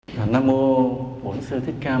Nam mô Bổn Sư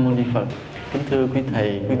Thích Ca Mâu Ni Phật. Kính thưa quý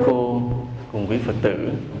thầy, quý cô cùng quý Phật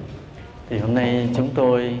tử. Thì hôm nay chúng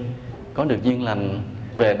tôi có được duyên lành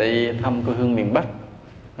về đây thăm quê hương miền Bắc.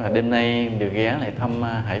 Và đêm nay được ghé lại thăm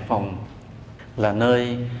Hải Phòng, là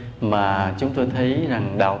nơi mà chúng tôi thấy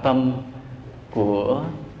rằng đạo tâm của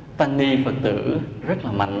tăng ni Phật tử rất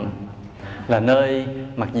là mạnh. Là nơi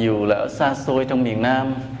mặc dù là ở xa xôi trong miền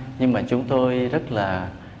Nam, nhưng mà chúng tôi rất là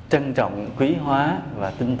trân trọng, quý hóa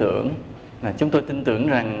và tin tưởng. Chúng tôi tin tưởng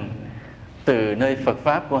rằng từ nơi Phật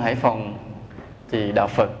Pháp của Hải Phòng thì đạo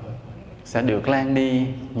Phật sẽ được lan đi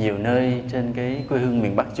nhiều nơi trên cái quê hương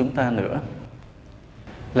miền Bắc chúng ta nữa.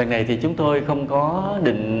 Lần này thì chúng tôi không có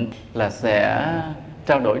định là sẽ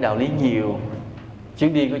trao đổi đạo lý nhiều.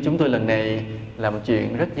 Chuyến đi của chúng tôi lần này là một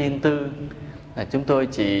chuyện rất riêng tư. Chúng tôi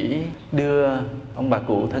chỉ đưa ông bà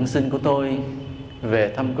cụ thân sinh của tôi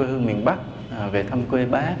về thăm quê hương miền Bắc, về thăm quê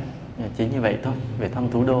bác, chỉ như vậy thôi, về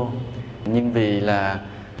thăm thủ đô. Nhưng vì là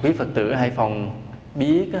quý Phật tử ở Hải Phòng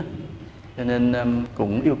biết cho nên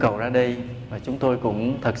cũng yêu cầu ra đây. Và chúng tôi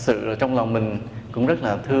cũng thật sự là trong lòng mình cũng rất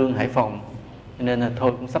là thương Hải Phòng, cho nên là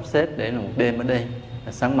thôi cũng sắp xếp để là một đêm ở đây.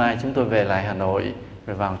 Sáng mai chúng tôi về lại Hà Nội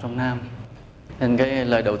rồi vào trong Nam. Nên cái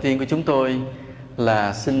lời đầu tiên của chúng tôi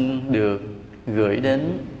là xin được gửi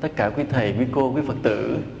đến tất cả quý thầy, quý cô, quý Phật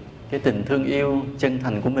tử cái tình thương yêu chân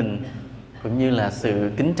thành của mình, cũng như là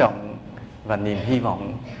sự kính trọng và niềm hy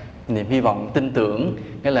vọng. Niềm hy vọng tin tưởng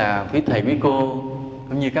nghĩa là quý thầy, quý cô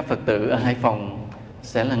cũng như các Phật tử ở Hải Phòng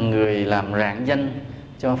sẽ là người làm rạng danh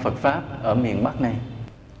cho Phật Pháp ở miền Bắc này.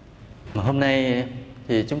 Mà hôm nay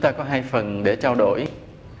thì chúng ta có hai phần để trao đổi.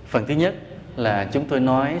 Phần thứ nhất là chúng tôi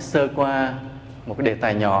nói sơ qua một cái đề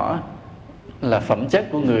tài nhỏ là phẩm chất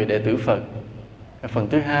của người đệ tử Phật. Phần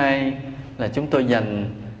thứ hai là chúng tôi dành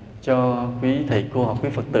cho quý thầy cô hoặc quý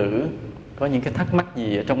Phật tử có những cái thắc mắc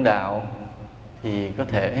gì ở trong đạo thì có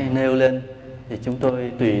thể nêu lên, thì chúng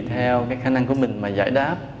tôi tùy theo cái khả năng của mình mà giải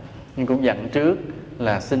đáp. Nhưng cũng dặn trước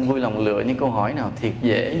là xin vui lòng lựa những câu hỏi nào thiệt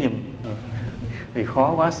dễ giùm, vì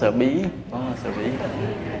khó quá sợ bí.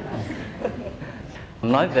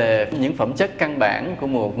 Nói về những phẩm chất căn bản của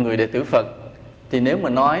một người đệ tử Phật thì nếu mà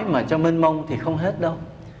nói mà cho mênh mông thì không hết đâu.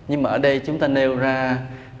 Nhưng mà ở đây chúng ta nêu ra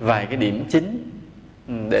vài cái điểm chính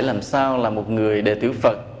để làm sao là một người đệ tử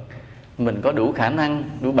Phật mình có đủ khả năng,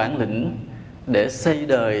 đủ bản lĩnh để xây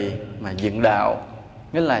đời mà dựng đạo.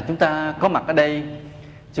 Nghĩa là chúng ta có mặt ở đây,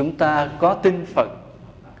 chúng ta có tin Phật,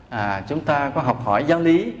 chúng ta có học hỏi giáo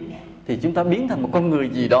lý, thì chúng ta biến thành một con người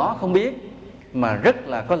gì đó không biết, mà rất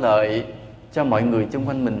là có lợi cho mọi người xung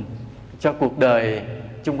quanh mình, cho cuộc đời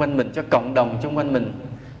xung quanh mình, cho cộng đồng xung quanh mình,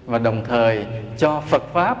 và đồng thời cho Phật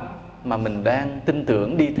Pháp mà mình đang tin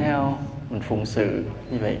tưởng đi theo, mình phụng sự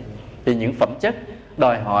như vậy. Thì những phẩm chất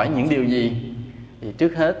đòi hỏi những điều gì? Thì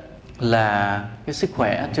trước hết là cái sức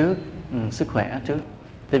khỏe trước. Sức khỏe trước.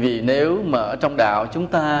 Tại vì nếu mà ở trong đạo chúng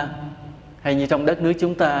ta hay như trong đất nước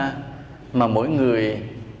chúng ta mà mỗi người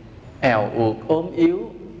èo uột, ốm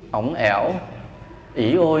yếu, ỏng ẻo,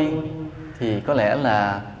 ỷ ôi thì có lẽ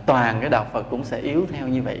là toàn cái đạo Phật cũng sẽ yếu theo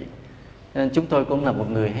như vậy. Nên chúng tôi cũng là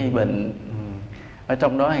một người hay bệnh. Ở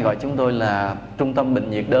trong đó hay gọi chúng tôi là trung tâm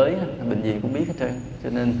bệnh nhiệt đới, bệnh gì cũng biết hết trơn. Cho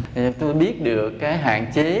nên tôi biết được cái hạn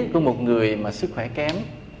chế của một người mà sức khỏe kém.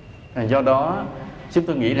 Do đó chúng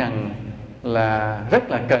tôi nghĩ rằng là rất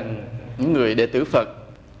là cần những người đệ tử Phật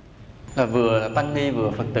là vừa là tăng ni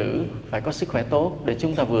vừa Phật tử phải có sức khỏe tốt để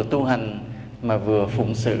chúng ta vừa tu hành mà vừa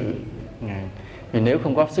phụng sự. Vì nếu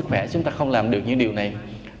không có sức khỏe chúng ta không làm được những điều này.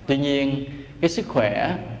 Tuy nhiên cái sức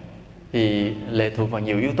khỏe thì lệ thuộc vào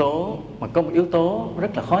nhiều yếu tố, mà có một yếu tố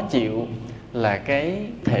rất là khó chịu là cái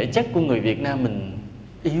thể chất của người Việt Nam mình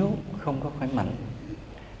yếu, không có khỏe mạnh.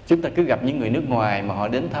 Chúng ta cứ gặp những người nước ngoài mà họ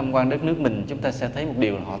đến tham quan đất nước mình, chúng ta sẽ thấy một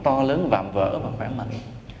điều là họ to lớn, vạm vỡ và khỏe mạnh.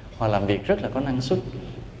 Họ làm việc rất là có năng suất.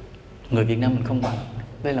 Người Việt Nam mình không bằng.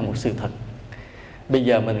 Đây là một sự thật. Bây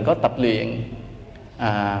giờ mình có tập luyện,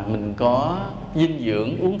 mình có dinh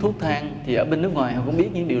dưỡng, uống thuốc thang, thì ở bên nước ngoài họ cũng biết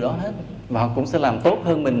những điều đó hết. Và họ cũng sẽ làm tốt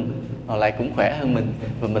hơn mình, họ lại cũng khỏe hơn mình,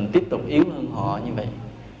 và mình tiếp tục yếu hơn họ như vậy.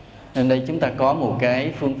 Nên đây chúng ta có một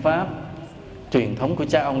cái phương pháp truyền thống của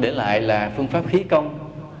cha ông để lại là phương pháp khí công.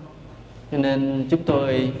 Cho nên chúng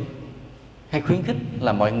tôi hay khuyến khích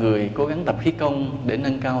là mọi người cố gắng tập khí công để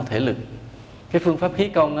nâng cao thể lực. Cái phương pháp khí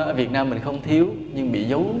công ở Việt Nam mình không thiếu, nhưng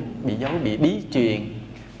bị bí truyền.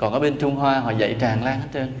 Còn ở bên Trung Hoa họ dạy tràn lan hết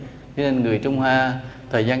trơn. Cho nên người Trung Hoa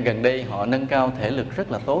thời gian gần đây họ nâng cao thể lực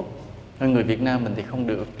rất là tốt. Nên người Việt Nam mình thì không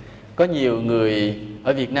được. Có nhiều người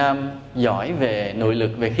ở Việt Nam giỏi về nội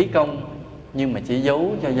lực, về khí công, nhưng mà chỉ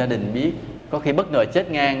giấu cho gia đình biết. Có khi bất ngờ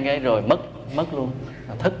chết ngang cái rồi mất luôn,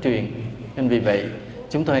 thất truyền. Nên vì vậy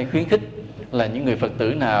chúng tôi hay khuyến khích là những người Phật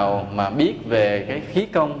tử nào mà biết về cái khí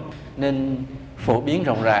công nên phổ biến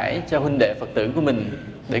rộng rãi cho huynh đệ Phật tử của mình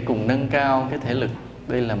để cùng nâng cao cái thể lực.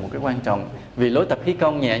 Đây là một cái quan trọng. Vì lối tập khí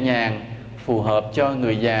công nhẹ nhàng, phù hợp cho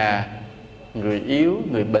người già, người yếu,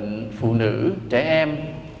 người bệnh, phụ nữ, trẻ em.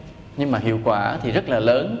 Nhưng mà hiệu quả thì rất là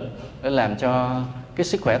lớn, để làm cho cái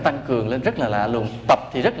sức khỏe tăng cường lên rất là lạ lùng. Tập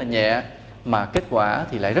thì rất là nhẹ, mà kết quả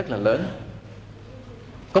thì lại rất là lớn.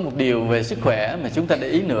 Có một điều về sức khỏe mà chúng ta để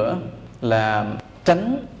ý nữa là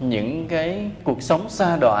tránh những cái cuộc sống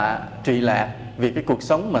sa đọa trụy lạc. Vì cái cuộc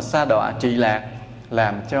sống mà sa đọa trụy lạc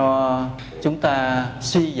làm cho chúng ta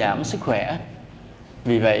suy giảm sức khỏe.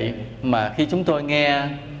 Vì vậy mà khi chúng tôi nghe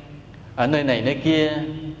ở nơi này nơi kia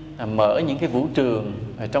mở những cái vũ trường,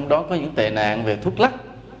 trong đó có những tệ nạn về thuốc lắc,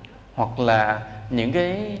 hoặc là những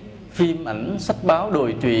cái phim ảnh sách báo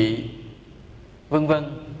đồi trụy vân vân,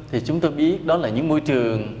 thì chúng tôi biết đó là những môi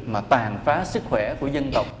trường mà tàn phá sức khỏe của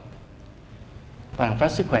dân tộc. Tàn phá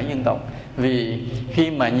sức khỏe dân tộc. Vì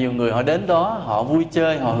khi mà nhiều người họ đến đó, họ vui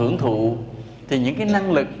chơi, họ hưởng thụ, thì những cái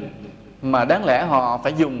năng lực mà đáng lẽ họ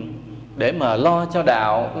phải dùng để mà lo cho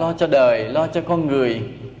đạo, lo cho đời, lo cho con người,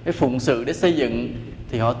 để phụng sự, để xây dựng,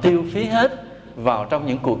 thì họ tiêu phí hết vào trong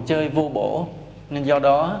những cuộc chơi vô bổ. Nên do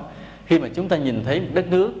đó, khi mà chúng ta nhìn thấy một đất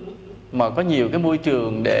nước mà có nhiều cái môi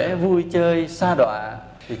trường để vui chơi sa đọa,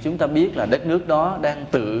 thì chúng ta biết là đất nước đó đang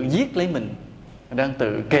tự giết lấy mình, đang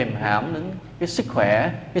tự kềm hãm đến cái sức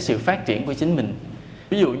khỏe, cái sự phát triển của chính mình.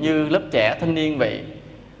 Ví dụ như lớp trẻ thanh niên vậy,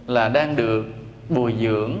 là đang được bồi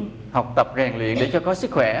dưỡng, học tập, rèn luyện để cho có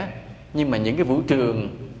sức khỏe. Nhưng mà những cái vũ trường,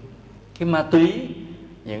 cái ma túy,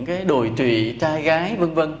 những cái đồi trụy, trai gái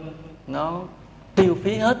vân vân, nó tiêu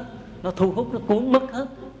phí hết, nó thu hút, nó cuốn mất hết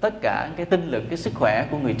tất cả cái tinh lực, cái sức khỏe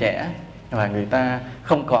của người trẻ, và người ta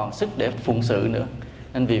không còn sức để phụng sự nữa.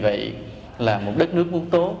 Nên vì vậy là một đất nước muốn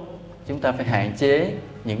tốt, chúng ta phải hạn chế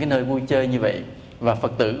những cái nơi vui chơi như vậy. Và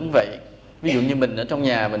Phật tử cũng vậy. Ví dụ như mình ở trong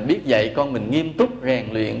nhà, mình biết dạy con mình nghiêm túc, rèn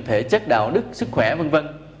luyện thể chất, đạo đức, sức khỏe vân vân,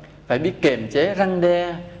 phải biết kiềm chế, răn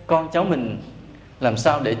đe con cháu mình làm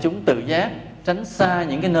sao để chúng tự giác, tránh xa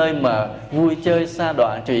những cái nơi mà vui chơi sa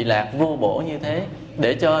đọa trụy lạc vô bổ như thế,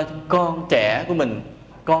 để cho con trẻ của mình,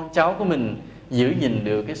 con cháu của mình giữ gìn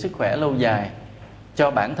được cái sức khỏe lâu dài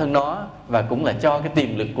cho bản thân nó, và cũng là cho cái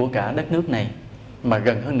tiềm lực của cả đất nước này, mà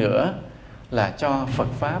gần hơn nữa là cho Phật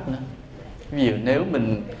Pháp nữa. Ví dụ nếu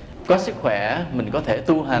mình có sức khỏe, mình có thể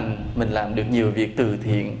tu hành, mình làm được nhiều việc từ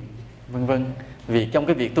thiện vân vân. Vì trong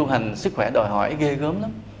cái việc tu hành, sức khỏe đòi hỏi ghê gớm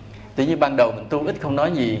lắm. Tự nhiên ban đầu mình tu ít không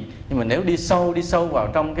nói gì, nhưng mà nếu đi sâu vào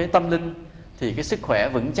trong cái tâm linh, thì cái sức khỏe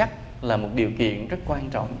vững chắc là một điều kiện rất quan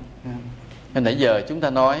trọng. Nên nãy giờ chúng ta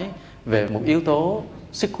nói về một yếu tố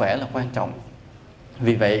sức khỏe là quan trọng.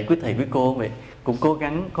 Vì vậy quý thầy quý cô vậy cũng cố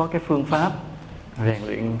gắng có cái phương pháp rèn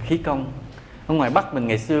luyện khí công. Ở ngoài Bắc mình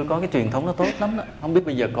ngày xưa có cái truyền thống nó tốt lắm đó. Không biết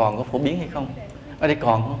bây giờ còn có phổ biến hay không. Ở đây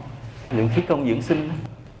còn không? Luyện khí công dưỡng sinh đó.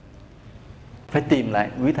 Phải tìm lại,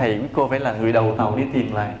 quý thầy quý cô phải là người đầu tàu đi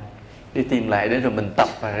tìm lại để rồi mình tập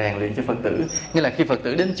và rèn luyện cho Phật tử. Nghĩa là khi Phật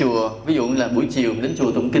tử đến chùa, ví dụ như là buổi chiều đến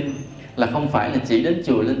chùa tụng kinh, là không phải là chỉ đến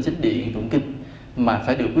chùa lên chính điện tụng kinh, mà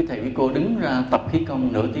phải được quý thầy quý cô đứng ra tập khí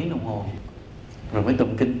công nửa tiếng đồng hồ rồi mới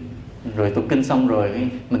tụng kinh. Rồi tụng kinh xong rồi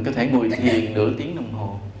mình có thể ngồi thiền nửa tiếng đồng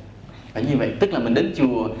hồ. Phải như vậy, tức là mình đến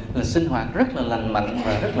chùa là sinh hoạt rất là lành mạnh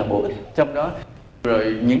và rất là bổ ích trong đó.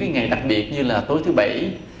 Rồi những cái ngày đặc biệt như là tối thứ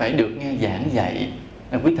Bảy phải được nghe giảng dạy,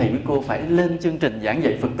 quý thầy quý cô phải lên chương trình giảng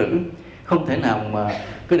dạy Phật tử. Không thể nào mà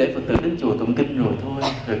cứ để Phật tử đến chùa tụng kinh rồi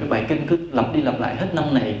thôi, rồi cái bài kinh cứ lặp đi lặp lại hết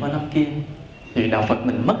năm này qua năm kia, thì đạo Phật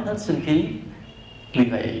mình mất hết sinh khí. Vì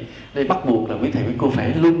vậy đây bắt buộc là quý thầy quý cô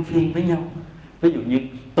phải luân phiên với nhau. Ví dụ như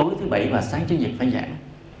tối thứ Bảy và sáng Chủ nhật phải giảng,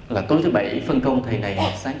 là tối thứ Bảy phân công thầy này,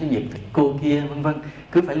 sáng Chủ nhật thầy cô kia vân vân.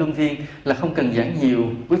 Cứ phải luân phiên, là không cần giảng nhiều.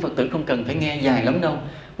 Quý Phật tử không cần phải nghe dài lắm đâu.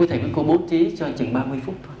 Quý thầy quý cô bố trí cho chừng 30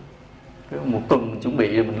 phút thôi. Một tuần mình chuẩn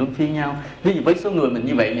bị rồi mình luân phiên nhau. Ví dụ với số người mình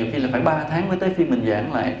như vậy, nhiều khi là phải 3 tháng mới tới khi mình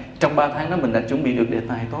giảng lại. Trong 3 tháng đó mình đã chuẩn bị được đề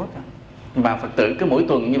tài tốt rồi. Và Phật tử cứ mỗi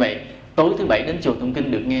tuần như vậy, tối thứ Bảy đến chùa tụng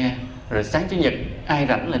kinh được nghe, rồi sáng Chủ nhật ai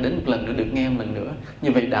rảnh là đến một lần nữa được nghe một lần nữa.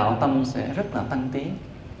 Như vậy đạo tâm sẽ rất là tăng tiến.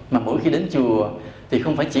 Mà mỗi khi đến chùa thì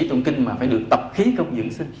không phải chỉ tụng kinh mà phải được tập khí công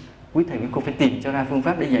dưỡng sinh. Quý thầy quý cô phải tìm cho ra phương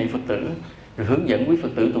pháp để dạy Phật tử, rồi hướng dẫn quý Phật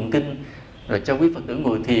tử tụng kinh, rồi cho quý Phật tử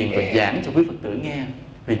ngồi thiền, rồi giảng cho quý Phật tử nghe.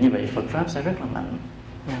 Vì như vậy Phật Pháp sẽ rất là mạnh.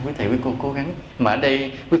 Quý thầy quý cô cố gắng. Mà ở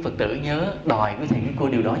đây quý Phật tử nhớ đòi quý thầy quý cô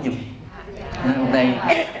điều đó dùm. Hôm nay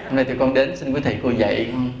thì con đến xin quý thầy cô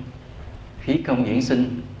dạy khí công dưỡng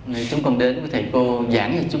sinh. Chúng con đến quý thầy cô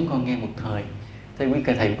giảng cho chúng con nghe một thời. Thế quý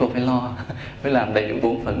thầy cô phải lo, phải làm đầy đủ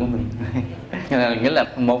bổn phận của mình. Nghĩa là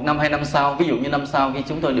 1 năm 2 năm sau, ví dụ như năm sau khi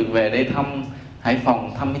chúng tôi được về đây thăm Hải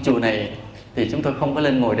Phòng, thăm cái chùa này, thì chúng tôi không có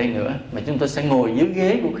lên ngồi đây nữa, mà chúng tôi sẽ ngồi dưới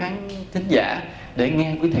ghế của khán thính giả để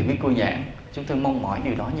nghe quý thầy quý cô giảng. Chúng tôi mong mỏi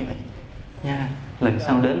điều đó như vậy nha. Lần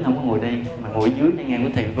sau đến không có ngồi đây mà ngồi dưới để nghe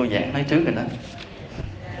quý thầy quý cô giảng, nói trước rồi đó.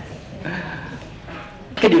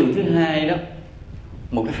 Cái điều thứ hai đó,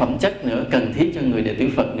 một cái phẩm chất nữa cần thiết cho người đệ tử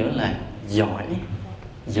Phật nữa là giỏi.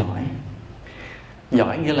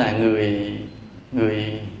 Giỏi nghĩa là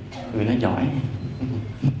người nó giỏi.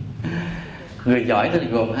 Người giỏi thì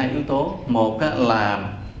gồm hai yếu tố. Một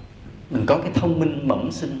là mình có cái thông minh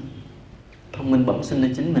bẩm sinh, ở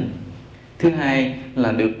chính mình. Thứ hai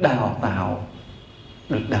là được đào tạo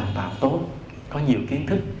tốt, có nhiều kiến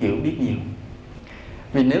thức, hiểu biết nhiều.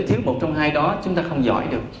 Vì nếu thiếu một trong hai đó chúng ta không giỏi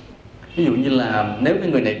được. Ví dụ như là nếu cái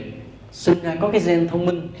người này sinh ra có cái gen thông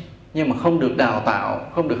minh nhưng mà không được đào tạo,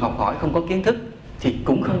 không được học hỏi, không có kiến thức thì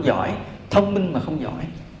cũng không giỏi. Thông minh mà không giỏi.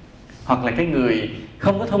 Hoặc là cái người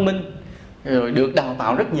không có thông minh rồi được đào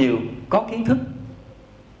tạo rất nhiều, có kiến thức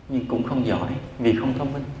nhưng cũng không giỏi vì không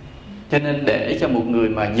thông minh. Cho nên để cho một người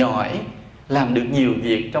mà giỏi, làm được nhiều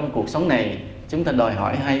việc trong cuộc sống này, chúng ta đòi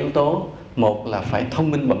hỏi hai yếu tố. Một là phải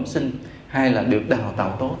thông minh bẩm sinh, hai là được đào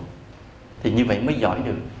tạo tốt. Thì như vậy mới giỏi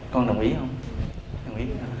được. Con đồng ý không? Đồng ý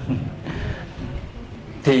không?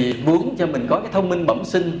 Thì muốn cho mình có cái thông minh bẩm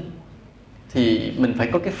sinh thì mình phải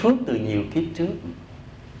có cái phước từ nhiều kiếp trước.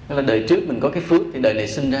 Tức là đời trước mình có cái phước thì đời này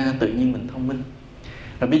sinh ra tự nhiên mình thông minh.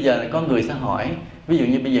 Rồi bây giờ có người sẽ hỏi, ví dụ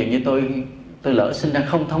như bây giờ như tôi lỡ sinh ra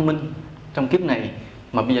không thông minh trong kiếp này,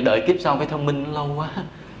 mà bây giờ đợi kiếp sau phải thông minh lâu quá,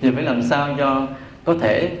 giờ phải làm sao cho có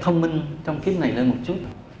thể thông minh trong kiếp này lên một chút,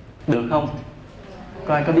 được không?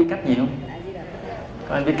 Có ai có biết cách gì không?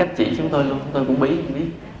 Có ai biết cách chỉ chúng tôi luôn? Tôi cũng biết.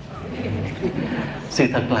 Sự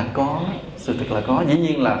thật là có, dĩ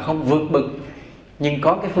nhiên là không vượt bực, nhưng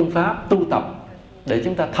có cái phương pháp tu tập để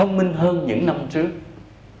chúng ta thông minh hơn những năm trước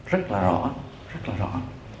rất là rõ.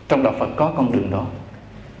 Trong đạo Phật có con đường đó.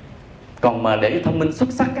 Còn mà để thông minh xuất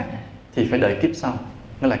sắc thì phải đợi kiếp sau.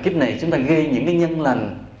 Nghĩa là kiếp này chúng ta gây những cái nhân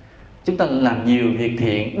lành, chúng ta làm nhiều việc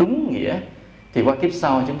thiện đúng nghĩa, thì qua kiếp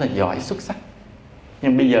sau chúng ta giỏi xuất sắc.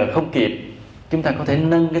 Nhưng bây giờ không kịp. Chúng ta có thể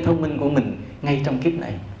nâng cái thông minh của mình ngay trong kiếp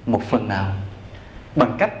này một phần nào,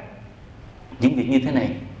 bằng cách những việc như thế này: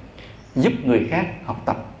 giúp người khác học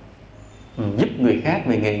tập, giúp người khác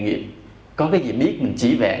về nghề nghiệp, có cái gì biết mình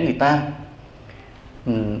chỉ vẽ người ta,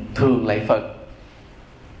 thường lạy Phật,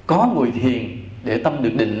 có ngồi thiền để tâm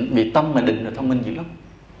được định, vì tâm mà định là thông minh dữ lắm.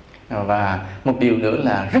 Và một điều nữa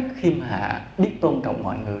là rất khiêm hạ, biết tôn trọng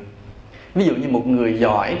mọi người. Ví dụ như một người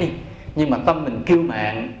giỏi đi, nhưng mà tâm mình kiêu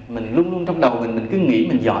mạn, mình luôn luôn trong đầu mình cứ nghĩ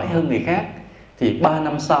mình giỏi hơn người khác, thì 3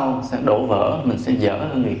 năm sau sẽ đổ vỡ, mình sẽ dở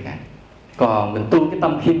hơn người khác. Còn mình tu cái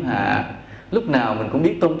tâm khiêm hạ, lúc nào mình cũng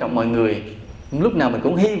biết tôn trọng mọi người, lúc nào mình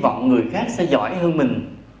cũng hy vọng người khác sẽ giỏi hơn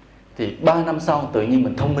mình, thì 3 năm sau tự nhiên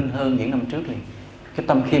mình thông minh hơn những năm trước liền. Cái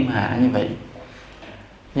tâm khiêm hạ như vậy.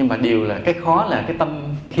 Nhưng mà điều là cái khó là cái tâm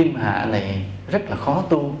khiêm hạ này rất là khó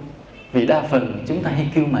tu. Vì đa phần chúng ta hay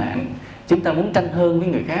kiêu mạn, chúng ta muốn tranh hơn với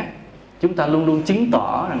người khác, chúng ta luôn luôn chứng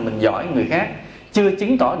tỏ rằng mình giỏi người khác. Chưa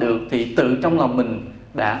chứng tỏ được thì tự trong lòng mình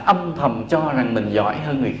đã âm thầm cho rằng mình giỏi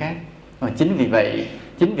hơn người khác. Và chính vì vậy,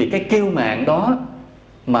 chính vì cái kiêu mạn đó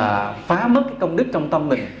mà phá mất cái công đức trong tâm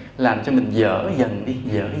mình, làm cho mình dở dần đi.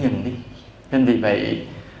 Nên vì vậy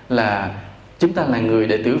là chúng ta là người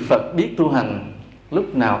đệ tử Phật biết tu hành,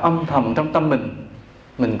 lúc nào âm thầm trong tâm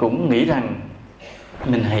mình cũng nghĩ rằng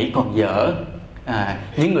mình hãy còn dở.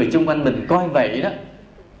 Những người xung quanh mình coi vậy đó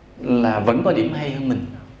là vẫn có điểm hay hơn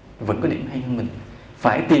mình.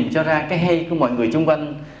 Phải tìm cho ra cái hay của mọi người xung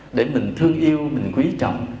quanh để mình thương yêu, mình quý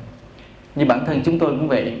trọng. Như bản thân chúng tôi cũng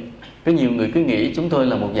vậy. Có nhiều người cứ nghĩ chúng tôi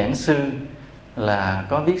là một giảng sư, là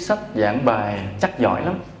có viết sách, giảng bài, chắc giỏi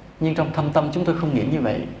lắm. Nhưng trong thâm tâm chúng tôi không nghĩ như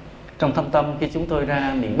vậy. Trong thâm tâm khi chúng tôi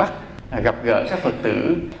ra miền Bắc, gặp gỡ các Phật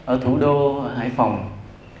tử ở thủ đô Hải Phòng,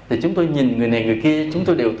 thì chúng tôi nhìn người này người kia, chúng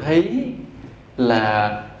tôi đều thấy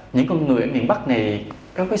là những con người ở miền Bắc này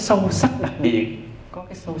có cái sâu sắc đặc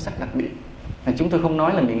biệt. Chúng tôi không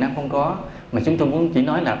nói là miền Nam không có, mà chúng tôi muốn chỉ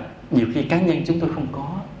nói là nhiều khi cá nhân chúng tôi không có,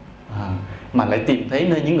 mà lại tìm thấy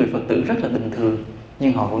nơi những người Phật tử rất là bình thường,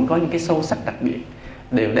 nhưng họ vẫn có những cái sâu sắc đặc biệt,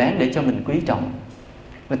 đều đáng để cho mình quý trọng.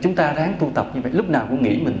 Và chúng ta ráng tu tập như vậy, lúc nào cũng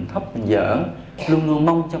nghĩ mình thấp, mình dở, luôn luôn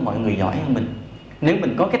mong cho mọi người giỏi hơn mình. Nếu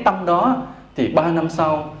mình có cái tâm đó thì 3 năm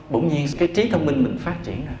sau bỗng nhiên cái trí thông minh mình phát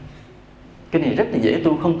triển ra. Cái này rất là dễ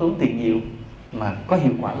tu, không tốn tiền nhiều mà có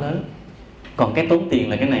hiệu quả lớn. Còn cái tốn tiền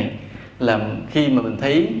là cái này, là khi mà mình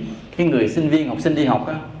thấy cái người sinh viên, học sinh đi học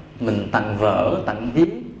á, mình tặng vở, tặng viết,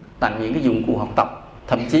 tặng những cái dụng cụ học tập.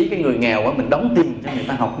 Thậm chí cái người nghèo á, mình đóng tiền cho người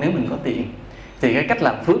ta học nếu mình có tiền. Thì cái cách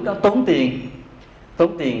làm phước đó tốn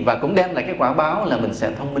tiền và cũng đem lại cái quả báo là mình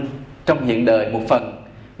sẽ thông minh. trong hiện đời một phần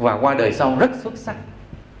và qua đời sau rất xuất sắc,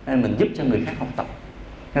 nên mình giúp cho người khác học tập.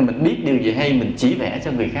 Nên mình biết điều gì hay mình chỉ vẽ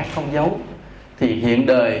cho người khác, không giấu, thì hiện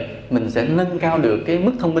đời mình sẽ nâng cao được cái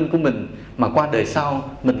mức thông minh của mình, mà qua đời sau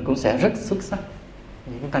mình cũng sẽ rất xuất sắc.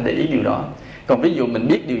 Chúng ta để ý điều đó. Còn ví dụ mình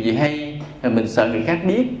biết điều gì hay, mình sợ người khác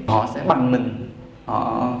biết, họ sẽ bằng mình,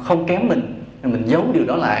 họ không kém mình giấu điều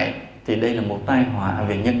đó lại, thì đây là một tai họa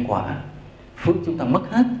về nhân quả. Phước chúng ta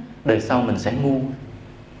mất hết, đời sau mình sẽ ngu.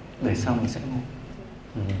 Đời sau mình sẽ ngu.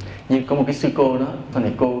 Như có một cái sư cô đó, con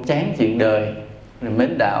này cô chán chuyện đời, rồi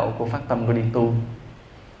mến đạo, cô phát tâm cô đi tu.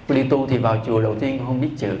 Cô đi tu thì vào chùa đầu tiên cô không biết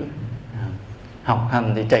chữ, học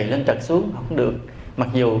hành thì trầy lên trật xuống, không được. Mặc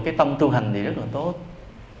dù cái tâm tu hành thì rất là tốt,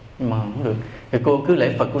 nhưng mà không được. Thì cô cứ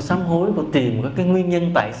lễ Phật, cô sám hối, cô tìm cái nguyên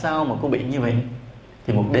nhân tại sao mà cô bị như vậy.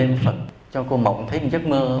 Thì một đêm Phật cho cô mộng thấy một giấc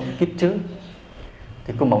mơ kiếp trước.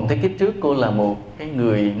 Thì cô mộng thấy kiếp trước cô là một cái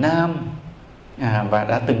người nam, và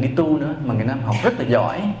đã từng đi tu nữa, mà người nam học rất là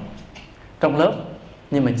giỏi trong lớp,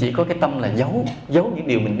 nhưng mà chỉ có cái tâm là giấu những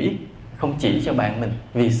điều mình biết, không chỉ cho bạn mình,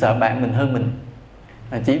 vì sợ bạn mình hơn mình.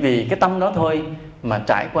 Chỉ vì cái tâm đó thôi mà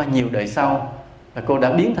trải qua nhiều đời sau là cô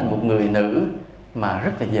đã biến thành một người nữ mà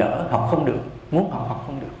rất là dở, học không được, muốn học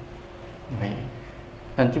không được. Vậy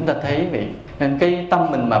nên chúng ta thấy vậy, nên cái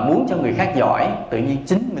tâm mình mà muốn cho người khác giỏi, tự nhiên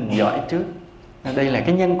chính mình giỏi trước. Đây là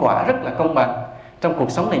cái nhân quả rất là công bằng trong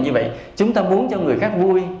cuộc sống này. Như vậy chúng ta muốn cho người khác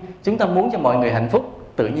vui, chúng ta muốn cho mọi người hạnh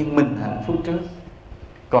phúc, tự nhiên mình hạnh phúc trước.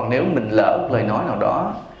 Còn nếu mình lỡ một lời nói nào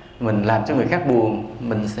đó, mình làm cho người khác buồn,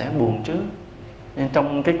 mình sẽ buồn trước. Nên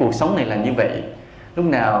trong cái cuộc sống này là như vậy. Lúc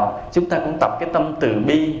nào chúng ta cũng tập cái tâm từ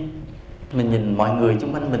bi. Mình nhìn mọi người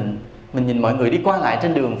xung quanh mình nhìn mọi người đi qua lại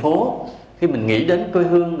trên đường phố, khi mình nghĩ đến quê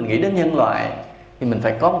hương, mình nghĩ đến nhân loại, thì mình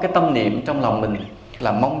phải có một cái tâm niệm trong lòng mình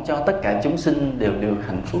là mong cho tất cả chúng sinh đều được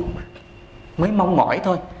hạnh phúc. Mới mong mỏi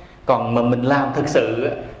thôi. Còn mà mình làm thực sự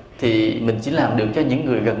thì mình chỉ làm được cho những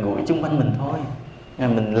người gần gũi xung quanh mình thôi.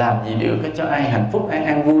 Mình làm gì được cho ai hạnh phúc, ai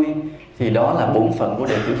an vui, thì đó là bổn phận của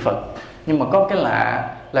đệ tử Phật. Nhưng mà có cái lạ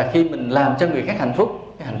là khi mình làm cho người khác hạnh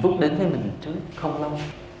phúc, cái hạnh phúc đến với mình trước, không lâu.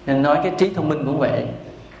 Nên nói cái trí thông minh cũng vậy,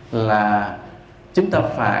 là chúng ta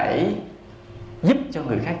phải giúp cho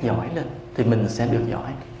người khác giỏi lên thì mình sẽ được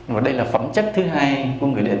giỏi. Và đây là phẩm chất thứ hai của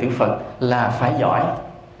người đệ tử Phật, là phải giỏi.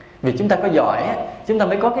 Vì chúng ta có giỏi, chúng ta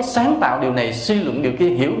mới có cái sáng tạo điều này, suy luận điều kia,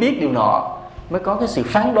 hiểu biết điều nọ, mới có cái sự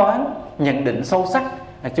phán đoán, nhận định sâu sắc,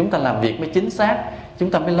 chúng ta làm việc mới chính xác,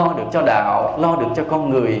 chúng ta mới lo được cho đạo, lo được cho con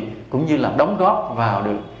người, cũng như là đóng góp vào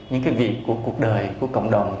được những cái việc của cuộc đời, của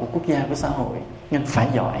cộng đồng, của quốc gia, của xã hội. Nên phải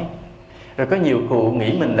giỏi. Rồi có nhiều cụ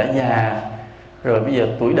nghĩ mình đã già rồi, bây giờ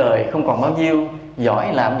tuổi đời không còn bao nhiêu,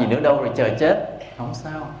 giỏi làm gì nữa đâu, rồi chờ chết. Không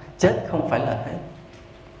sao, chết không phải là hết.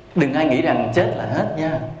 Đừng ai nghĩ rằng chết là hết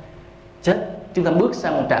nha. Chết, chúng ta bước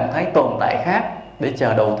sang một trạng thái tồn tại khác để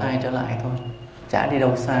chờ đầu thai trở lại thôi, chả đi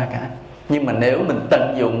đâu xa cả. Nhưng mà nếu mình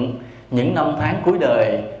tận dụng những năm tháng cuối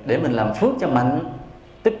đời để mình làm phước cho mạnh,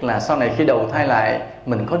 tức là sau này khi đầu thai lại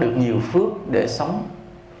mình có được nhiều phước để sống.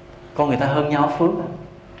 Con người ta hơn nhau phước,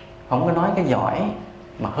 không có nói cái giỏi,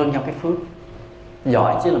 mà hơn nhau cái phước.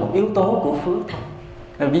 Giỏi chỉ là một yếu tố của phước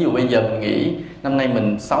thôi. Ví dụ bây giờ mình nghĩ năm nay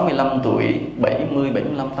mình 65 tuổi, 70,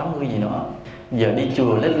 75, 80 gì đó, giờ đi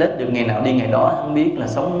chùa lết lết được ngày nào đi ngày đó, không biết là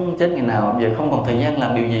sống chết ngày nào, giờ không còn thời gian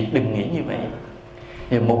làm điều gì. Đừng nghĩ như vậy.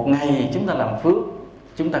 Giờ một ngày chúng ta làm phước,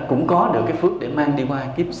 chúng ta cũng có được cái phước để mang đi qua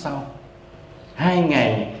kiếp sau. 2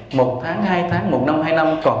 ngày, 1 tháng, 2 tháng, 1 năm, 2 năm,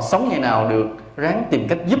 còn sống ngày nào được, ráng tìm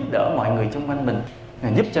cách giúp đỡ mọi người xung quanh mình,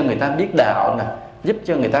 giúp cho người ta biết đạo nè, giúp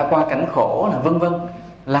cho người ta qua cảnh khổ nè, vân vân.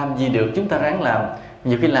 Làm gì được chúng ta ráng làm.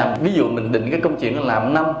 Nhiều khi làm, ví dụ mình định cái công chuyện là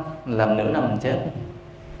làm năm, làm nửa năm mình chết,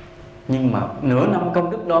 nhưng mà nửa năm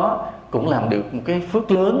công đức đó cũng làm được một cái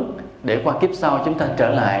phước lớn để qua kiếp sau chúng ta trở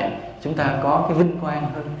lại, chúng ta có cái vinh quang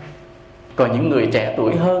hơn. Còn những người trẻ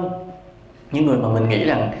tuổi hơn, những người mà mình nghĩ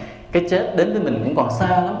rằng cái chết đến với mình cũng còn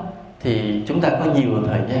xa lắm, thì chúng ta có nhiều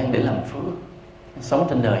thời gian để làm phước. Sống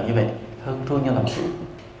trên đời như vậy hơn thua nhau làm phước.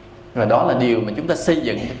 Và đó là điều mà chúng ta xây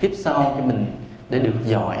dựng cái kiếp sau cho mình để được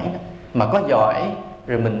giỏi. Mà có giỏi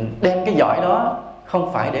rồi mình đem cái giỏi đó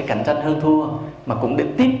không phải để cạnh tranh hơn thua, mà cũng để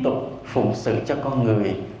tiếp tục phụng sự cho con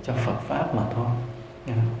người, cho Phật Pháp mà thôi.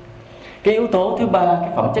 Cái yếu tố thứ ba, cái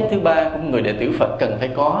phẩm chất thứ ba của người đệ tử Phật cần phải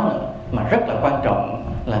có nữa, mà rất là quan trọng,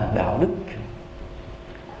 là đạo đức.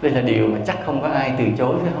 Đây là điều mà chắc không có ai từ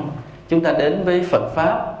chối, phải không? Chúng ta đến với Phật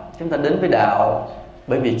Pháp, chúng ta đến với đạo,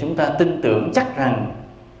 bởi vì chúng ta tin tưởng chắc rằng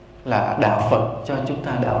là đạo Phật cho chúng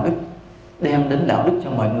ta đạo đức, đem đến đạo đức cho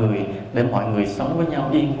mọi người, để mọi người sống với nhau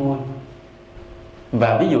yên vui.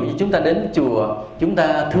 Và ví dụ như chúng ta đến chùa, chúng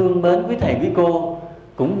ta thương mến quý thầy quý cô,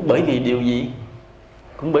 cũng bởi vì điều gì?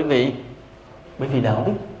 Cũng bởi vì đạo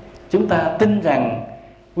đức. chúng ta tin rằng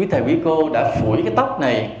quý thầy quý cô đã phủi cái tóc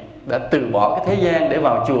này, đã từ bỏ cái thế gian để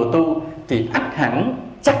vào chùa tu, thì chắc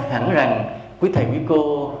hẳn rằng quý thầy quý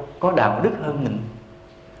cô có đạo đức hơn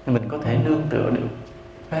mình có thể nương tựa được,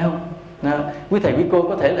 phải không? Quý thầy quý cô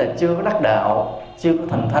có thể là chưa có đắc đạo, chưa có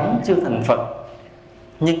thành thánh, chưa thành Phật,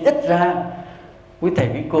 nhưng ít ra quý thầy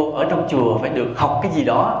quý cô ở trong chùa phải được học cái gì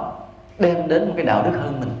đó đem đến một cái đạo đức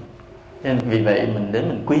hơn mình. Nên vì vậy mình đến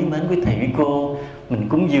mình quý mến quý thầy quý cô, mình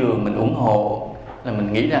cúng dường, mình ủng hộ, là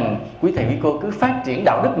mình nghĩ rằng quý thầy quý cô cứ phát triển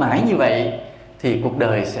đạo đức mãi như vậy thì cuộc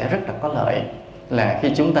đời sẽ rất là có lợi. Là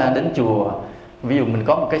khi chúng ta đến chùa, ví dụ mình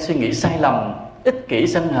có một cái suy nghĩ sai lầm, ích kỷ,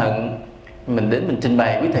 sân hận, mình đến mình trình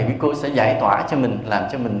bày, quý thầy quý cô sẽ giải tỏa cho mình, làm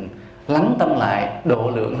cho mình lắng tâm lại,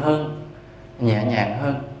 độ lượng hơn, nhẹ nhàng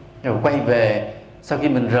hơn. Rồi quay về, sau khi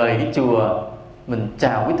mình rời cái chùa, mình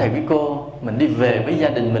chào quý thầy quý cô, mình đi về với gia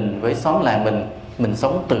đình mình, với xóm làng mình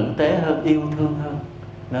sống tử tế hơn, yêu thương hơn.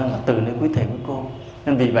 Đó là từ nơi quý thầy quý cô.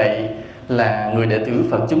 Nên vì vậy là người đệ tử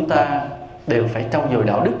Phật chúng ta đều phải trau dồi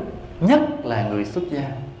đạo đức, nhất là người xuất gia.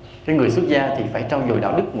 Cái người xuất gia thì phải trau dồi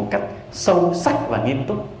đạo đức một cách sâu sắc và nghiêm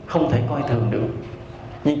túc, không thể coi thường được.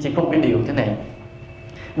 Nhưng chỉ có một cái điều thế này,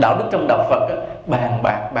 đạo đức trong đạo Phật bàn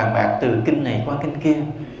bạc từ kinh này qua kinh kia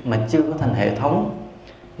mà chưa có thành hệ thống.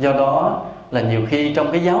 Do đó là nhiều khi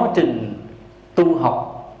trong cái giáo trình tu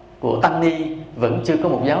học của tăng ni vẫn chưa có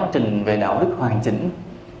một giáo trình về đạo đức hoàn chỉnh.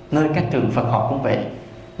 Nơi các trường Phật học cũng vậy.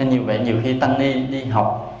 Nên như vậy nhiều khi tăng ni đi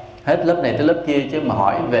học hết lớp này tới lớp kia, chứ mà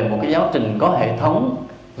hỏi về một cái giáo trình có hệ thống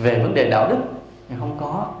về vấn đề đạo đức thì không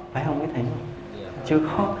có, phải không quý thầy? Chưa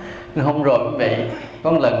có. Hôm rồi cũng vậy,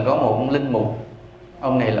 có một lần có một linh mục,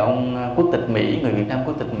 ông này là ông quốc tịch Mỹ, người Việt Nam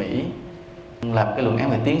quốc tịch Mỹ, làm cái luận án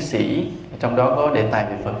về tiến sĩ, trong đó có đề tài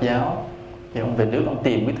về Phật giáo. Thì ông về nước ông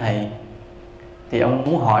tìm quý thầy, thì ông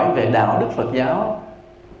muốn hỏi về đạo đức Phật giáo,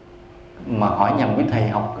 mà hỏi nhầm quý thầy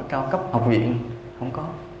học cao cấp học viện. Không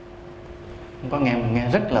có nghe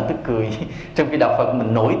rất là tức cười. Trong khi đạo Phật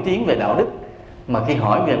mình nổi tiếng về đạo đức, mà khi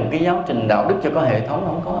hỏi về một cái giáo trình đạo đức cho có hệ thống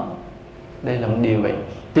không có. Đây là một điều vậy.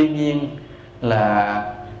 Tuy nhiên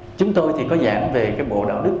là chúng tôi thì có giảng về cái bộ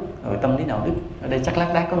đạo đức, rồi tâm lý đạo đức. Ở đây chắc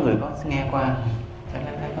lác đác có người có nghe qua, chắc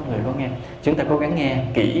lác đác có người có nghe. Chúng ta cố gắng nghe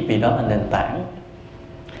kỹ vì đó là nền tảng.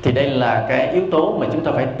 Thì đây là cái yếu tố mà chúng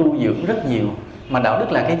ta phải tu dưỡng rất nhiều. Mà đạo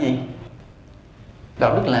đức là cái gì?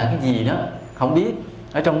 Đạo đức là cái gì đó không biết,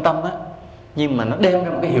 ở trong tâm á, nhưng mà nó đem ra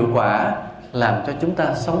một cái hiệu quả làm cho chúng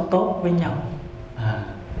ta sống tốt với nhau.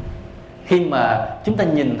 Khi mà chúng ta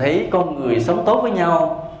nhìn thấy con người sống tốt với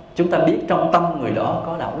nhau, chúng ta biết trong tâm người đó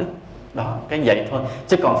có đạo đức. Đó, cái vậy thôi.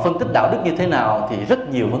 Chứ còn phân tích đạo đức như thế nào thì rất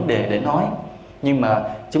nhiều vấn đề để nói. Nhưng mà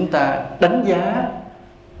chúng ta đánh giá,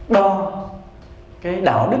 đo cái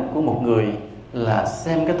đạo đức của một người là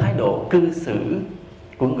xem cái thái độ cư xử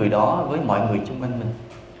của người đó với mọi người xung quanh mình.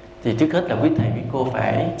 Thì trước hết là quý thầy quý cô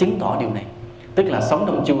phải chứng tỏ điều này. Tức là sống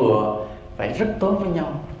trong chùa phải rất tốt với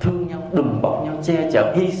nhau, thương nhau, đùm bọc nhau, che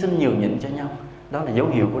chở, hy sinh nhường nhịn cho nhau. Đó là dấu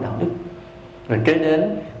hiệu của đạo đức. Rồi kế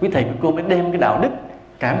đến quý thầy quý cô mới đem cái đạo đức,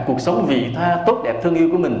 cả cuộc sống vị tha tốt đẹp thương yêu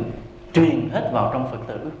của mình truyền hết vào trong Phật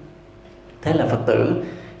tử. Thế là Phật tử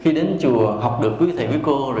khi đến chùa học được quý thầy quý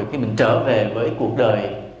cô, rồi khi mình trở về với cuộc đời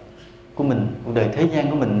của mình, cuộc đời thế gian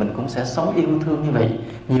của mình cũng sẽ sống yêu thương như vậy,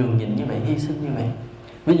 nhường nhịn như vậy, hy sinh như vậy.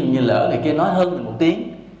 Ví dụ như lỡ người kia nói hơn mình một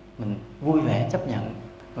tiếng, mình vui vẻ chấp nhận.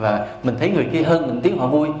 Và mình thấy người kia hơn mình tiếng họ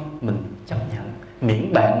vui, mình chấp nhận,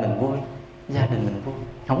 miễn bạn mình vui, gia đình mình vui,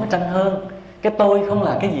 không có tranh hơn. Cái tôi không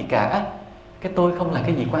là cái gì cả, cái tôi không là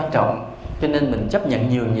cái gì quan trọng. Cho nên mình chấp nhận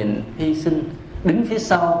nhường nhịn, hy sinh, đứng phía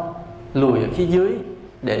sau, lùi ở phía dưới,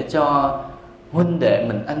 để cho huynh đệ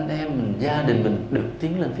mình, anh em mình, gia đình mình được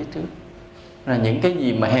tiến lên phía trước. Là những cái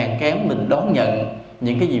gì mà hèn kém mình đón nhận,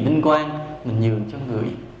 những cái gì vinh quang mình nhường cho người.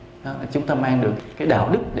 Đó, chúng ta mang được cái đạo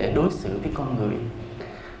đức để đối xử với con người.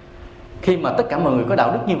 Khi mà tất cả mọi người có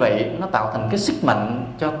đạo đức như vậy, nó tạo thành cái sức mạnh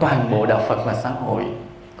cho toàn bộ đạo Phật và xã hội.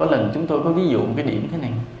 Có lần chúng tôi có ví dụ một cái điểm thế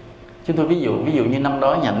này. Chúng tôi ví dụ như năm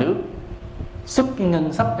đó nhà nước xuất cái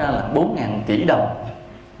ngân sách ra là 4.000 tỷ đồng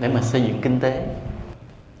để mà xây dựng kinh tế.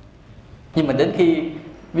 Nhưng mà đến khi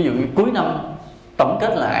ví dụ như cuối năm tổng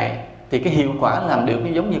kết lại thì cái hiệu quả làm được nó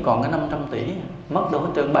giống như còn có 500 tỷ, mất đâu hết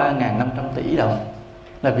trơn 3.500 tỷ đồng.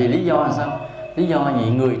 Là vì lý do là sao? Lý do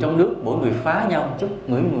vì người trong nước mỗi người phá nhau một chút,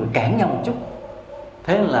 mỗi người cản nhau một chút,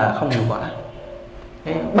 thế là không hiệu quả.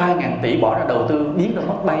 3.000 tỷ bỏ ra đầu tư biến đâu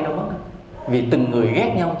mất, bay đâu mất. Vì từng người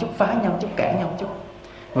ghét nhau chút, phá nhau chút, cản nhau chút.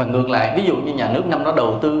 Và ngược lại, ví dụ như nhà nước năm đó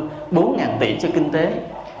đầu tư 4.000 tỷ cho kinh tế,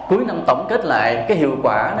 cuối năm tổng kết lại cái hiệu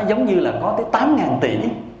quả nó giống như là có tới 8.000 tỷ.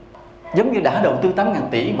 Giống như đã đầu tư 8.000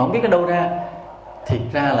 tỷ mà không biết cái đâu ra. Thiệt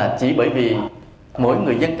ra là chỉ bởi vì mỗi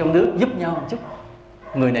người dân trong nước giúp nhau một chút,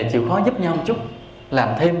 người này chịu khó giúp nhau một chút, làm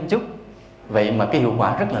thêm một chút, vậy mà cái hiệu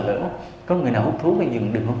quả rất là lớn. Có người nào hút thuốc thì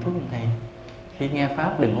đừng hút thuốc như thầy, khi nghe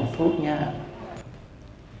pháp đừng hút thuốc nha.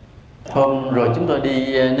 Hôm rồi chúng tôi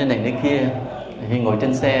đi nơi này nơi kia, khi ngồi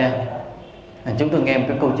trên xe, chúng tôi nghe một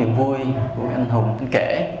cái câu chuyện vui của anh Hùng anh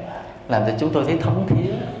kể, làm cho chúng tôi thấy thấm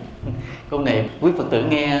thía. Câu này quý Phật tử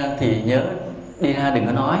nghe thì nhớ đi ra đừng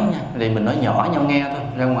có nói nha, vì mình nói nhỏ nhau nghe thôi,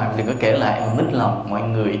 ra ngoài đừng có kể lại mà mít lòng mọi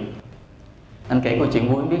người. Anh kể câu chuyện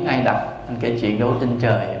vui, không biết ai đặt. Anh kể chuyện đâu trên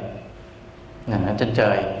trời. Ở trên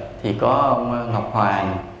trời thì có ông Ngọc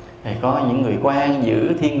Hoàng, thì có những người quan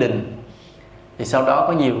giữ thiên đình. Thì sau đó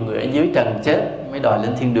có nhiều người ở dưới trần chết mới đòi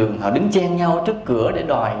lên thiên đường. Họ đứng chen nhau trước cửa để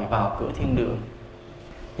đòi vào cửa thiên đường.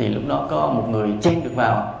 Thì lúc đó có một người chen được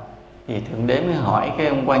vào. Thì Thượng Đế mới hỏi cái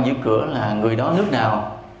ông quan giữ cửa là người đó nước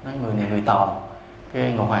nào. Nói người này người Tàu.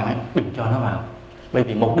 Cái Ngọc Hoàng nói đừng cho nó vào, bởi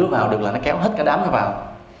vì một đứa vào được là nó kéo hết cả đám nó vào.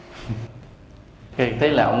 Thế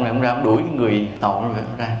là ông này ông ra ông đuổi cái người Tàu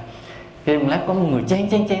ra. Cái một lát có một người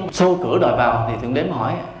chen xô cửa đòi vào. Thì Thượng Đế mới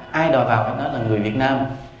hỏi ai đòi vào, nó là người Việt Nam.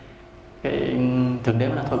 Cái Thượng Đế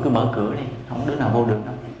nói thôi cứ mở cửa đi, không đứa nào vô được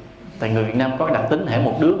đâu. Tại người Việt Nam có cái đặc tính hễ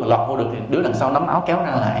một đứa mà lọt vô được thì đứa đằng sau nắm áo kéo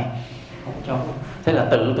ra lại, không cho. Thế là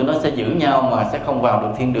tự tụi nó sẽ giữ nhau mà sẽ không vào được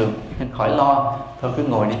thiên đường, nên khỏi lo, thôi cứ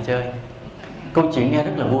ngồi đi chơi. Câu chuyện nghe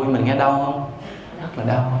rất là vui, mình nghe đau không? Rất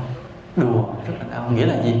là đau. Đùa rất là đau. Nghĩa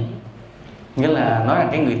là gì? Nghĩa là nói rằng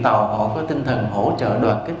cái người Tàu họ có tinh thần hỗ trợ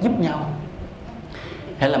đoàn kết giúp nhau,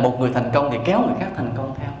 hay là một người thành công thì kéo người khác thành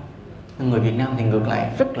công theo. Người Việt Nam thì ngược lại,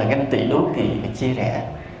 rất là ganh tị, đố kỵ, chia rẽ.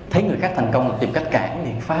 Thấy người khác thành công là tìm cách cản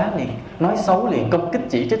liền, phá liền, nói xấu liền, công kích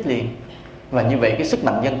chỉ trích liền. Và như vậy cái sức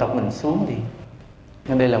mạnh dân tộc mình xuống liền.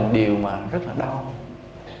 Nên đây là một điều mà rất là đau.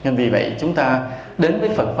 Nên vì vậy chúng ta đến với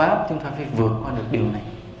Phật Pháp, chúng ta phải vượt qua được điều này.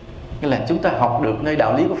 Nghĩa là chúng ta học được nơi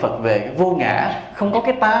đạo lý của Phật về cái vô ngã, không có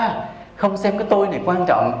cái ta, không xem cái tôi này quan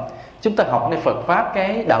trọng. Chúng ta học nơi Phật Pháp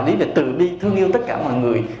cái đạo lý về từ bi, thương yêu tất cả mọi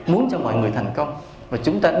người, muốn cho mọi người thành công. Và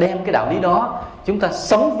chúng ta đem cái đạo lý đó, chúng ta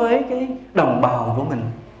sống với cái đồng bào của mình.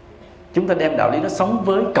 Chúng ta đem đạo lý đó sống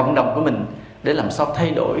với cộng đồng của mình, để làm sao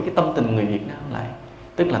thay đổi cái tâm tình người Việt Nam lại.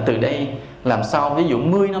 Tức là từ đây làm sao ví dụ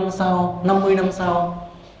 10 năm sau, 50 năm sau,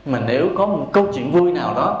 mà nếu có một câu chuyện vui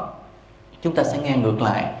nào đó, chúng ta sẽ nghe ngược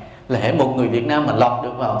lại là hễ một người Việt Nam mà lọt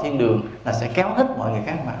được vào thiên đường là sẽ kéo hết mọi người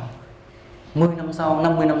khác vào. 10 năm sau,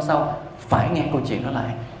 50 năm sau phải nghe câu chuyện đó lại.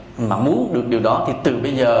 Mà muốn được điều đó thì từ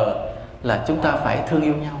bây giờ là chúng ta phải thương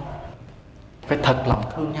yêu nhau, phải thật lòng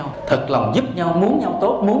thương nhau, thật lòng giúp nhau, muốn nhau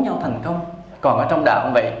tốt, muốn nhau thành công. Còn ở trong đạo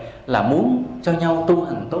cũng vậy, là muốn cho nhau tu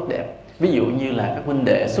hành tốt đẹp. Ví dụ như là các huynh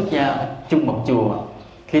đệ xuất gia chung một chùa,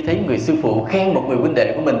 khi thấy người sư phụ khen một người huynh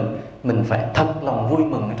đệ của mình phải thật lòng vui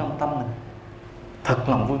mừng ở trong tâm mình, thật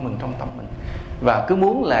lòng vui mừng trong tâm mình. Và cứ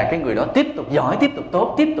muốn là cái người đó tiếp tục giỏi, tiếp tục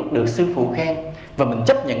tốt, tiếp tục được sư phụ khen. Và mình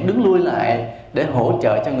chấp nhận đứng lui lại để hỗ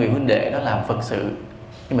trợ cho người huynh đệ đó làm Phật sự,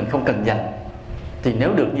 nhưng mình không cần giành. Thì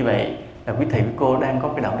nếu được như vậy là quý thầy quý cô đang có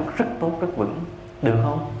cái đạo đức rất tốt, rất vững. Được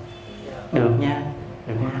không? Được nha,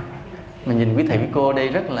 được nha. Mình nhìn quý thầy quý cô đây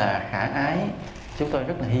rất là khả ái. Chúng tôi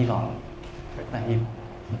rất là hy vọng, rất là hy vọng.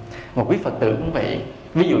 Một quý Phật tử cũng vậy.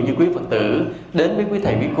 Ví dụ như quý Phật tử đến với quý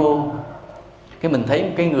thầy quý cô, cái mình thấy một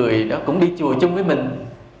cái người đó cũng đi chùa chung với mình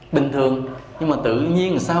bình thường, nhưng mà tự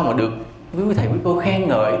nhiên làm sao mà được quý thầy quý cô khen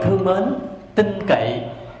ngợi, thương mến, tin cậy.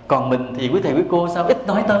 Còn mình thì quý thầy quý cô sao ít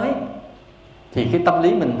nói tới. Thì cái tâm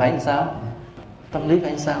lý mình phải làm sao? Tâm lý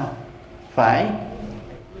phải làm sao? Phải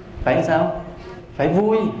làm sao? Phải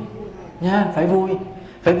vui nha, phải vui.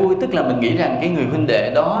 Phải vui tức là mình nghĩ rằng cái người huynh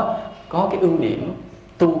đệ đó có cái ưu điểm,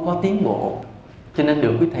 tu có tiến bộ, cho nên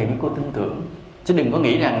được quý thầy quý cô tin tưởng. Chứ đừng có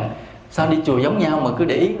nghĩ rằng sao đi chùa giống nhau mà cứ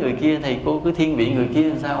để ý người kia, thầy cô cứ thiên vị người kia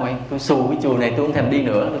làm sao vậy? Tôi xù cái chùa này tôi không thèm đi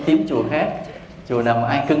nữa, tôi kiếm chùa khác. Chùa nào mà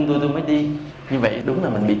ai cưng tôi mới đi. Như vậy đúng là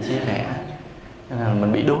mình bị chia rẽ,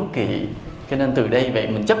 mình bị đố kỵ. Cho nên từ đây vậy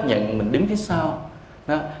mình chấp nhận, mình đứng phía sau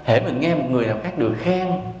đó. Hễ mình nghe một người nào khác được khen,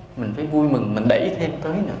 mình phải vui mừng, mình đẩy thêm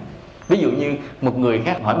tới nữa. Ví dụ như một người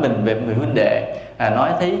khác hỏi mình về một người huynh đệ,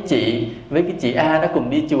 nói thấy chị với cái chị A đó cùng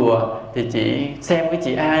đi chùa, thì chị xem cái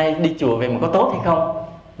chị A đi chùa về mà có tốt hay không.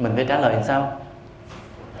 Mình phải trả lời làm sao?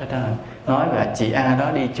 Phải trả lời nói là chị A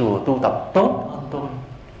đó đi chùa tu tập tốt hơn tôi.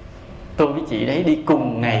 Tôi với chị đấy đi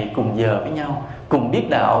cùng ngày cùng giờ với nhau, cùng biết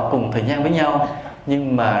đạo, cùng thời gian với nhau,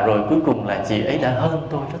 nhưng mà rồi cuối cùng là chị ấy đã hơn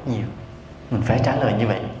tôi rất nhiều. Mình phải trả lời như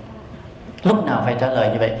vậy. Lúc nào phải trả lời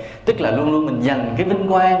như vậy? Tức là luôn luôn mình dành cái vinh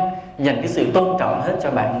quang, dành cái sự tôn trọng hết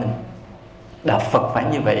cho bạn mình. Đạo Phật phải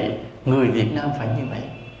như vậy, người Việt Nam phải như vậy.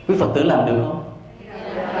 Quý Phật tử làm được không?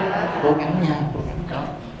 Cố gắng nha, cố gắng.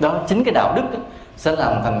 Đó chính cái đạo đức đó, sẽ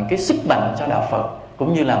làm thành cái sức mạnh cho đạo Phật,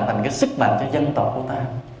 cũng như làm thành cái sức mạnh cho dân tộc của ta.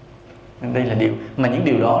 Đây là điều mà những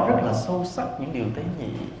điều đó rất là sâu sắc, những điều tế nhị.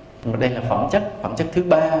 Mà đây là phẩm chất thứ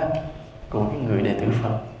ba của cái người đệ tử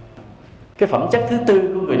Phật. Cái phẩm chất thứ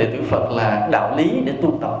tư của người đệ tử Phật là đạo lý để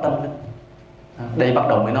tu tập tâm linh. Đây bắt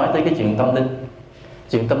đầu mới nói tới cái chuyện tâm linh.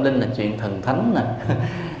 Chuyện tâm linh là chuyện thần thánh nè,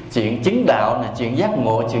 chuyện chứng đạo nè, chuyện giác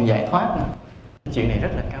ngộ, chuyện giải thoát nè. Chuyện này rất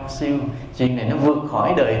là cao siêu, chuyện này nó vượt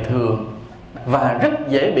khỏi đời thường và rất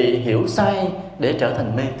dễ bị hiểu sai để trở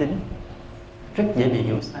thành mê tín. Rất dễ bị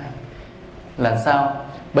hiểu sai. Là sao?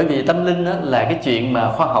 Bởi vì tâm linh đó là cái chuyện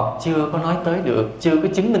mà khoa học chưa có nói tới được, chưa có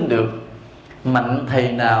chứng minh được. Mạnh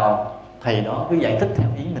thầy nào thầy đó cứ giải thích theo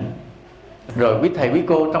ý mình. Rồi quý thầy quý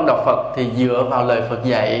cô trong đạo Phật thì dựa vào lời Phật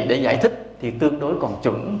dạy để giải thích thì tương đối còn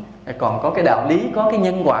chuẩn, còn có cái đạo lý, có cái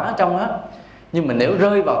nhân quả ở trong đó. Nhưng mà nếu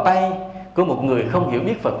rơi vào tay của một người không hiểu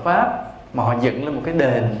biết Phật Pháp mà họ dựng lên một cái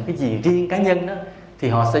đền, cái gì riêng cá nhân đó, thì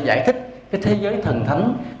họ sẽ giải thích cái thế giới thần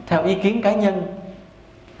thánh theo ý kiến cá nhân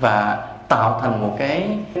và tạo thành một cái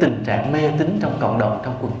tình trạng mê tín trong cộng đồng,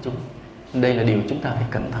 trong quần chúng. Đây là điều chúng ta phải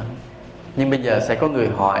cẩn thận. Nhưng bây giờ sẽ có người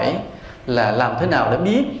hỏi là làm thế nào để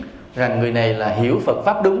biết rằng người này là hiểu Phật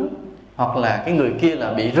Pháp đúng, hoặc là cái người kia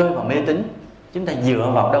là bị rơi vào mê tín. Chúng ta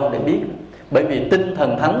dựa vào đâu để biết? Bởi vì tin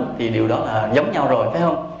thần thánh thì điều đó là giống nhau rồi, phải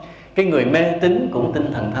không? Cái người mê tín cũng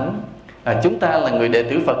tin thần thánh. Chúng ta là người đệ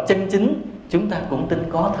tử Phật chân chính, chúng ta cũng tin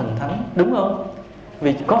có thần thánh, đúng không?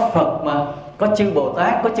 Vì có Phật mà, có chư Bồ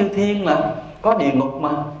Tát, có chư Thiên mà, có địa ngục mà.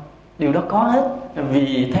 Điều đó có hết.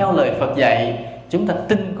 Vì theo lời Phật dạy, chúng ta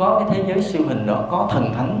tin có cái thế giới siêu hình đó, có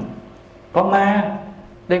thần thánh, có ma.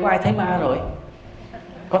 Đây có ai thấy ma rồi?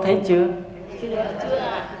 Có thấy chưa? Chưa.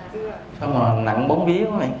 Sao mà nặng bóng vía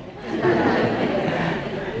quá mày?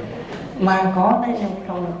 Ma có đấy,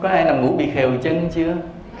 không có ai nằm ngủ bị khều chân chưa?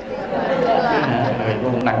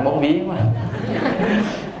 Rồi nặng bóng vía quá.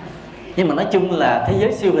 Nhưng mà nói chung là thế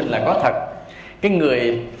giới siêu hình là có thật. Cái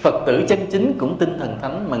người Phật tử chân chính cũng tin thần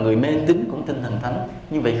thánh, mà người mê tín cũng tin thần thánh.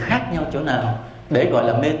 Như vậy khác nhau chỗ nào để gọi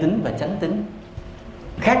là mê tín và chánh tín?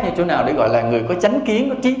 Khác nhau chỗ nào để gọi là người có chánh kiến,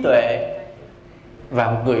 có trí tuệ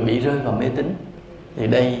và một người bị rơi vào mê tín? Thì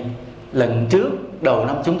đây, lần trước đầu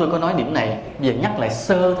năm chúng tôi có nói điểm này, bây giờ nhắc lại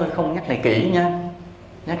sơ thôi, không nhắc lại kỹ nha.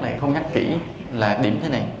 Nhắc lại không nhắc kỹ là điểm thế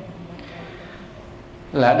này.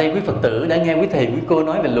 Là ở đây quý Phật tử đã nghe quý thầy quý cô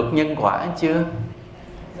nói về luật nhân quả chưa?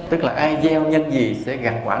 Tức là ai gieo nhân gì sẽ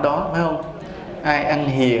gặt quả đó, phải không? Ai ăn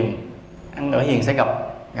hiền, ăn ở hiền sẽ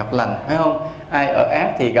gặp lành, phải không? Ai ở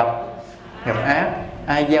ác thì gặp ác.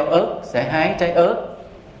 Ai gieo ớt sẽ hái trái ớt,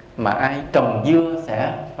 mà ai trồng dưa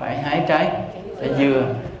sẽ phải hái trái dưa.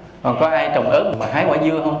 Còn có ai trồng ớt mà hái quả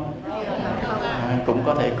dưa không? Cũng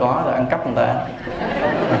có thể có, là ăn cắp người ta.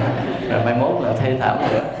 Rồi mai mốt là thê thảm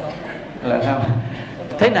nữa. Là sao?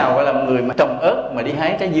 Thế nào gọi là người mà trồng ớt mà đi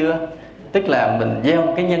hái trái dưa? Tức là mình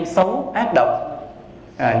gieo cái nhân xấu, ác độc,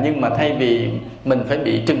 nhưng mà thay vì mình phải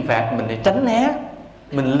bị trừng phạt, mình phải tránh né,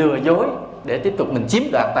 mình lừa dối để tiếp tục mình chiếm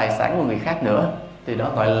đoạt tài sản của người khác nữa. Thì đó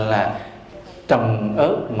gọi là trồng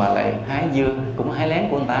ớt mà lại hái dưa, cũng hái lén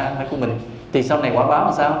của người ta, phải của mình. Thì sau này quả báo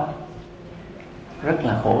làm sao? Rất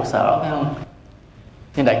là khổ sở, phải không?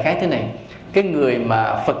 Nhưng đại khái thế này, cái người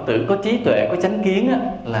mà Phật tử có trí tuệ, có chánh kiến á,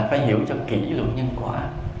 là phải hiểu cho kỹ luật nhân quả.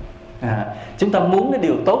 Chúng ta muốn cái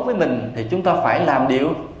điều tốt với mình thì chúng ta phải làm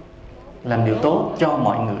điều tốt cho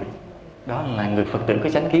mọi người. Đó là người Phật tử có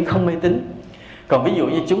chánh kiến, không mê tín. Còn ví dụ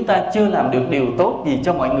như chúng ta chưa làm được điều tốt gì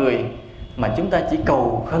cho mọi người, mà chúng ta chỉ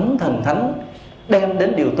cầu khấn thần thánh đem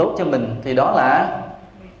đến điều tốt cho mình, thì đó là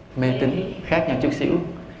mê tín, khác nhau chút xíu.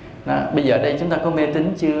 Đó, bây giờ đây chúng ta có mê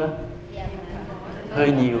tín chưa?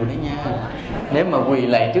 Hơi nhiều đấy nha. Nếu mà quỳ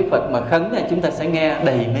lạy trước Phật mà khấn thì chúng ta sẽ nghe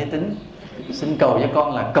đầy mê tín. Xin cầu cho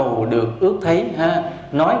con là cầu được ước thấy ha,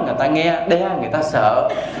 nói người ta nghe, đe người ta sợ,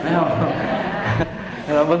 thấy không?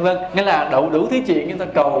 Vân vân, nghĩa là đủ thứ chuyện chúng ta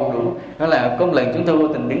cầu đủ. Đó là có một lần chúng tôi vô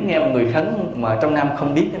tình đứng nghe một người khấn mà trong Nam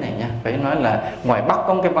không biết cái này nha. Phải nói là ngoài Bắc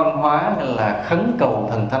có một cái văn hóa là khấn cầu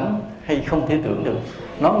thần thánh hay không thể tưởng được.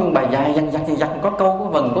 Nói những bài dài dân dân, có câu có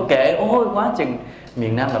vần có kệ, ôi quá chừng.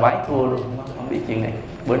 Miền Nam là bái thua luôn, không biết chuyện này.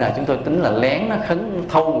 Bữa nào chúng tôi tính là lén nó khấn,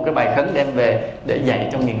 thâu một cái bài khấn đem về để dạy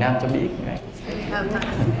trong miền Nam cho biết.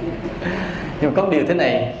 Nhưng mà có một điều thế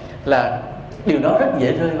này là điều đó rất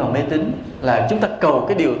dễ rơi vào mê tín, là chúng ta cầu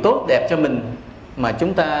cái điều tốt đẹp cho mình mà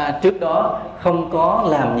chúng ta trước đó không có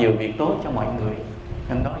làm nhiều việc tốt cho mọi người,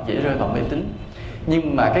 nên đó dễ rơi vào mê tín.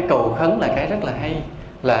 Nhưng mà cái cầu khấn là cái rất là hay,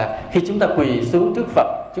 là khi chúng ta quỳ xuống trước Phật,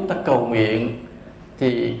 chúng ta cầu nguyện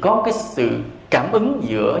thì có cái sự cảm ứng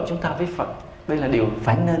giữa chúng ta với Phật. Đây là điều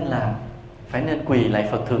phải nên làm, phải nên quỳ lạy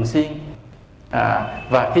Phật thường xuyên.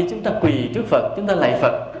 Và khi chúng ta quỳ trước Phật, chúng ta lạy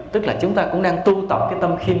Phật, tức là chúng ta cũng đang tu tập cái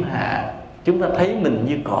tâm khiêm hạ. Chúng ta thấy mình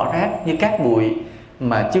như cỏ rác, như cát bụi,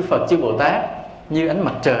 mà chư Phật chư Bồ Tát như ánh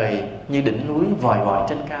mặt trời, như đỉnh núi vòi vòi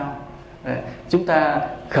trên cao. Chúng ta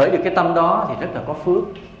khởi được cái tâm đó thì rất là có phước.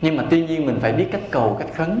 Nhưng mà tuy nhiên mình phải biết cách cầu, cách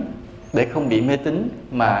khấn để không bị mê tín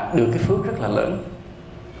mà được cái phước rất là lớn.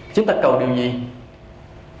 Chúng ta cầu điều gì?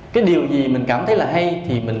 Cái điều gì mình cảm thấy là hay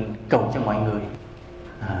thì mình cầu cho mọi người,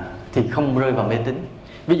 thì không rơi vào mê tín.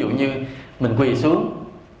 Ví dụ như mình quỳ xuống,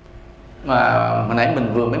 mà hồi nãy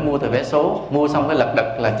mình vừa mới mua tờ vé số, mua xong cái lật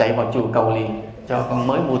đật là chạy vào chùa cầu liền cho con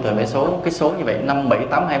mới mua tờ vé số, cái số như vậy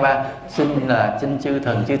 57823, xin chư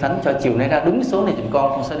thần chư thánh cho chiều nay ra đúng số này giùm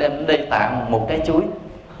con sẽ đem đến đây tặng một trái chuối,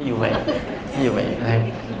 ví dụ vậy.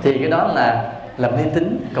 Thì cái đó là mê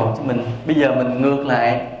tín cầu cho mình. Bây giờ mình ngược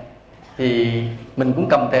lại thì mình cũng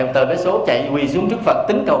cầm tờ vé số chạy quỳ xuống trước Phật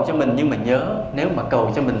tính cầu cho mình, nhưng mà nhớ nếu mà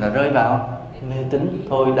cầu cho mình là rơi vào mê tín,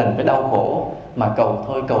 thôi đành phải đau khổ mà cầu,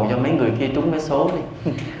 thôi cầu cho mấy người kia trúng vé số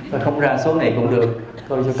đi thôi không ra số này cũng được,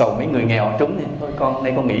 thôi cho cầu mấy người nghèo trúng đi, thôi con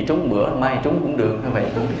nay con nghĩ trúng bữa mai trúng cũng được, như vậy.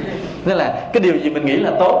 Nên là cái điều gì mình nghĩ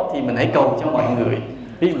là tốt thì mình hãy cầu cho mọi người.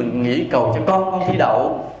 Ví dụ mình nghĩ cầu cho con thi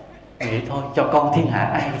đậu, nghĩ thôi cho con thiên hạ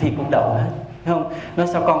ai thi cũng đậu hết, thấy không? Nói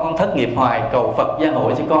sao con thất nghiệp hoài, cầu Phật gia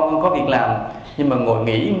hộ cho con có việc làm, nhưng mà ngồi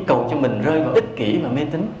nghĩ cầu cho mình rơi vào ích kỷ và mê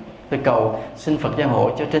tín. Tôi cầu xin Phật gia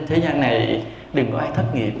hộ cho trên thế gian này đừng có ai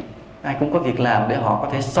thất nghiệp, ai cũng có việc làm để họ có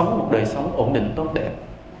thể sống một đời sống ổn định tốt đẹp.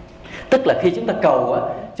 Tức là khi chúng ta cầu á,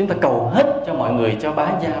 chúng ta cầu hết cho mọi người, cho bá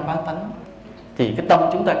gia bá tánh, thì cái tâm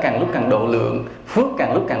chúng ta càng lúc càng độ lượng, phước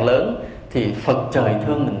càng lúc càng lớn, thì Phật trời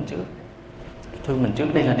thương mình trước. Thương mình trước,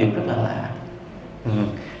 đây là điều rất là lạ.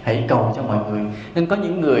 Hãy cầu cho mọi người. Nên có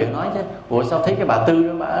những người nói chứ, ủa sao thấy cái bà Tư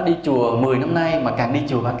đó bà đi chùa 10 năm nay mà càng đi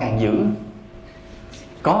chùa bà càng dữ.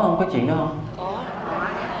 Có không? Có chuyện đó không? Có.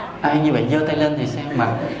 Ai như vậy giơ tay lên thì xem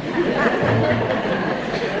mặt.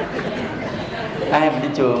 Ai mà đi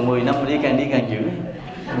chùa 10 năm mà càng đi càng dữ.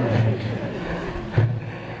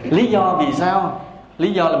 Lý do vì sao?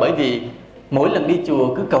 Lý do là bởi vì mỗi lần đi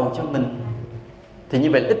chùa cứ cầu cho mình. Thì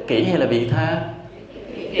như vậy là ích kỷ hay là vị tha?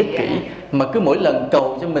 Ích kỷ. Mà cứ mỗi lần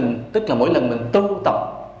cầu cho mình, tức là mỗi lần mình tu tập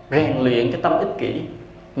rèn luyện cái tâm ích kỷ,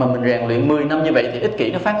 mà mình rèn luyện 10 năm như vậy thì ích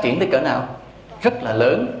kỷ nó phát triển tới cỡ nào? Rất là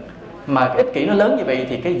lớn. Mà cái ích kỷ nó lớn như vậy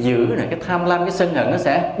thì cái dữ này, cái tham lam, cái sân hận nó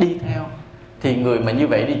sẽ đi theo. Thì người mà như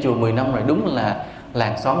vậy đi chùa 10 năm rồi đúng là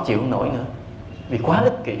làng xóm chịu không nổi nữa, vì quá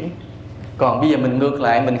ích kỷ. Còn bây giờ mình ngược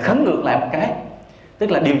lại, mình khấn ngược lại một cái,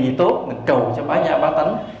 tức là điều gì tốt mình cầu cho bá gia bá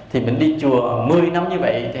tánh, thì mình đi chùa 10 năm như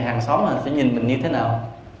vậy thì hàng xóm là sẽ nhìn mình như thế nào?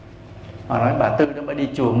 Họ nói bà Tư đó bà đi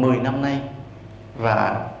chùa 10 năm nay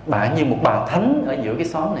và bà như một bà thánh ở giữa cái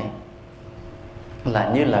xóm này,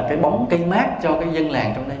 là như là cái bóng cây mát cho cái dân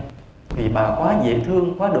làng trong đây, vì bà quá dễ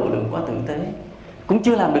thương, quá độ lượng, quá tử tế. Cũng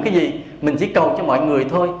chưa làm được cái gì, mình chỉ cầu cho mọi người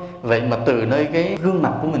thôi. Vậy mà từ nơi cái gương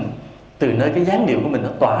mặt của mình, từ nơi cái dáng điệu của mình, nó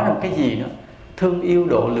tỏa ra một cái gì đó thương yêu,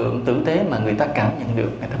 độ lượng, tử tế mà người ta cảm nhận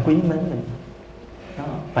được, người ta quý mến mình đó.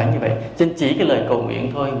 Phải như vậy. Trên chỉ cái lời cầu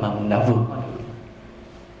nguyện thôi mà mình đã vượt qua được.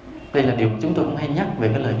 Đây là điều chúng tôi cũng hay nhắc về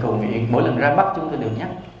cái lời cầu nguyện. Mỗi lần ra Bắc chúng tôi đều nhắc,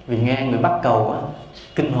 vì nghe người Bắc cầu á,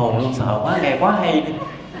 kinh hồn luôn, sợ quá, nghe quá hay đi,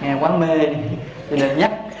 nghe quá mê đi. Cho nên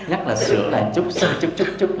nhắc là sửa lại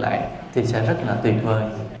chút lại thì sẽ rất là tuyệt vời.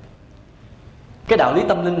 Cái đạo lý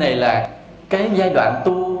tâm linh này là cái giai đoạn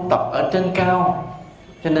tu tập ở trên cao,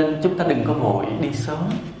 cho nên chúng ta đừng có vội đi sớm.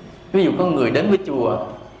 Ví dụ có người đến với chùa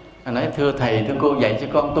nói thưa thầy, thưa cô, dạy cho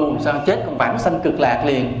con tu làm sao chết con vãng sanh cực lạc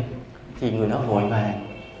liền, thì người đó vội vàng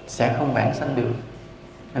sẽ không vãng sanh được.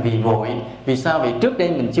 Vì vội. Vì sao? Vì trước đây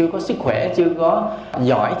mình chưa có sức khỏe, chưa có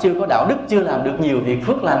giỏi, chưa có đạo đức, chưa làm được nhiều việc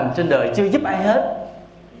phước lành trên đời, chưa giúp ai hết,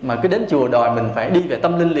 mà cứ đến chùa đòi mình phải đi về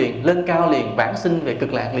tâm linh liền, lên cao liền, vãng sinh về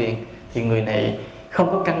cực lạc liền, thì người này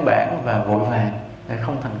không có căn bản và vội vàng,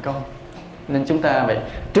 không thành công. Nên chúng ta vậy,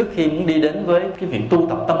 trước khi muốn đi đến với cái việc tu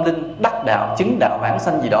tập tâm linh, đắc đạo, chứng đạo, vãng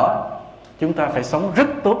sanh gì đó, chúng ta phải sống rất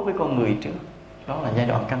tốt với con người trước. Đó là giai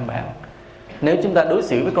đoạn căn bản. Nếu chúng ta đối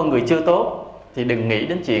xử với con người chưa tốt thì đừng nghĩ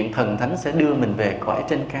đến chuyện thần thánh sẽ đưa mình về cõi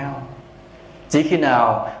trên cao. Chỉ khi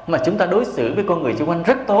nào mà chúng ta đối xử với con người xung quanh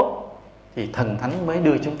rất tốt thì thần thánh mới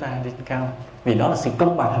đưa chúng ta lên cao. Vì đó là sự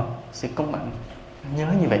công bằng, sự công bằng. Nhớ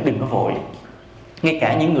như vậy, đừng có vội. Ngay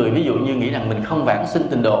cả những người ví dụ như nghĩ rằng mình không vãng sinh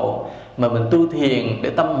tịnh độ, mà mình tu thiền để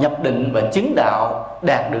tâm nhập định và chứng đạo,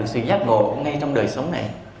 đạt được sự giác ngộ ngay trong đời sống này,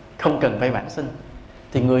 không cần phải vãng sinh,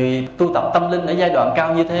 thì người tu tập tâm linh ở giai đoạn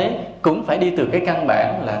cao như thế cũng phải đi từ cái căn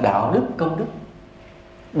bản là đạo đức, công đức.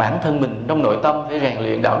 Bản thân mình trong nội tâm phải rèn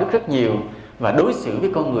luyện đạo đức rất nhiều, và đối xử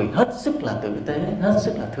với con người hết sức là tử tế, hết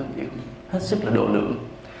sức là thương yêu, hết sức là độ lượng.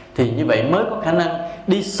 Thì như vậy mới có khả năng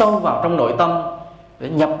đi sâu vào trong nội tâm để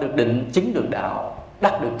nhập được định, chứng được đạo,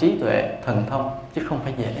 đắc được trí tuệ, thần thông, chứ không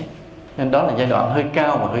phải dễ. Nên đó là giai đoạn hơi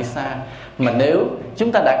cao và hơi xa. Mà nếu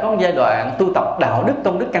chúng ta đã có một giai đoạn tu tập đạo đức,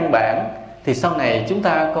 tông đức căn bản, thì sau này chúng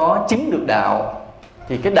ta có chứng được đạo,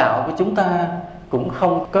 thì cái đạo của chúng ta cũng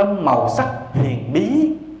không có màu sắc huyền bí,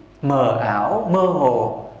 mờ ảo, mơ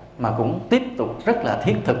hồ, mà cũng tiếp tục rất là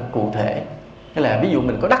thiết thực, cụ thể. Nghĩa là ví dụ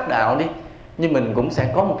mình có đắc đạo đi, nhưng mình cũng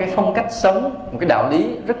sẽ có một cái phong cách sống, một cái đạo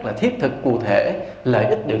lý rất là thiết thực, cụ thể, lợi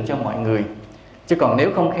ích được cho mọi người. Chứ còn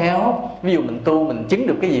nếu không khéo, ví dụ mình tu, mình chứng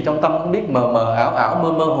được cái gì trong tâm không biết, mờ mờ ảo ảo,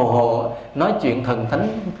 mơ mơ hồ hồ, nói chuyện thần thánh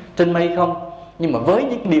trên mây không, nhưng mà với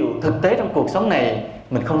những điều thực tế trong cuộc sống này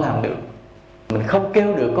mình không làm được. Mình không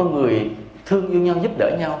kêu được con người thương yêu nhau, giúp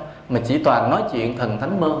đỡ nhau, mà chỉ toàn nói chuyện thần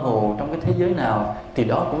thánh mơ hồ trong cái thế giới nào, thì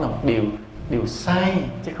đó cũng là một điều sai,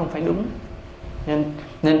 chứ không phải đúng.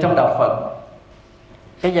 Nên trong đạo Phật,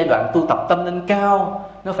 cái giai đoạn tu tập tâm linh cao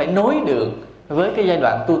nó phải nối được với cái giai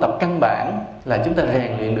đoạn tu tập căn bản, là chúng ta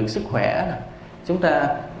rèn luyện được sức khỏe nè, chúng ta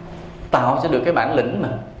tạo cho được cái bản lĩnh, mà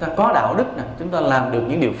chúng ta có đạo đức nè, chúng ta làm được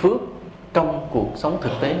những điều phước trong cuộc sống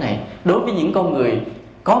thực tế này đối với những con người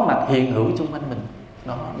có mặt hiện hữu xung quanh mình.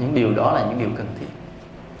 Đó, những điều đó là những điều cần thiết.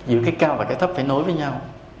 Giữa cái cao và cái thấp phải nối với nhau.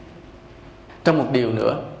 Trong một điều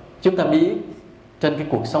nữa, chúng ta biết trên cái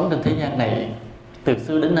cuộc sống trên thế gian này, từ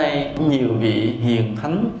xưa đến nay nhiều vị hiền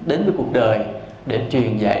thánh đến với cuộc đời để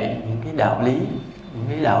truyền dạy những cái đạo lý, những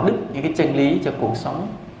cái đạo đức, những cái chân lý cho cuộc sống.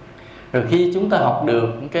 Rồi khi chúng ta học được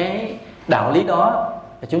những cái đạo lý đó,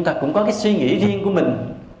 chúng ta cũng có cái suy nghĩ riêng của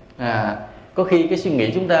mình. Có khi cái suy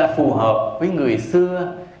nghĩ chúng ta phù hợp với người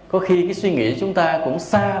xưa, có khi cái suy nghĩ chúng ta cũng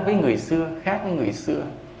xa với người xưa, khác với người xưa,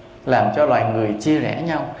 làm cho loài người chia rẽ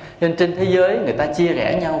nhau. Nên trên thế giới người ta chia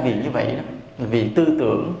rẽ nhau vì như vậy đó.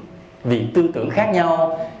 Vì tư tưởng khác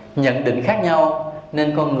nhau, nhận định khác nhau,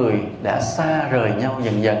 nên con người đã xa rời nhau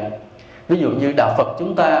dần dần. Ví dụ như đạo Phật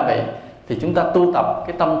chúng ta vậy, thì chúng ta tu tập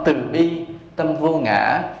cái tâm từ bi, tâm vô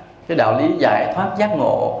ngã, cái đạo lý giải thoát giác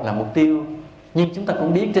ngộ là mục tiêu. Nhưng chúng ta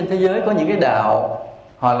cũng biết trên thế giới có những cái đạo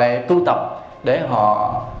họ lại tu tập để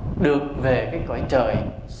họ được về cái cõi trời,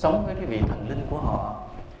 sống với cái vị thần linh của họ.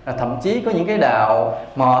 Thậm chí có những cái đạo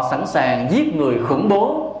mà họ sẵn sàng giết người khủng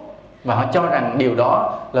bố, và họ cho rằng điều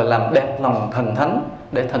đó là làm đẹp lòng thần thánh,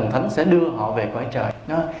 để thần thánh sẽ đưa họ về cõi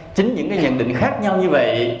trời. Chính những cái nhận định khác nhau như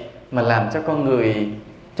vậy mà làm cho con người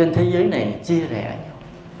trên thế giới này chia rẽ nhau,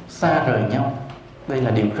 xa rời nhau. Đây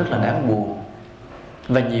là điều rất là đáng buồn.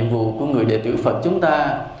 Và nhiệm vụ của người đệ tử Phật chúng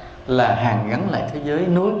ta là hàn gắn lại thế giới,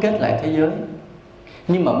 nối kết lại thế giới.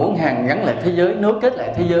 Nhưng mà muốn hàn gắn lại thế giới, nối kết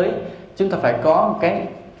lại thế giới, chúng ta phải có một cái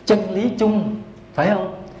chân lý chung, phải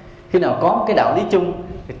không? Khi nào có một cái đạo lý chung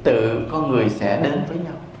thì tự con người sẽ đến với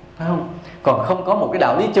nhau, phải không? Còn không có một cái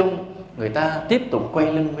đạo lý chung, người ta tiếp tục quay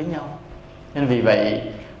lưng với nhau. Nên vì vậy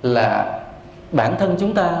là bản thân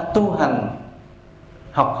chúng ta tu hành,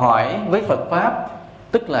 học hỏi với Phật Pháp,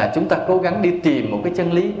 tức là chúng ta cố gắng đi tìm một cái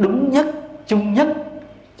chân lý đúng nhất, chung nhất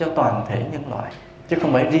cho toàn thể nhân loại, chứ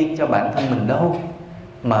không phải riêng cho bản thân mình đâu,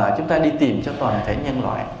 mà chúng ta đi tìm cho toàn thể nhân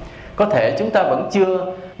loại. Có thể chúng ta vẫn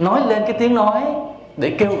chưa nói lên cái tiếng nói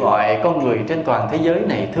để kêu gọi con người trên toàn thế giới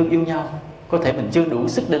này thương yêu nhau, có thể mình chưa đủ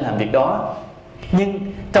sức để làm việc đó. Nhưng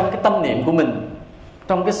trong cái tâm niệm của mình,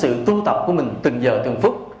 trong cái sự tu tập của mình từng giờ từng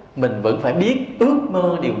phút, mình vẫn phải biết ước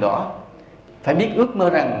mơ điều đó. Phải biết ước mơ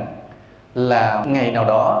rằng là ngày nào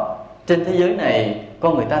đó trên thế giới này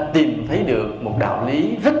con người ta tìm thấy được một đạo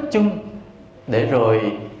lý rất chung, để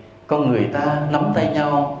rồi con người ta nắm tay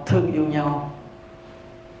nhau, thương yêu nhau,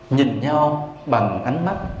 nhìn nhau bằng ánh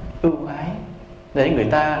mắt ưu ái, để người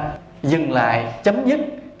ta dừng lại, chấm dứt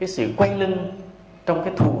cái sự quay lưng trong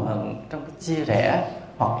cái thù hận, trong cái chia rẽ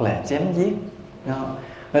hoặc là chém giết.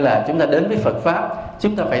 Nên là chúng ta đến với Phật Pháp,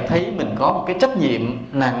 chúng ta phải thấy mình có một cái trách nhiệm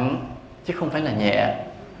nặng chứ không phải là nhẹ.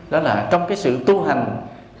 Đó là trong cái sự tu hành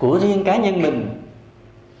của riêng cá nhân mình,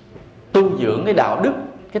 tu dưỡng cái đạo đức,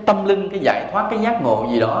 cái tâm linh, cái giải thoát, cái giác ngộ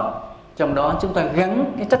gì đó, trong đó chúng ta gắn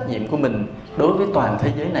cái trách nhiệm của mình đối với toàn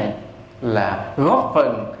thế giới này là góp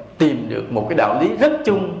phần tìm được một cái đạo lý rất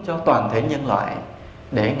chung cho toàn thể nhân loại,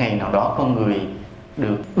 để ngày nào đó con người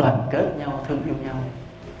được đoàn kết nhau, thương yêu nhau.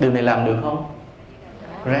 Điều này làm được không?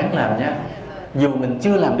 Ráng làm nha. Dù mình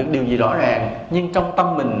chưa làm được điều gì rõ ràng, nhưng trong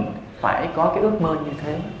tâm mình phải có cái ước mơ như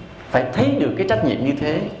thế, phải thấy được cái trách nhiệm như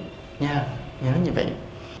thế nha, nhớ như vậy.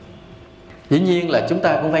 Dĩ nhiên là chúng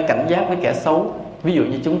ta cũng phải cảnh giác với kẻ xấu. Ví dụ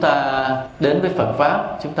như chúng ta đến với Phật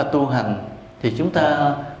Pháp, chúng ta tu hành, thì chúng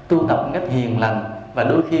ta tu tập một cách hiền lành, và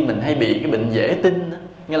đôi khi mình hay bị cái bệnh dễ tin,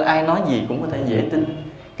 nghĩa là ai nói gì cũng có thể dễ tin.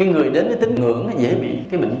 Cái người đến với tín ngưỡng dễ bị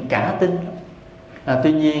cái bệnh cả tin.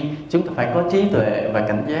 Tuy nhiên chúng ta phải có trí tuệ và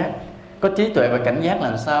cảnh giác. Có trí tuệ và cảnh giác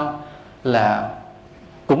làm sao? Là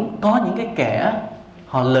cũng có những cái kẻ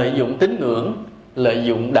họ lợi dụng tín ngưỡng, lợi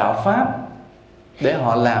dụng đạo Pháp để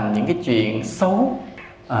họ làm những cái chuyện xấu.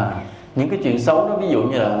 Những cái chuyện xấu đó ví dụ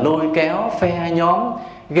như là lôi kéo, phe nhóm,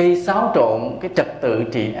 gây xáo trộn cái trật tự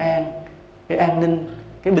trị an, cái an ninh,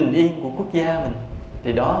 cái bình yên của quốc gia mình,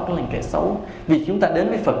 thì đó cũng là kẻ xấu. Vì chúng ta đến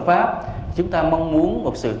với Phật Pháp, chúng ta mong muốn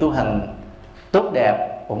một sự tu hành tốt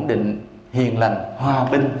đẹp, ổn định, hiền lành, hòa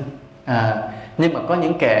bình. Nhưng mà có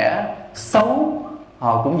những kẻ xấu,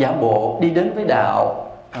 họ cũng giả bộ đi đến với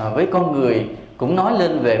đạo, với con người, cũng nói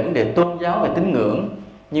lên về vấn đề tôn giáo, về tín ngưỡng.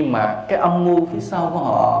 Nhưng mà cái âm mưu phía sau của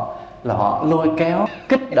họ là họ lôi kéo,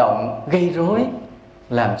 kích động, gây rối,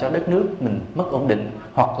 làm cho đất nước mình mất ổn định,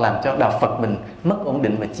 hoặc làm cho đạo Phật mình mất ổn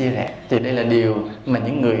định và chia rẽ. Thì đây là điều mà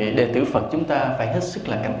những người đệ tử Phật chúng ta phải hết sức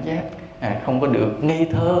là cảnh giác. Không có được ngây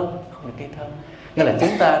thơ, Nghĩa là chúng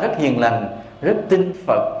ta rất hiền lành, rất tin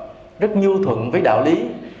Phật, rất nhu thuận với đạo lý,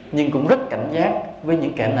 nhưng cũng rất cảnh giác với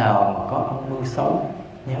những kẻ nào mà có âm mưu xấu.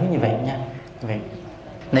 Nhớ như vậy nha.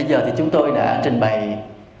 Nãy giờ thì chúng tôi đã trình bày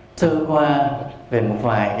sơ qua về một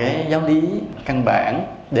vài cái giáo lý căn bản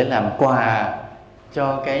để làm quà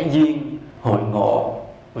cho cái duyên hội ngộ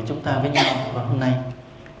của chúng ta với nhau vào hôm nay.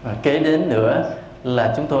 Và kế đến nữa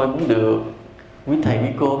là chúng tôi muốn được quý thầy, quý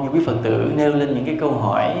cô, như quý Phật tử nêu lên những cái câu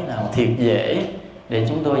hỏi nào thiệt dễ để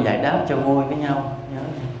chúng tôi giải đáp cho vui với nhau. Nhớ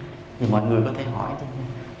thì mọi người có thể hỏi thôi.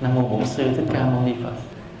 Nam mô Bổn Sư Thích Ca Mâu Ni Phật.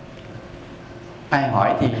 Ai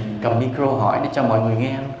hỏi thì cầm micro hỏi để cho mọi người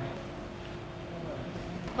nghe.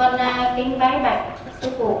 Con kính bái bạch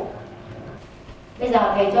sư phụ. Bây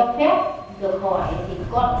giờ thầy cho phép được hỏi thì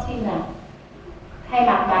con xin là thay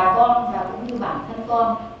mặt bà con và cũng như bản thân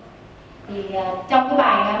con, thì trong cái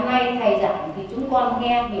bài ngày hôm nay thầy giảng thì chúng con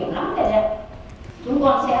nghe hiểu lắm thầy ạ. Chúng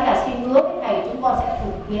con sẽ là xin hứa với thầy, chúng con sẽ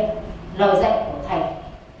thực hiện lời dạy của thầy.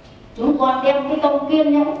 Chúng con đem cái tâm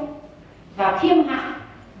kiên nhẫn và khiêm hạ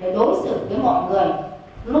để đối xử với mọi người,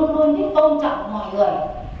 luôn luôn biết tôn trọng mọi người,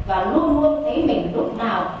 và luôn luôn thấy mình lúc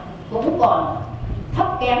nào cũng còn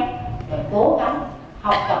thấp kém để cố gắng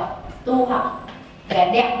học tập, tu học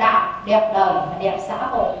để đẹp đạo, đẹp đời và đẹp xã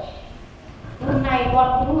hội. Hôm nay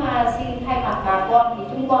con cũng xin thay mặt bà con thì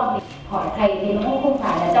chúng con thì hỏi thầy thì nó cũng không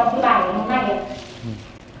phải là trong cái bài hôm nay.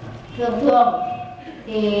 Thường thường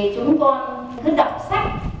thì chúng con cứ đọc sách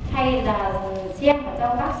hay là xem ở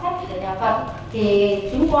trong các sách của nhà Phật thì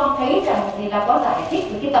chúng con thấy rằng thì là có giải thích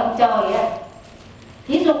về cái tầng trời ấy.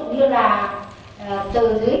 Thí dụ như là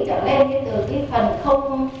từ dưới trở lên, từ cái phần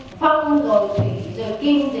không, phong, rồi thủy, rồi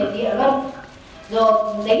kim, rồi địa luân,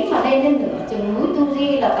 rồi đến mà lên đến nửa chừng núi Tu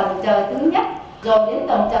Di là tầng trời thứ nhất, rồi đến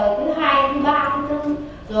tầng trời thứ hai, thứ ba, thứ tư,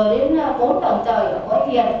 rồi đến 4 tầng trời ở cõi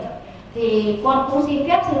thiền. Thì con cũng xin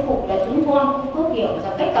phép sư phụ là chúng con cũng có hiểu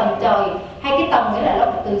rằng cái tầng trời hay cái tầng ấy là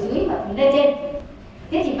nó từ dưới mà lên trên.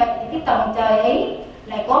 Thế thì vậy thì cái tầng trời ấy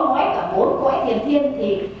lại có nói cả 4 cõi thiền thiên,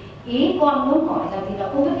 thì ý con muốn hỏi rằng thì là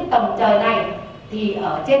không biết cái tầng trời này thì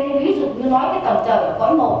ở trên, ví dụ như nói cái tầng trời ở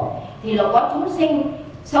cõi 1 thì là có chúng sinh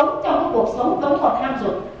sống trong cái cuộc sống vẫn còn tham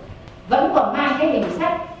dục, vẫn còn mang cái hình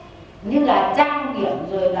sắc như là trang điểm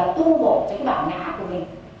rồi là tu bổ cho cái bản ngã của mình.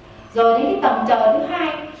 Rồi đến cái tầng trời thứ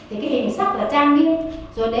hai thì cái hình sắc là trang nghiêm.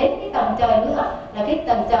 Rồi đến cái tầng trời nữa là cái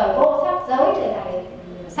tầng trời vô sắc giới, rồi là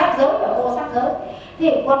sắc giới và vô sắc giới.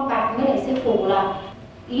 Thì con bạch với lại sư phụ là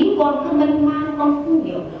ý con cứ mênh mang, con không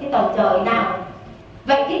hiểu cái tầng trời nào.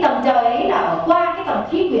 Vậy cái tầng trời ấy là ở qua cái tầng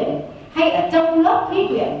khí quyển hay ở trong lớp khí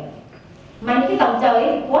quyển? Mà những cái tầng trời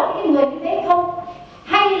ấy thì có những cái người như thế không?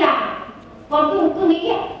 Hay là con cứ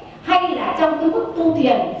nghĩ hay là trong cái mức tu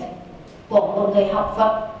thiền của một người học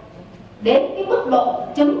Phật đến cái mức độ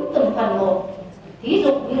chứng từng phần một, thí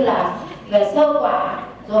dụ như là về sơ quả,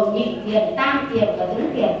 rồi nhị thiền, tam thiền và tứ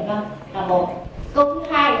thiền là một. Câu thứ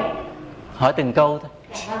hai là hỏi từng câu thôi.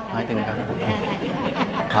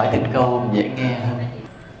 Hỏi từng câu dễ nghe hơn.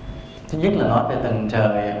 Thứ nhất là nói về tầng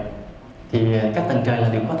trời, thì các tầng trời là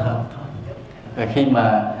đều có thật thôi. Rồi khi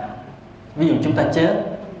mà ví dụ chúng ta chết,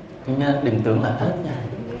 chúng ta đừng tưởng là hết nha.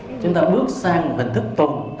 Chúng ta bước sang một hình thức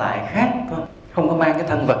tồn tại khác thôi, không có mang cái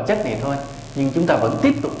thân vật chất này thôi, nhưng chúng ta vẫn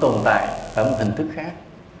tiếp tục tồn tại ở một hình thức khác.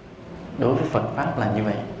 Đối với Phật Pháp là như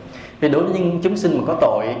vậy. Vì đối với những chúng sinh mà có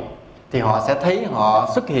tội thì họ sẽ thấy họ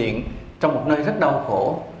xuất hiện trong một nơi rất đau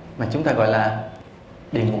khổ mà chúng ta gọi là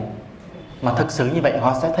địa ngục. Mà thực sự như vậy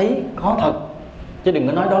họ sẽ thấy có thật, chứ đừng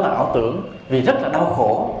có nói đó là ảo tưởng, vì rất là đau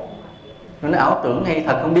khổ. Nó ảo tưởng hay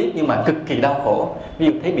thật không biết, nhưng mà cực kỳ đau khổ. Ví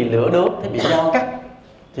dụ thấy bị lửa đốt, thấy bị dao cắt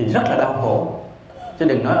thì rất là đau khổ. Chứ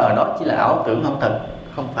đừng nói ở đó chỉ là ảo tưởng không thật,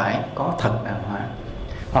 không phải có thật đàng hoàng.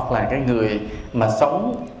 Hoặc là cái người mà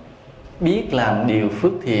sống biết làm điều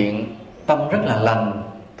phước thiện, tâm rất là lành,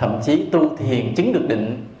 thậm chí tu thiền chứng được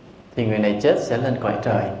định, thì người này chết sẽ lên cõi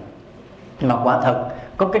trời. Mà quả thật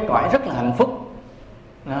có cái cõi rất là hạnh phúc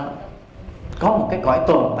đó. có một cái cõi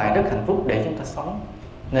tồn tại rất hạnh phúc để chúng ta sống.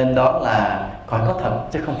 Nên đó là cõi có thật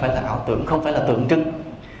chứ không phải là ảo tưởng, không phải là tượng trưng.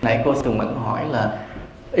 Nãy cô Tường Mẫn hỏi là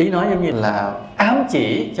ý nói giống như là ám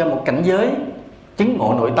chỉ cho một cảnh giới chứng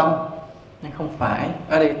ngộ nội tâm, nhưng không phải.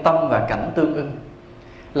 Ở đây tâm và cảnh tương ưng,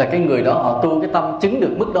 là cái người đó họ tu cái tâm chứng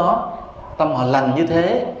được mức đó, tâm họ lành như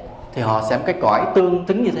thế thì họ sẽ có cái cõi tương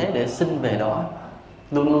tính như thế để sinh về đó.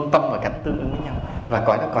 Luôn luôn tâm và cảnh tương ứng với nhau, và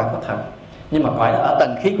cõi đó cõi có thật. Nhưng mà cõi đó ở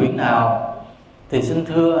tầng khí quyển nào thì xin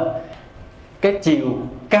thưa, cái chiều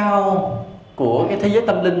cao của cái thế giới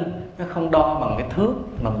tâm linh nó không đo bằng cái thước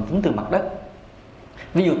mà mình tính từ mặt đất.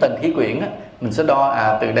 Ví dụ tầng khí quyển á, mình sẽ đo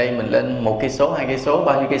từ đây mình lên 1 cây số, 2 cây số,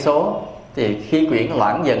 bao nhiêu cây số, thì khí quyển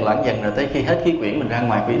loãng dần rồi tới khi hết khí quyển mình ra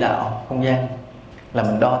ngoài quỹ đạo không gian, là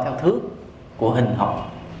mình đo theo thước của hình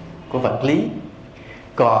học, của vật lý.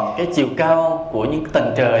 Còn cái chiều cao của những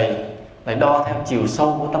tầng trời lại đo theo chiều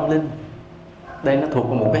sâu của tâm linh. Đây nó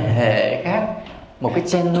thuộc một cái hệ khác, một cái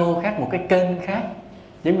channel khác, một cái kênh khác.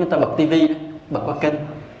 Giống như ta bật tivi đó, bật qua kênh.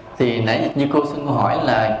 Thì nãy như cô xin câu hỏi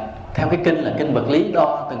là theo cái kênh là kênh vật lý,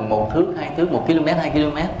 đo từng 1 thước, 2 thước, 1 km, 2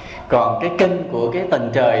 km. Còn cái kênh của cái tầng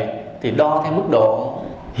trời thì đo theo mức độ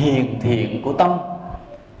hiền thiện của tâm,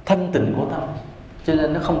 thanh tịnh của tâm. Cho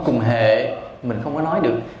nên nó không cùng hệ, mình không có nói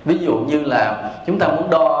được. Ví dụ như là chúng ta muốn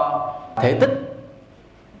đo thể tích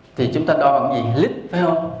thì chúng ta đo bằng gì? Lít phải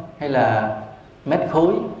không? Hay là mét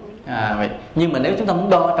khối? Vậy. Nhưng mà nếu chúng ta muốn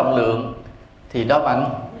đo trọng lượng thì đo bằng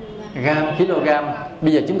gam, kg.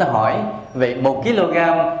 Bây giờ chúng ta hỏi, vậy 1 kg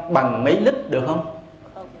bằng mấy lít được không?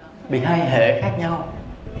 Vì hai hệ khác nhau.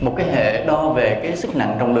 Một cái hệ đo về cái sức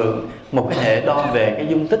nặng trọng lượng, một cái hệ đo về cái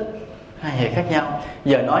dung tích, hai hệ khác nhau.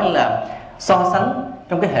 Giờ nói là so sánh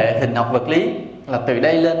trong cái hệ hình học vật lý là từ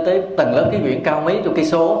đây lên tới tầng lớp khí quyển cao mấy chục cây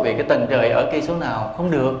số, về cái tầng trời ở cây số nào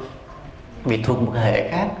không được, vì thuộc một hệ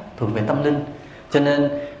khác, thuộc về tâm linh. Cho nên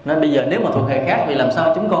nói bây giờ nếu mà thuộc hệ khác, vì làm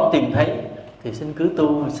sao chúng con tìm thấy, thì xin cứ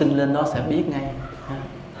tu, xin lên đó sẽ biết ngay.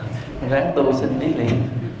 Ráng tu xin biết liền.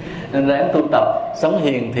 Nên ráng tu tập, sống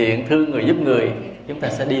hiền thiện, thương người giúp người, chúng ta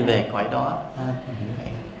sẽ đi về cõi đó.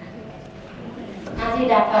 A Di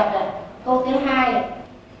Đà Phật. Câu thứ 2,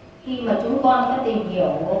 khi mà chúng con có tìm hiểu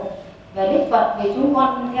về Đức Phật, vì chúng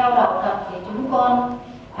con theo đạo Phật thì chúng con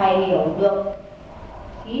phải hiểu được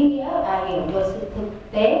ý nghĩa và hiểu được sự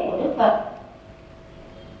thực tế của Đức Phật.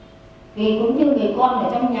 Vì cũng như người con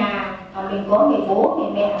ở trong nhà mà mình có người bố,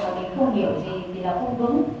 người mẹ mà mình không hiểu gì thì là không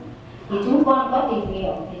đúng. Thì chúng con có tìm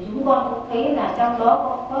hiểu thì chúng con cũng thấy là trong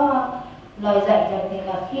đó có lời dạy rằng thì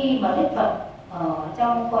là khi mà Đức Phật ở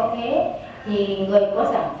trong cõi thế thì người có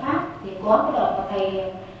giảng pháp, thì có cái đoạn mà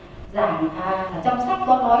thầy giảng ở trong sách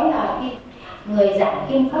có nói là khi người giảng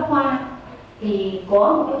kinh Pháp Hoa thì có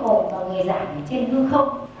một cái hộ mà người giảng trên hư không.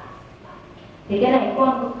 Thì cái này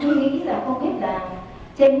con cũng cứ nghĩ là không biết là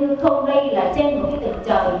trên hư không đây là trên một cái tầng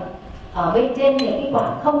trời, ở bên trên những cái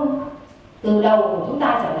khoảng không từ đầu của chúng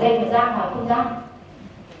ta trở lên và ra ngoài không gian.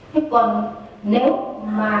 Thế còn nếu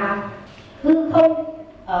mà hư không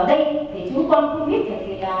ở đây thì chúng con không biết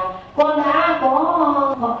thì là con đã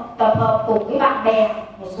có tập hợp cùng với bạn bè,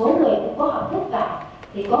 một số người cũng có học thức cả,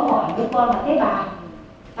 thì có hỏi với con là thế bà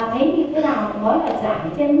thấy như thế nào, nói là giảng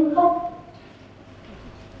trên hư không.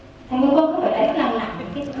 Thành con cứ phải đánh lằng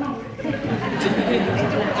cái chỗ này.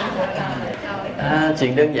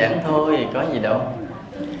 Chuyện đơn giản thôi, có gì đâu.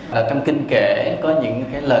 Trong kinh kể có những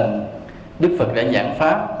cái lần Đức Phật đã giảng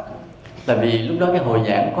pháp, là vì lúc đó cái hội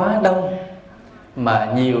giảng quá đông, mà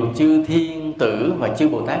nhiều chư thiên tử và chư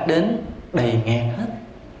Bồ Tát đến đầy nghẹt hết.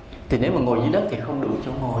 Thì nếu mà ngồi dưới đất thì không đủ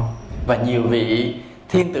chỗ ngồi, và nhiều vị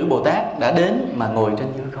thiên tử Bồ Tát đã đến mà ngồi trên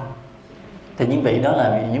hư không. Thì những vị đó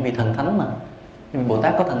là những vị thần thánh mà, những vị Bồ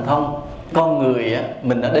Tát có thần thông. Con người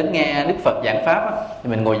mình đã đến nghe Đức Phật giảng pháp thì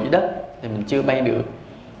mình ngồi dưới đất thì mình chưa bay được.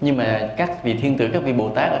 Nhưng mà các vị thiên tử, các vị Bồ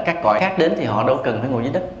Tát ở các cõi khác đến thì họ đâu cần phải ngồi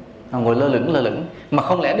dưới đất, họ ngồi lơ lửng. Mà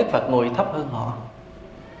không lẽ Đức Phật ngồi thấp hơn họ,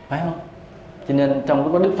 phải không? Cho nên trong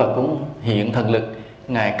lúc đó Đức Phật cũng hiện thần lực,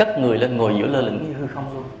 Ngài cất người lên ngồi giữa lơ lửng như hư không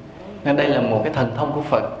luôn. Nên đây là một cái thần thông của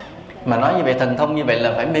Phật. Mà nói như vậy thần thông như vậy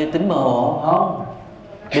là phải mê tín mơ hồ không?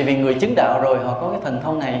 Vì người chứng đạo rồi họ có cái thần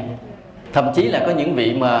thông này. Thậm chí là có những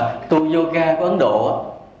vị mà tu yoga của Ấn Độ,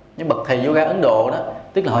 những bậc thầy yoga Ấn Độ đó,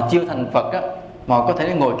 tức là họ chưa thành Phật á, mà họ có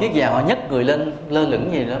thể ngồi kiết già, họ nhấc người lên lơ lửng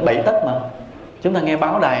gì đó 7 tấc mà. Chúng ta nghe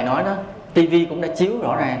báo đài nói đó, tivi cũng đã chiếu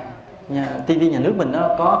rõ ràng. TV nhà nước mình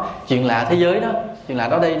nó có chuyện lạ thế giới đó, chuyện lạ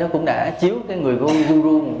đó đây nó cũng đã chiếu cái người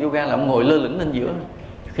guru yoga là ông ngồi lơ lửng lên giữa.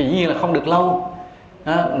 Thì dĩ nhiên là không được lâu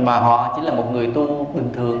đó, mà họ chỉ là một người tu bình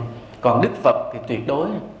thường. Còn Đức Phật thì tuyệt đối,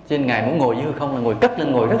 trên Ngài muốn ngồi như không là ngồi cất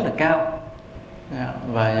lên, ngồi rất là cao.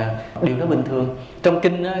 Và điều đó bình thường. Trong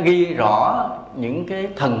kinh ghi rõ những cái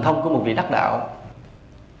thần thông của một vị đắc đạo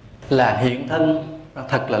là hiện thân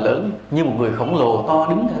thật là lớn, như một người khổng lồ to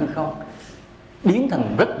đứng ở hư không, biến thành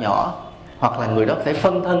rất nhỏ. Hoặc là người đó có thể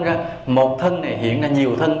phân thân ra, một thân này hiện ra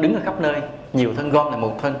nhiều thân đứng ở khắp nơi, nhiều thân gom lại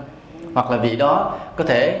một thân. Hoặc là vị đó có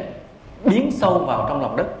thể biến sâu vào trong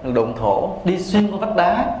lòng đất, độn thổ, đi xuyên qua vách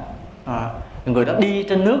đá. Người đó đi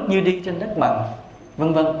trên nước như đi trên đất bằng,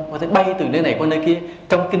 vân vân, có thể bay từ nơi này qua nơi kia.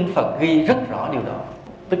 Trong kinh Phật ghi rất rõ điều đó.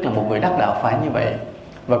 Tức là một người đắc đạo phải như vậy.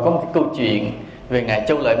 Và có một cái câu chuyện về ngài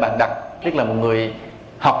Châu Lợi Bàn Đặc, tức là một người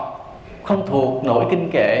học không thuộc nổi kinh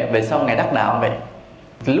kệ, về sau ngài đắc đạo vậy.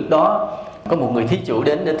 Thì lúc đó có một người thí chủ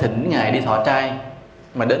đến để thỉnh ngài đi thọ trai,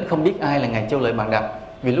 mà đến không biết ai là ngài Châu Lợi Bàn Đặc.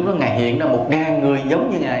 Vì lúc đó ngài hiện ra 1000 người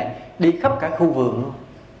giống như ngài, đi khắp cả khu vườn luôn.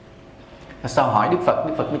 Sau hỏi Đức Phật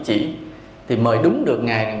mới chỉ, thì mời đúng được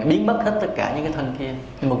ngài biến mất hết tất cả những cái thân kia.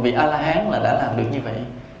 Một vị A-la-hán là đã làm được như vậy.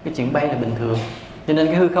 Cái chuyện bay là bình thường. Cho nên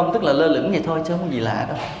cái hư không tức là lơ lửng vậy thôi, chứ không có gì lạ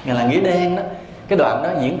đâu. Nghĩa là nghĩa đen đó. Cái đoạn đó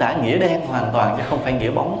diễn tả nghĩa đen hoàn toàn, chứ không phải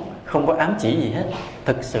nghĩa bóng, không có ám chỉ gì hết.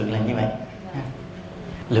 Thực sự là như vậy.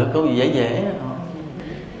 Lựa câu gì dễ đó.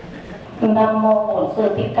 Nam mô Bổn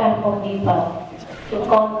Sư Thích Ca Mâu Ni Phật. Chúng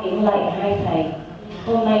con kính lạy hai thầy.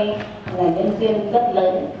 Hôm nay là nhân duyên rất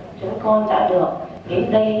lớn, chúng con đã được đến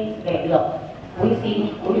đây để được cúi xin,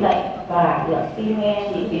 cúi lạy và được xin nghe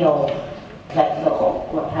những điều dạy dỗ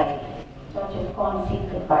của thầy cho chúng con xin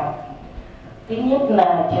thực bạch. Thứ nhất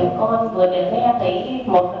là chúng con vừa được nghe thấy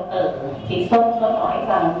một Phật tử chị Xuân có nói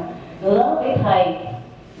rằng hứa với thầy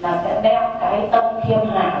là sẽ đem cái tâm khiêm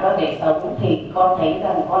hạ ra để sống, thì con thấy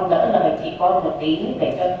rằng con đỡ lời chị con một tí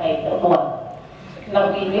để cho thầy đỡ buồn. Là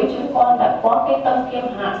vì nếu chúng con đã có cái tâm khiêm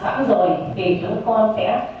hạ sẵn rồi thì chúng con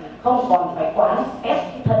sẽ không còn phải quán xét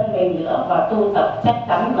thân mình nữa, và tu tập chắc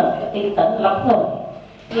chắn là sẽ tinh tấn lắm rồi.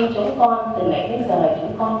 Nhưng chúng con từ nãy đến giờ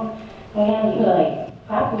chúng con nghe những lời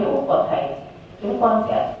pháp nhũ của thầy, chúng con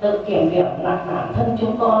sẽ tự kiểm điểm lại bản thân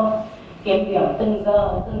chúng con, kiểm điểm từng giờ,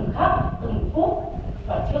 từng khắc, từng phút,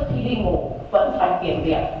 và trước khi đi ngủ vẫn phải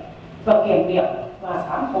kiểm điểm và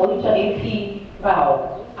sám hối cho đến khi vào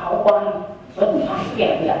áo quan vẫn phải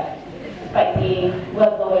kiểm điểm. Vậy thì vừa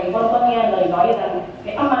rồi con có nghe lời nói rằng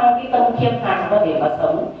sẽ mang cái tâm khiêm hạ ra để mà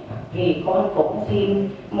sống, thì con cũng xin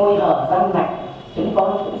môi hở răng lạnh, chúng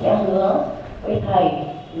con cũng sẽ hứa với thầy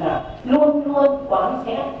là luôn luôn quán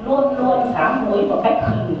xét, luôn luôn sám hối một cách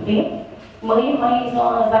khẩn thiết mới may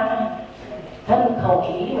do ra thân khẩu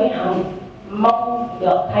ý mới hằng, mong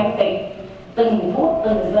được thanh tịnh từng phút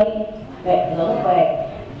từng giây để hướng về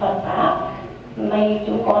Phật pháp. Nay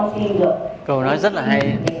chúng con xin được câu nói rất là hay.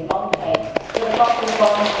 để mong thầy chúng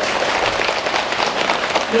con.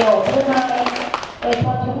 Điều thứ hai, để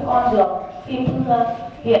cho chúng con được xin thưa,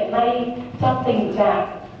 hiện nay trong tình trạng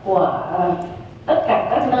của tất cả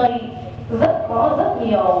các nơi có rất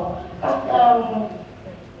nhiều các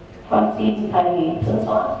con xin thầy thương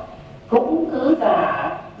xót cũng cứ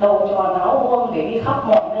giả đầu tròn áo vuông để đi khắp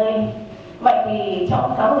mọi nơi. Vậy thì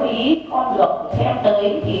trong giáo lý con được xem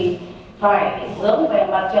tới thì phải hướng về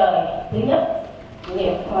mặt trời. Thứ nhất,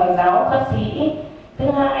 niệm giáo khất sĩ.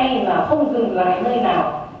 Thứ hai là không dừng lại nơi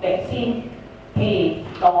nào để xin, thì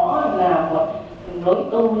đó là một lối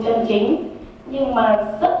tu chân chính. Nhưng mà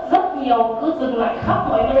rất nhiều cứ dừng lại khắp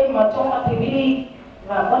mọi nơi mà cho thì mới đi.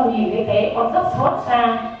 Và con nhìn như thế con rất xót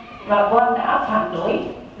xa, và con đã phản đối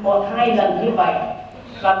 1-2 lần như vậy.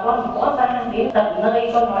 Và con có ra đến tận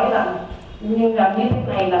nơi con nói rằng nhưng làm như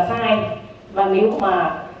thế này là sai, và nếu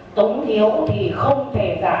mà túng thiếu thì không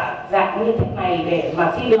thể dạng như thế này để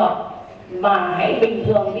mà xin được, mà hãy bình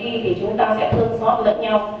thường đi thì chúng ta sẽ thương xót lẫn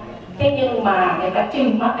nhau. Thế nhưng mà người ta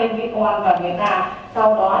trừng mắt lên với con, và người ta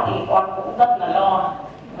sau đó thì con cũng rất là lo,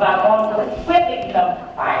 và con cũng quyết định là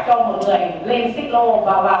phải cho một người lên xích lô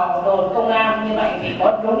và vào đồn công an. Như vậy thì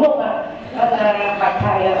có đúng không ạ? Bạch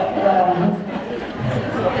thầy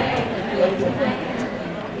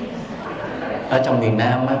ở trong miền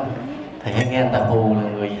Nam á, thầy hay nghe người ta hù là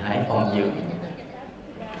người Hải Phòng giữ.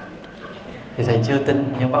 Thì thầy chưa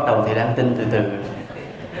tin, nhưng bắt đầu thầy đang tin từ từ.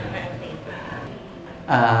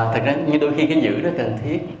 Thật ra như đôi khi cái giữ đó cần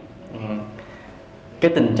thiết.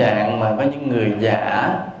 Cái tình trạng mà có những người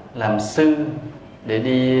giả làm sư để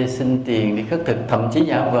đi xin tiền, đi khất thực, thậm chí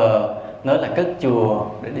giả vờ nói là cất chùa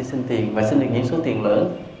để đi xin tiền và xin được những số tiền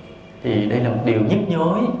lớn, thì đây là một điều nhức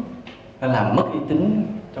nhối, nó làm mất uy tín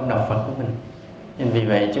trong đạo Phật của mình. Nên vì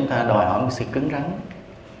vậy chúng ta đòi hỏi một sự cứng rắn.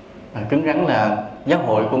 Cứng rắn là giáo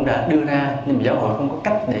hội cũng đã đưa ra, nhưng mà giáo hội không có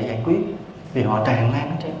cách để giải quyết, vì họ tràn lan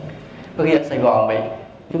hết trơn. Có khi ở Sài Gòn vậy,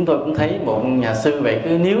 chúng tôi cũng thấy một nhà sư vậy, cứ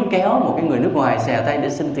níu kéo một cái người nước ngoài xè tay để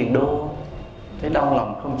xin tiền đô. thấy đau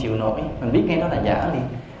lòng không chịu nổi, mình biết ngay đó là giả liền.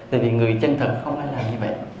 Tại vì người chân thật không ai làm như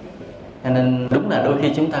vậy. Cho nên đúng là đôi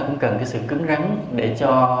khi chúng ta cũng cần cái sự cứng rắn để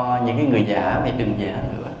cho những cái người giả vậy đừng giả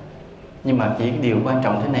nữa. Nhưng mà chỉ điều quan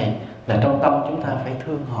trọng thế này là trong tâm chúng ta phải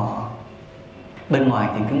thương họ. Bên ngoài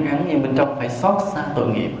thì cứng rắn nhưng bên trong phải xót xa tội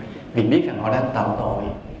nghiệp, vì biết rằng họ đang tạo tội.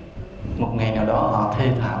 Một ngày nào đó họ thê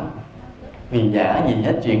thảm, vì giả gì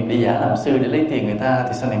hết chuyện đi giả làm sư để lấy tiền người ta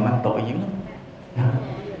thì sau này mang tội dữ lắm.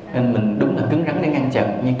 Nên mình đúng là cứng rắn để ngăn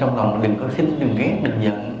chặn, nhưng trong lòng đừng có khinh, đừng ghét, đừng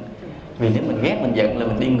giận. Vì nếu mình ghét, mình giận là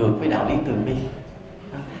mình đi ngược với đạo lý từ bi.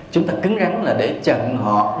 Chúng ta cứng rắn là để chặn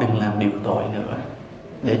họ đừng làm điều tội nữa,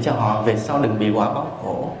 để cho họ về sau đừng bị quả báo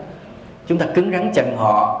khổ. Chúng ta cứng rắn chặn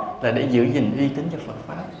họ là để giữ gìn uy tín cho Phật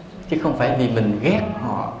Pháp, chứ không phải vì mình ghét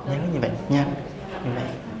họ. Nhớ như vậy nha. Như vậy.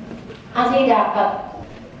 A Di Đà Phật.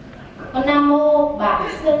 Con Nam Mô Bản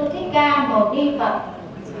Sư Thích Ca Mâu Ni Phật.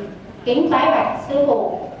 Kính bái bạch sư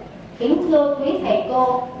phụ, kính thưa quý thầy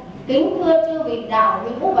cô, kính thưa chư vị đạo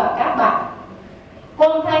hữu và các bạn.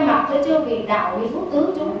 Con thay mặt cho chư vị đạo hữu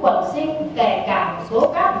tứ chúng quần sinh, kể cả một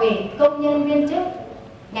số các vị công nhân viên chức,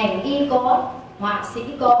 ngành y có, họa sĩ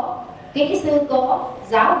có, kỹ sư có,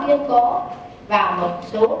 giáo viên có, và một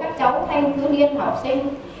số các cháu thanh thiếu niên học sinh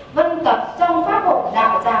vân tập trong pháp hội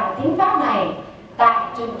đạo tràng thính pháp này tại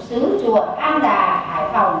trụ xứ chùa An Đà, Hải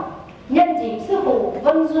Phòng, nhân dịp sư phụ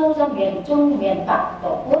vân du ra miền Trung, miền Bắc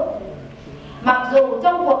Tổ quốc. Mặc dù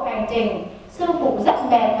trong cuộc hành trình sư phụ rất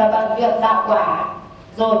mệt và bận việc đạo quả,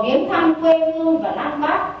 rồi viếng thăm quê hương và Lăng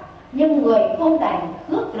Bác, nhưng người không đành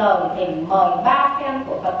khước lời thỉnh mời ba phen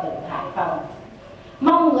của Phật tử Hải Phòng.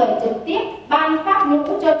 Mong người trực tiếp ban pháp nhũ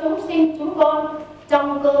cho chúng sinh chúng con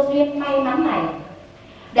trong cơ duyên may mắn này,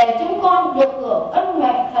 để chúng con được hưởng ân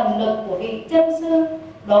huệ thần lực của vị chân sư.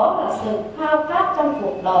 Đó là sự khao khát trong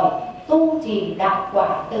cuộc đời tu trì đạo quả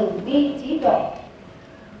từ bi trí tuệ.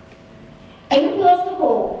 Kính thưa sư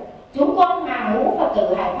phụ, chúng con hàng ngũ Phật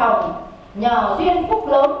tử Hải Phòng nhờ duyên phúc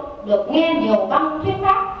lớn được nghe nhiều băng thuyết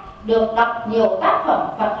pháp, được đọc nhiều tác phẩm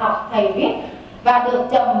Phật học thầy viết, và được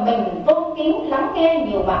trầm mình tôn kính lắng nghe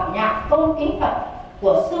nhiều bản nhạc tôn kính Phật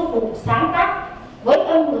của sư phụ sáng tác với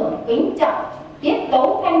âm hưởng kính trọng, tiết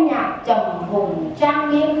tấu thanh nhạc trầm hùng trang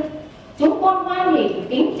nghiêm. Chúng con hoan hỉ,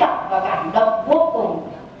 kính trọng và cảm động vô cùng.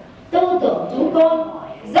 Tư tưởng chúng con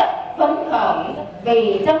rất phấn khởi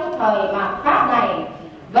vì trong thời mạt Pháp này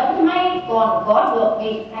vẫn may còn có được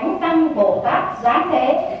vị Thánh Tăng Bồ Tát Giáng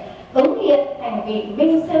Thế ứng hiện thành vị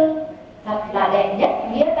minh sư, thật là đệ nhất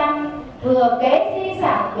nghĩa tăng, thừa kế di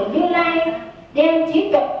sản của Như Lai, đem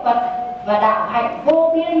trí tuệ Phật và đạo hạnh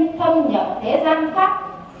vô biên thâm nhập thế gian Pháp,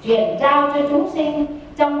 truyền trao cho chúng sinh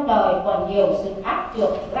trong đời còn nhiều sự ác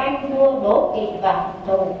trược, ganh đua, đố kỵ và hận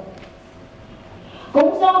thù.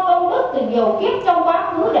 Cũng do công đức từ nhiều kiếp trong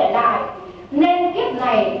quá khứ để lại, nên kiếp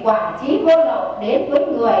này quả chí vô lậu đến với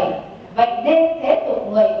người. Vậy nên thế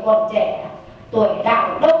tục người còn trẻ, tuổi đạo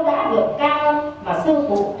đâu đã được cao, mà sư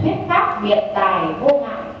phụ thuyết pháp biệt tài vô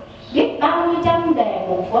hạn, biết bao nhiêu trăm đề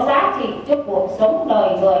mục có giá trị cho cuộc sống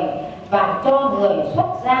đời người và cho người xuất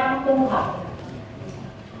gia tu học.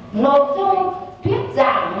 Nội dung thuyết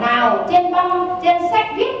giảng nào trên băng, trên sách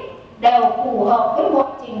viết đều phù hợp với mọi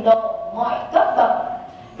trình độ, mọi cấp bậc.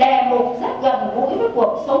 Đề mục rất gần gũi với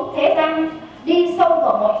cuộc sống thế gian, đi sâu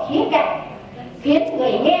vào mọi khía cạnh, khiến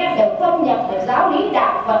người nghe đều thâm nhập được giáo lý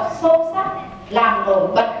đạo Phật sâu sắc, làm nổi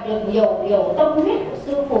bật được nhiều điều tâm huyết của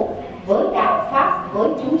sư phụ với đạo pháp, với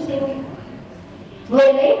chúng sinh.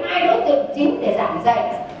 Người lấy hai đối tượng chính để giảng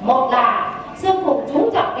dạy. Một là sư phụ chú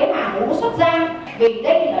trọng đến hàng ngũ xuất gia, vì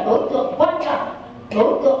đây là đối tượng quan trọng,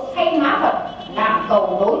 đối tượng thay hóa Phật, làm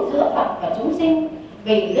cầu nối giữa Phật và chúng sinh,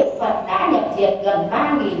 vì Đức Phật đã nhập diệt gần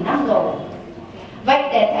 3.000 năm rồi. Vậy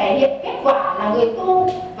để thể hiện kết quả là người tu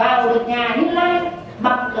vào được nhà Như Lai,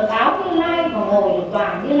 mặc được áo Như Lai và ngồi được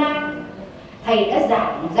tòa Như Lai, thầy đã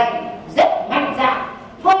giảng dạy rất mạnh dạn,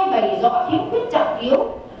 phơi bày rõ khiếm khuyết trọng yếu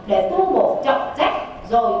để tu bổ trọng trách,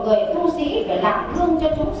 rồi người tu sĩ phải làm gương cho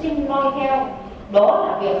chúng sinh noi theo. Đó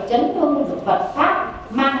là việc chấn hưng được Phật pháp,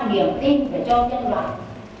 mang niềm tin về cho nhân loại.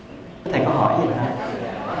 Thầy có hỏi gì nữa?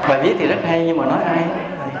 Bài viết thì rất hay nhưng mà nói ai?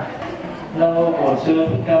 Nam mô Bổn Sư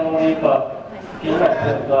Thích Ca Mâu Ni Phật. Kính bạch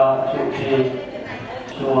thượng tọa trụ trì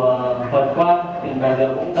chùa Phật Quang, tỉnh Bà Rịa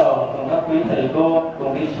Vũng Tàu cùng các quý thầy cô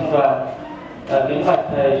cùng đi trong đoàn. Kính bạch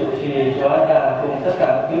thầy trụ trì chùa An Đà cùng tất cả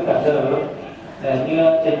các quý Phật tử. Như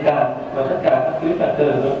trên cản và tất cả các quý Phật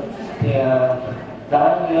tử thì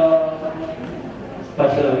đã như Phật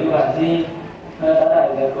tử đi Bà Di đã đại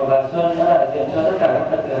diện của bà Xuân đã đại diện cho tất cả các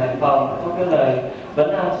Phật tử Hải Phòng có cái lời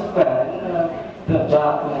vấn an sức khỏe đến thượng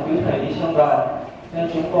tọa cùng quý thầy đi trong đoàn.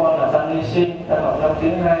 Nên chúng con là tăng ni sinh, tăng học năm thứ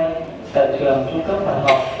 2 tại trường trung cấp Phật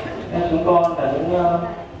học. Nên chúng con là những cũng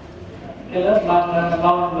cái lớp ban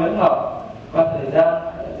long nguyễn ngọc qua thời gian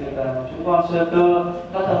từ chúng con sơ cơ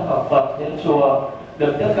các thân học Phật đến chùa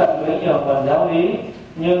được tiếp cận với nhiều nguồn giáo lý,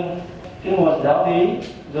 nhưng cái nguồn giáo lý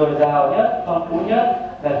dồi dào nhất, phong phú nhất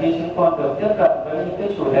là khi chúng con được tiếp cận với những cái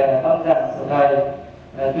chủ đề băng giảng của thầy.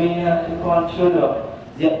 Tuy chúng con chưa được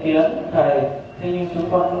diện kiến thầy, thế nhưng chúng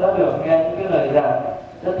con cũng đã được nghe những cái lời giảng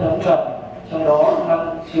rất thấm nhuần, trong đó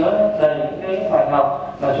đang chứa đầy những cái bài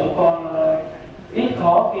học mà chúng con ít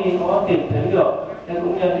khó khi có tìm thấy được. Thế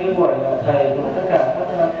cũng nhân cái buổi thầy cùng tất cả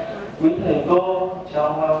các quý thầy cô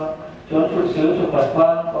trong chốn trụ xứ chùa Phật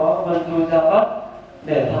Quang có vân du ra Bắc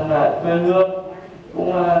để thăm lại quê hương,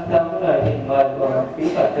 cũng theo cái lời thỉnh mời của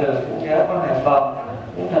quý Phật tử cũng ghé qua Hải Phòng,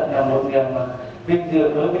 cũng thật là một niềm vinh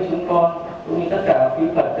dự đối với chúng con cũng như tất cả quý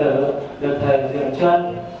Phật tử được thầy dừng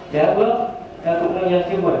chân ghé bước. Cũng nhân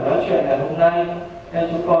cái buổi nói chuyện ngày hôm nay, nên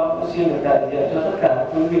chúng con cũng xin được đại diện cho tất cả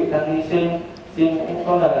quý vị tăng ni sinh xin cũng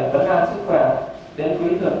có lời vấn an sức khỏe đến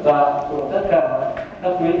quý thượng tọa cùng tất cả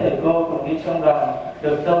các quý thầy cô cùng đi trong đoàn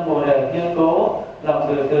được tâm bồ đề kiên cố,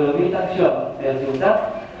 lòng từ bi tăng trưởng để dìu dắt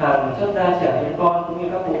hàng xuất gia trẻ chúng con cũng như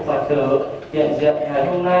các cụ Phật tử hiện diện ngày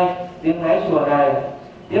hôm nay đến mái chùa này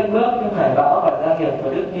tiếp bước cái hải bão và gia nghiệp của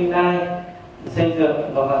Đức Như Lai xây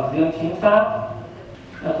dựng và bằng dương chính pháp.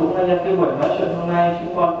 Cũng là nhân cái buổi nói chuyện hôm nay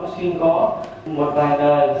chúng con cũng xin có một vài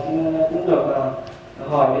lời xin cũng được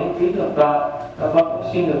hỏi đến quý thượng tọa. Con cũng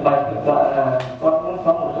xin được bạch thượng tọa là con cũng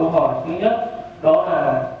có một câu hỏi. Thứ nhất đó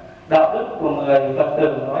là đạo đức của người Phật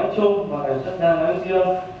tử nói chung và người xuất gia nói riêng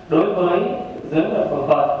đối với giới luật của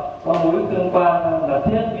Phật có mối tương quan mật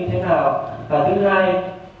thiết như thế nào. Và thứ hai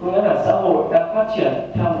cũng nghĩa là xã hội đang phát triển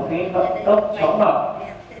theo một cái vận tốc chóng mặt,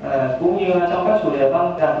 cũng như trong các chủ đề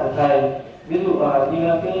băng giảng của thầy, ví dụ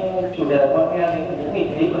như cái chủ đề con nghe đến những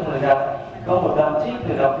nghịch lý của thời đại, có một đoạn trích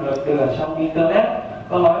thầy đọc được từ ở trong internet,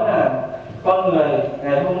 có nói là con người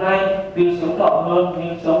ngày hôm nay tuy sống rộng hơn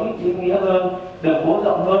nhưng sống ít ý nghĩa hơn, đường phố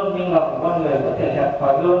rộng hơn nhưng lòng của con người có thể hẹp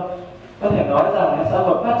hòi hơn. Có thể nói rằng cái xã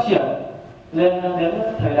hội phát triển lên đến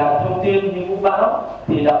thời đại thông tin như vũ bão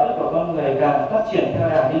thì đạo đức của con người càng phát triển theo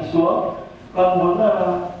đà đi xuống. Con muốn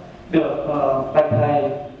được bạch thầy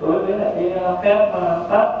đối với lại cái phép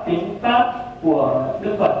pháp tín pháp của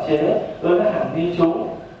Đức Phật chế đối với hàng vi chúng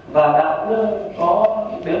và đạo đức có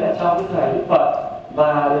đến là trong cái thời Đức Phật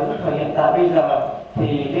và đến thời hiện tại bây giờ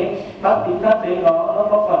thì cái pháp tín pháp đấy nó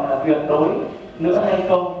có còn là tuyệt đối nữa hay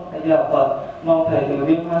không? Hay là Phật mong thầy từ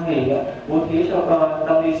bi hoan hỷ bố thí cho con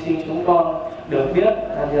tăng ni sinh chúng con được biết.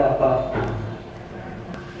 Hay là Phật.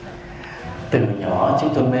 Từ nhỏ chúng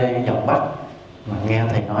tôi mê cái dòng Bắc, mà nghe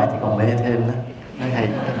thầy nói thì còn mê thêm đó. Nói thầy,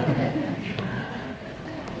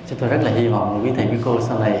 chúng tôi rất là hy vọng quý thầy quý cô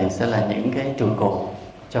sau này sẽ là những cái trụ cột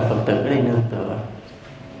cho Phật tử ở đây nương tựa.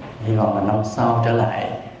 Hy vọng là năm sau trở lại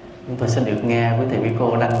chúng tôi sẽ được nghe quý thầy quý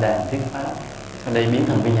cô đăng đàn thuyết pháp, sau đây biến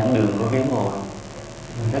thành cái giảng đường của ghế ngồi.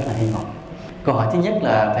 Rất là hy vọng. Câu hỏi thứ nhất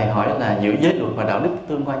là thầy hỏi là giữa giới luật và đạo đức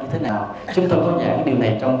tương quan như thế nào. Chúng tôi có giảng điều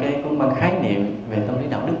này trong cái cuốn băng khái niệm về tâm lý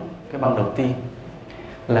đạo đức. Cái băng đầu tiên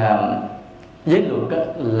là giới luật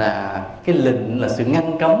là cái lệnh, là sự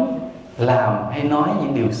ngăn cấm làm hay nói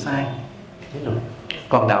những điều sai, giới luật.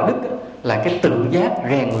 Còn đạo đức là cái tự giác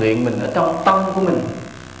rèn luyện mình ở trong tâm của mình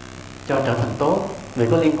cho trở thành tốt. Vậy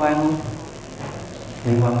có liên quan không?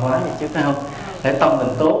 Liên quan quá vậy chứ, phải không? Để tâm mình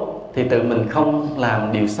tốt thì tự mình không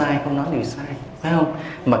làm điều sai, không nói điều sai, phải không?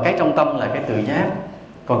 Mà cái trong tâm là cái tự giác.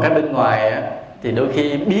 Còn cái bên ngoài thì đôi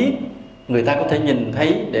khi biết, người ta có thể nhìn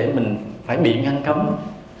thấy để mình phải bị ngăn cấm.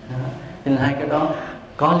 Nên hai cái đó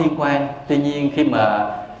có liên quan. Tuy nhiên khi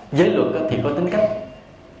mà giới luật thì có tính cách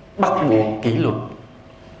bắt buộc, kỷ luật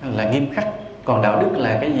là nghiêm khắc. Còn đạo đức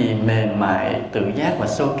là cái gì mềm mại, tự giác và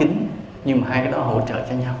sâu kín. Nhưng mà hai cái đó hỗ trợ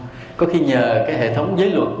cho nhau. Có khi nhờ cái hệ thống giới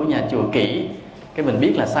luật của nhà chùa kỹ, cái mình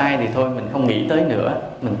biết là sai thì thôi mình không nghĩ tới nữa,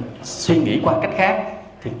 mình suy nghĩ qua cách khác,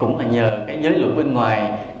 thì cũng là nhờ cái giới luật bên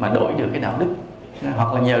ngoài mà đổi được cái đạo đức.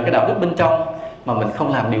 Hoặc là nhờ cái đạo đức bên trong mà mình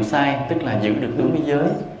không làm điều sai, tức là giữ được đúng cái giới.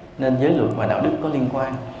 Nên giới luật và đạo đức có liên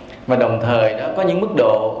quan. Và đồng thời đó có những mức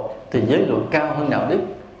độ thì giới luật cao hơn đạo đức,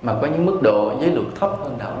 mà có những mức độ giới luật thấp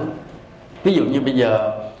hơn đạo đức. Ví dụ như bây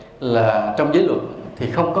giờ là trong giới luật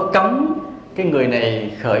thì không có cấm cái người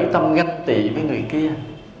này khởi tâm ganh tị với người kia.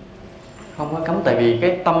 Không có cấm, tại vì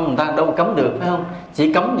cái tâm người ta đâu cấm được, phải không?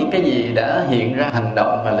 Chỉ cấm những cái gì đã hiện ra hành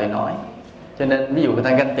động và lời nói. Cho nên ví dụ người ta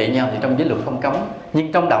ganh tị nhau thì trong giới luật không cấm.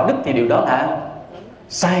 Nhưng trong đạo đức thì điều đó là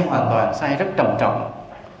sai hoàn toàn, sai rất trầm trọng.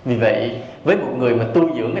 Vì vậy với một người mà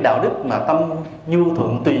tu dưỡng cái đạo đức mà tâm nhu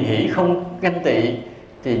thuận tùy hỷ, không ganh tị,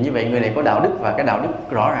 thì như vậy người này có đạo đức, và cái đạo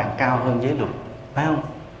đức rõ ràng cao hơn giới luật, phải không?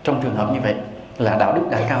 Trong trường hợp như vậy là đạo đức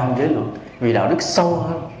đã cao hơn giới luật, vì đạo đức sâu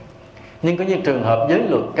hơn. Nhưng có những trường hợp giới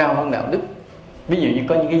luật cao hơn đạo đức. Ví dụ như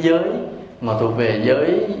có những cái giới mà thuộc về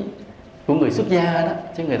giới của người xuất gia đó,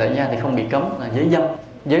 chứ người tại gia thì không bị cấm, là giới dâm.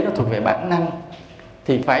 Giới đó thuộc về bản năng,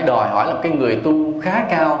 thì phải đòi hỏi là cái người tu khá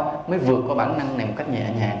cao mới vượt qua bản năng này một cách nhẹ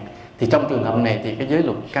nhàng. Thì trong trường hợp này thì cái giới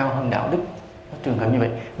luật cao hơn đạo đức. Có trường hợp như vậy.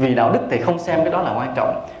 Vì đạo đức thì không xem cái đó là quan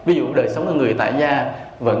trọng. Ví dụ đời sống của người tại gia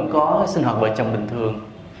vẫn có sinh hoạt vợ chồng bình thường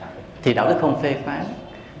thì đạo đức không phê phán,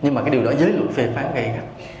 nhưng mà cái điều đó giới luật phê phán gay gắt.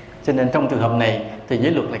 Cho nên trong trường hợp này thì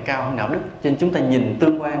giới luật lại cao hơn đạo đức. Cho nên chúng ta nhìn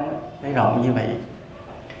tương quan phải rộng như vậy.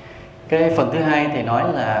 Cái phần thứ hai thì nói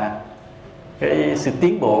là cái sự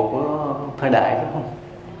tiến bộ của thời đại, phải không?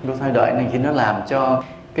 Của thời đại này khi nó làm cho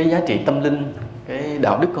cái giá trị tâm linh, cái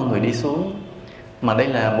đạo đức con người đi xuống. Mà đây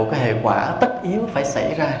là một cái hệ quả tất yếu phải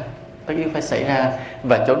xảy ra. Tất yếu phải xảy ra.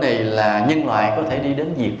 Và chỗ này là nhân loại có thể đi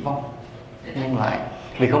đến diệt vong. Nhân loại.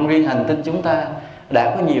 Vì không riêng hành tinh chúng ta,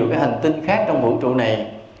 đã có nhiều cái hành tinh khác trong vũ trụ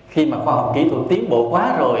này, khi mà khoa học kỹ thuật tiến bộ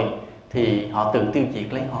quá rồi thì họ tự tiêu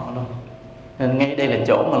diệt lấy họ luôn. Nên ngay đây là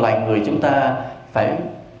chỗ mà loài người chúng ta phải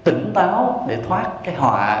tỉnh táo để thoát cái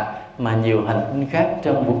họa mà nhiều hành tinh khác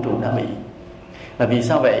trong vũ trụ đã bị. Là vì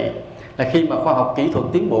sao vậy? Là khi mà khoa học kỹ thuật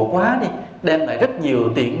tiến bộ quá đi, đem lại rất nhiều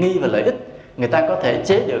tiện nghi và lợi ích. Người ta có thể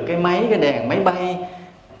chế được cái máy, cái đèn máy bay,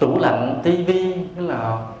 tủ lạnh, tivi, tức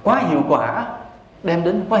là quá hiệu quả, đem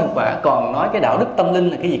đến quá hiệu quả. Còn nói cái đạo đức tâm linh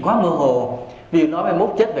là cái gì quá mơ hồ. Ví dụ nói mai mốt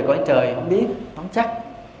chết về cõi trời không biết, không chắc.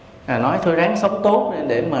 Nói thôi ráng sống tốt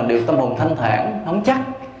để mà được tâm hồn thanh thản, không chắc.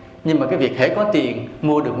 Nhưng mà cái việc hễ có tiền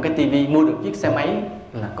mua được một cái tivi, mua được chiếc xe máy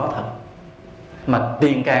là có thật. Mà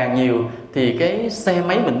tiền càng nhiều thì cái xe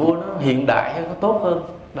máy mình mua nó hiện đại hơn, nó tốt hơn.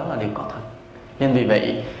 Đó là điều có thật. Nên vì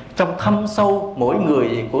vậy trong thâm sâu mỗi người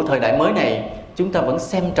của thời đại mới này, chúng ta vẫn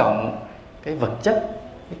xem trọng cái vật chất,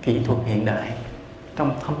 cái kỹ thuật hiện đại.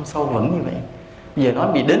 Trong thâm sâu vẫn như vậy. Bây giờ nói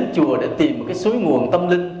bị đến chùa để tìm một cái suối nguồn tâm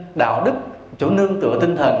linh, đạo đức, chỗ nương tựa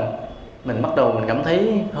tinh thần, mình bắt đầu mình cảm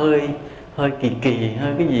thấy hơi kỳ,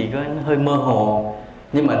 hơi cái gì đó, hơi mơ hồ.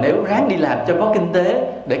 Nhưng mà nếu ráng đi làm cho có kinh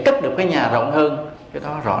tế để cất được cái nhà rộng hơn, cái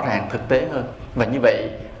đó rõ ràng thực tế hơn. Và như vậy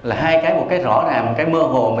là hai cái, một cái rõ ràng, một cái mơ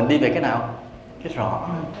hồ, mình đi về cái nào? Cái rõ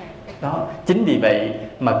hơn. Đó, chính vì vậy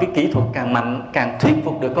mà cái kỹ thuật càng mạnh, càng thuyết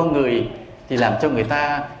phục được con người thì làm cho người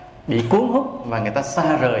ta bị cuốn hút và người ta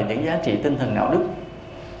xa rời những giá trị tinh thần đạo đức.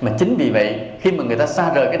 Mà chính vì vậy khi mà người ta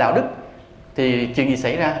xa rời cái đạo đức thì chuyện gì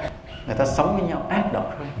xảy ra? Người ta sống với nhau ác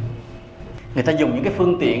độc hơn. Người ta dùng những cái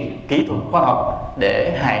phương tiện kỹ thuật khoa học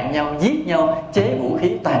để hại nhau, giết nhau, chế vũ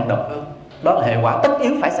khí tàn độc hơn. Đó là hệ quả tất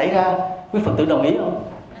yếu phải xảy ra. Quý Phật tử đồng ý không?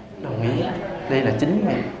 Đồng ý. Đây là chính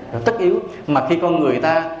là tất yếu. Mà khi con người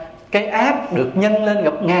ta cái ác được nhân lên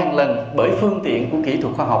gấp ngàn lần bởi phương tiện của kỹ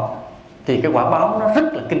thuật khoa học thì cái quả báo nó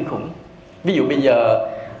rất là kinh khủng. Ví dụ bây giờ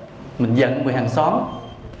mình giận người hàng xóm,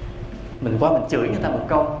 mình qua mình chửi người ta một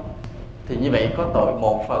câu thì như vậy có tội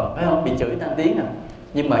một phần, phải không? Bị chửi tăng tiếng à.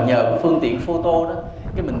 Nhưng mà nhờ cái phương tiện photo đó,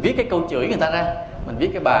 cái mình viết cái câu chửi người ta ra. Mình viết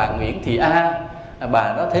cái bà Nguyễn Thị A,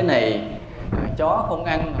 bà đó thế này, chó không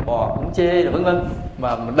ăn, bò cũng chê, rồi vân vân.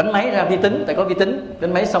 Và mình đánh máy ra vi tính, tại có vi tính,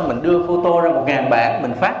 đánh máy xong mình đưa photo ra 1000 bản,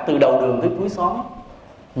 mình phát từ đầu đường tới cuối xóm.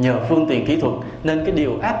 Nhờ phương tiện kỹ thuật nên cái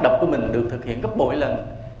điều ác độc của mình được thực hiện gấp bội lần.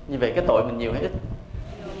 Như vậy cái tội mình nhiều hay ít?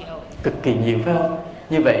 Cực kỳ nhiều, phải không?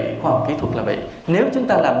 Như vậy khoa học kỹ thuật là vậy. Nếu chúng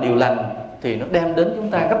ta làm điều lành thì nó đem đến chúng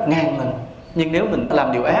ta gấp ngàn lần. Nhưng nếu mình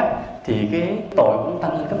làm điều ác thì cái tội cũng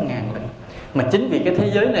tăng lên gấp ngàn lần. Mà chính vì cái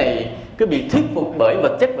thế giới này cứ bị thuyết phục bởi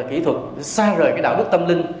vật chất và kỹ thuật, xa rời cái đạo đức tâm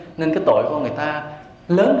linh, nên cái tội của người ta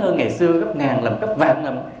lớn hơn ngày xưa gấp ngàn lần, gấp vạn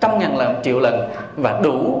lần, trăm ngàn lần, triệu lần, và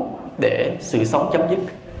đủ để sự sống chấm dứt,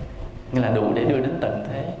 nghĩa là đủ để đưa đến tận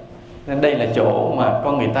thế. Nên đây là chỗ mà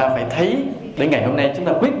con người ta phải thấy để ngày hôm nay chúng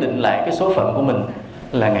ta quyết định lại cái số phận của mình.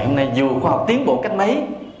 Là ngày hôm nay dù khoa học tiến bộ cách mấy,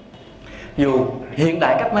 dù hiện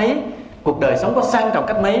đại cách mấy, cuộc đời sống có sang trọng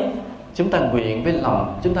cách mấy, chúng ta nguyện với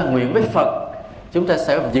lòng, chúng ta nguyện với Phật, chúng ta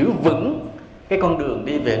sẽ giữ vững cái con đường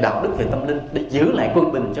đi về đạo đức, về tâm linh, để giữ lại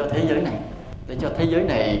quân bình cho thế giới này, để cho thế giới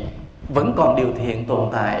này vẫn còn điều thiện tồn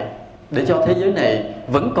tại, để cho thế giới này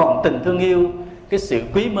vẫn còn tình thương yêu, cái sự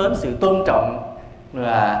quý mến, sự tôn trọng,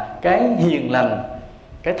 là cái hiền lành,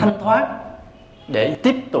 cái thanh thoát, để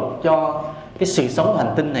tiếp tục cho cái sự sống của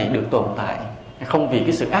hành tinh này được tồn tại, không vì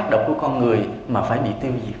cái sự ác độc của con người mà phải bị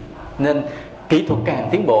tiêu diệt. Nên kỹ thuật càng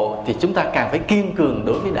tiến bộ thì chúng ta càng phải kiên cường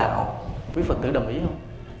đối với đạo. Quý Phật tử đồng ý không?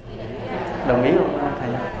 Đồng ý không thầy?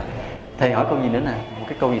 Thầy hỏi câu gì nữa nè, một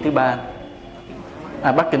cái câu gì thứ ba.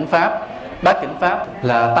 Bát Kính Pháp. Bát Kính Pháp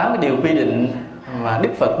là 8 cái điều quy định mà Đức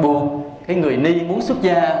Phật buộc cái người ni muốn xuất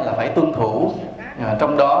gia là phải tuân thủ.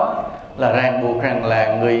 Trong đó là ràng buộc rằng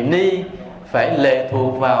là người ni phải lệ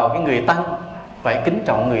thuộc vào cái người tăng, phải kính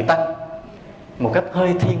trọng người tăng. một cách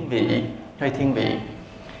hơi thiên vị.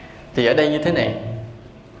 Thì ở đây như thế này,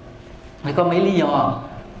 có mấy lý do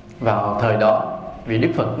vào thời đó. Vì Đức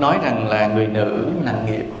Phật nói rằng là người nữ nặng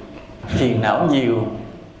nghiệp, phiền não nhiều,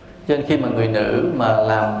 cho nên khi mà người nữ mà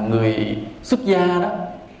làm người xuất gia đó,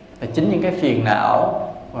 là chính những cái phiền não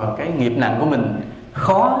và cái nghiệp nặng của mình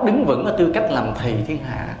khó đứng vững ở tư cách làm thầy thiên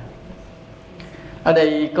hạ. Ở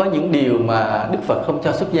đây có những điều mà Đức Phật không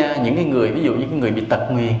cho xuất gia. Những cái người, ví dụ như cái người bị tật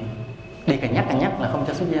nguyền, đi càng nhắc là không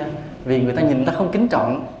cho xuất gia, vì người ta nhìn người ta không kính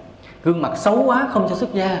trọng. Gương mặt xấu quá không cho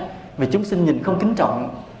xuất gia, vì chúng sinh nhìn không kính trọng.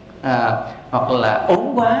 Hoặc là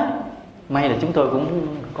ốm quá, may là chúng tôi cũng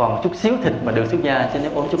còn chút xíu thịt mà được xuất gia, chứ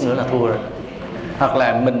nếu ốm chút nữa là thua rồi. Hoặc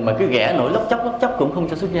là mình mà cứ ghẻ nổi lóc chóc cũng không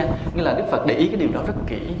cho xuất gia. Nghĩa là Đức Phật để ý cái điều đó rất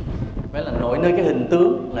kỹ. Phải là nổi nơi cái hình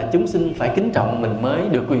tướng là chúng sinh phải kính trọng mình mới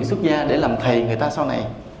được quyền xuất gia để làm thầy người ta sau này.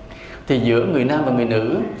 Thì giữa người nam và người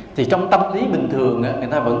nữ, thì trong tâm lý bình thường người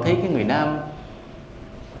ta vẫn thấy cái người nam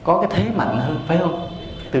có cái thế mạnh hơn, phải không?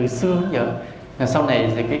 Từ xưa đến giờ. Sau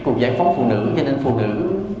này thì cái cuộc giải phóng phụ nữ, cho nên phụ nữ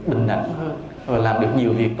bình đẳng hơn và làm được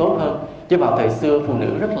nhiều việc tốt hơn. Chứ vào thời xưa phụ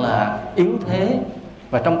nữ rất là yếu thế,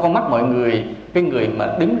 và trong con mắt mọi người, cái người mà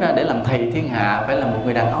đứng ra để làm thầy thiên hạ phải là một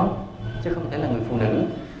người đàn ông, chứ không thể là người phụ nữ.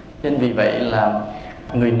 Nên vì vậy là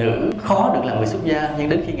người nữ khó được làm người xuất gia. Nhưng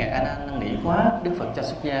đến khi Ngài A Nan năn nỉ quá, Đức Phật cho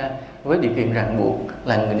xuất gia với điều kiện ràng buộc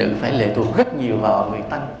là người nữ phải lệ thuộc rất nhiều vào người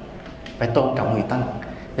tăng, phải tôn trọng người tăng.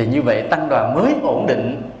 Thì như vậy tăng đoàn mới ổn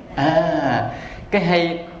định. Cái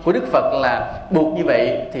hay của Đức Phật là buộc như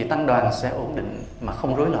vậy thì tăng đoàn sẽ ổn định mà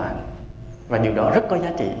không rối loạn. Và điều đó rất có giá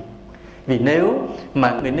trị. Vì nếu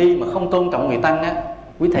mà người ni mà không tôn trọng người tăng á,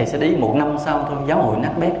 quý thầy sẽ để 1 năm sau thôi giáo hội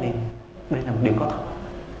nát bét liền. Đây là một điều có thật.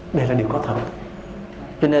 Đây là điều có thật.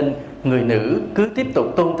 Cho nên người nữ cứ tiếp tục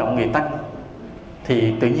tôn trọng người tăng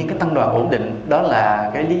thì tự nhiên cái tăng đoàn ổn định. Đó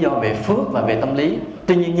là cái lý do về phước và về tâm lý.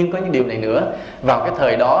 Tuy nhiên nhưng có những điều này nữa. Vào cái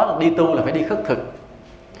thời đó đi tu là phải đi khất thực.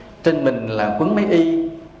 Trên mình là quấn mấy y,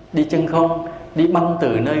 đi chân không, đi băng từ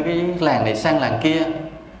nơi cái làng này sang làng kia.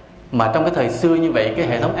 Mà trong cái thời xưa như vậy, cái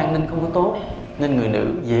hệ thống an ninh không có tốt, nên người nữ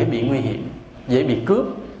dễ bị nguy hiểm, dễ bị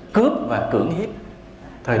cướp và cưỡng hiếp.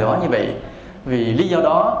 Thời đó như vậy. Vì lý do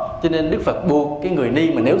đó cho nên Đức Phật buộc cái người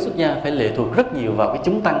ni mà nếu xuất gia phải lệ thuộc rất nhiều vào cái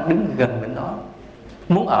chúng tăng đứng gần bên đó.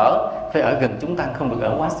 Muốn ở phải ở gần chúng tăng, không được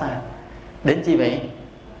ở quá xa. Đến chi vậy?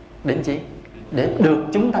 Đến chi? Để được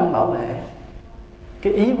chúng tăng bảo vệ.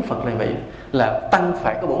 Cái ý của Phật là vậy, là tăng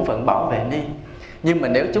phải có bổn phận bảo vệ ni. Nhưng mà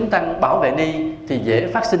nếu chúng tăng bảo vệ ni thì dễ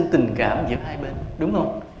phát sinh tình cảm giữa hai bên, đúng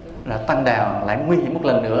không? Là tăng đào lại nguy hiểm một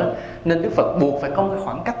lần nữa. Nên Đức Phật buộc phải có cái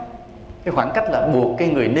khoảng cách. Cái khoảng cách là buộc cái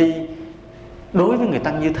người ni đối với người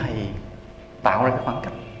tăng như thầy, tạo ra cái khoảng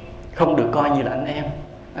cách, không được coi như là anh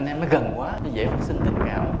em nó gần quá, nó dễ phát sinh tình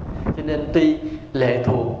cảm. Cho nên tuy lệ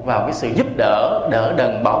thuộc vào cái sự giúp đỡ, đỡ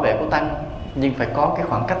đần, bảo vệ của tăng, nhưng phải có cái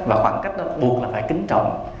khoảng cách, và khoảng cách đó buộc là phải kính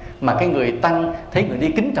trọng. Mà cái người tăng thấy người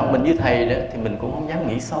đi kính trọng mình như thầy đó, thì mình cũng không dám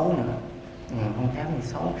nghĩ xấu nữa. Không dám nghĩ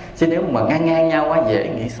xấu. Chứ nếu mà ngang nhau quá dễ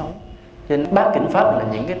nghĩ xấu. Cho nên bát kinh pháp là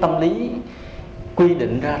những cái tâm lý quy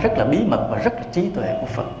định ra rất là bí mật và rất là trí tuệ của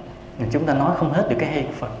Phật. Chúng ta nói không hết được cái hay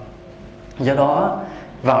của Phật. Do đó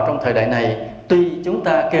vào trong thời đại này, tuy chúng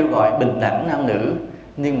ta kêu gọi bình đẳng nam nữ,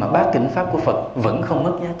 nhưng mà bát kinh pháp của Phật vẫn không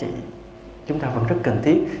mất giá trị. Chúng ta vẫn rất cần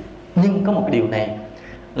thiết. Nhưng có một điều này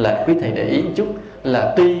là quý thầy để ý một chút,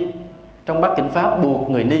 là tuy trong bát kinh pháp buộc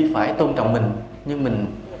người ni phải tôn trọng mình, nhưng mình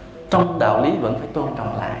trong đạo lý vẫn phải tôn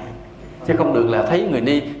trọng lại. Chứ không được là thấy người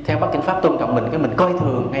ni theo bát kinh pháp tôn trọng mình, cái mình coi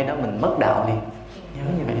thường, ngay đó mình mất đạo liền.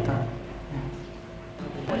 Nhớ như vậy thôi.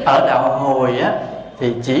 Ở đạo Hồi á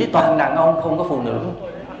thì chỉ toàn đàn ông, không có phụ nữ.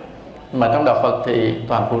 Mà trong đạo Phật thì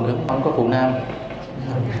toàn phụ nữ, không có phụ nam.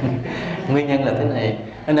 Nguyên nhân là thế này.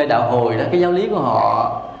 Ở nơi đạo Hồi đó, cái giáo lý của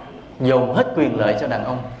họ dồn hết quyền lợi cho đàn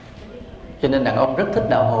ông. Cho nên đàn ông rất thích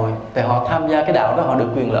đạo Hồi. Tại họ tham gia cái đạo đó họ được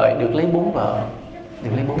quyền lợi, được lấy 4 vợ.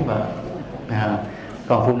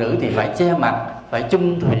 Còn phụ nữ thì phải che mặt, phải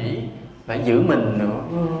chung thủy, phải giữ mình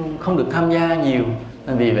nữa, không được tham gia nhiều.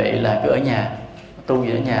 Nên vì vậy là cứ ở nhà, tu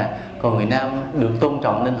ở nhà. Còn người nam được tôn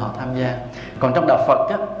trọng nên họ tham gia. Còn trong đạo Phật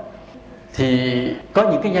á, thì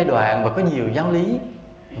có những cái giai đoạn và có nhiều giáo lý.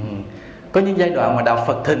 Có những giai đoạn mà đạo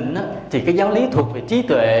Phật thịnh á, thì cái giáo lý thuộc về trí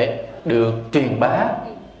tuệ được truyền bá,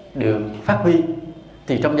 được phát huy.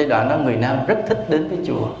 Thì trong giai đoạn đó người nam rất thích đến với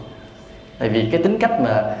chùa. Tại vì cái tính cách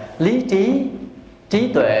mà lý trí,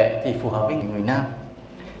 trí tuệ thì phù hợp với người nam.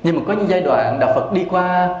 Nhưng mà có những giai đoạn đạo Phật đi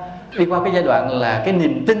qua cái giai đoạn là cái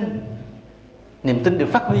niềm tin được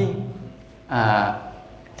phát huy.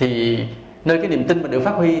 Thì nơi cái niềm tin mà được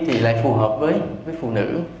phát huy thì lại phù hợp với phụ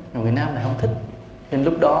nữ, người nam lại không thích. Nên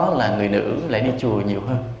lúc đó là người nữ lại đi chùa nhiều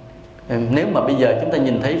hơn. Nếu mà bây giờ chúng ta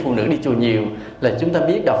nhìn thấy phụ nữ đi chùa nhiều là chúng ta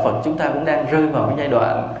biết đạo Phật chúng ta cũng đang rơi vào cái giai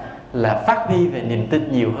đoạn là phát huy về niềm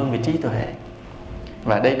tin nhiều hơn về trí tuệ.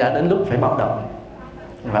 Và đây đã đến lúc phải báo động.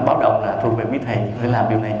 Và báo động là thuộc về quý thầy phải làm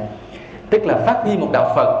điều này. Tức là phát huy một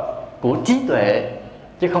đạo Phật của trí tuệ,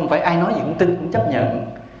 chứ không phải ai nói gì cũng tin cũng chấp nhận.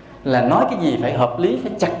 Là nói cái gì phải hợp lý,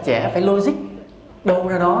 phải chặt chẽ, phải logic, đâu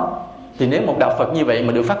ra đó. Thì nếu một đạo Phật như vậy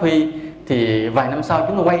mà được phát huy thì vài năm sau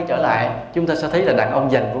chúng ta quay trở lại, chúng ta sẽ thấy là đàn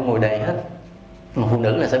ông dành của ngồi đầy hết, mà phụ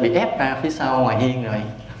nữ là sẽ bị ép ra phía sau ngoài hiên rồi.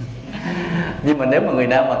 Nhưng mà nếu mà người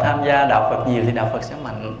nam mà tham gia đạo Phật nhiều thì đạo Phật sẽ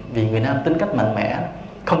mạnh. Vì người nam tính cách mạnh mẽ,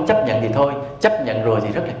 không chấp nhận thì thôi, chấp nhận rồi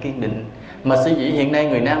thì rất là kiên định. Mà sở dĩ hiện nay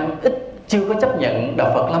người nam chưa có chấp nhận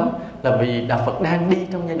đạo Phật lắm là vì đạo Phật đang đi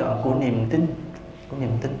trong giai đoạn của niềm tin,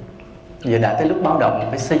 Giờ đã tới lúc báo động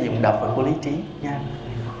phải xây dựng đạo Phật của lý trí nha.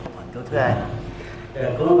 Câu thứ hai,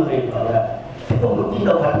 có người bảo là thế không được chứng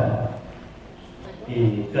đạo Phật thì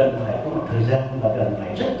cần phải có một thời gian và cần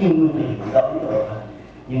phải rất nhiều người để hiểu đạo lý đạo Phật.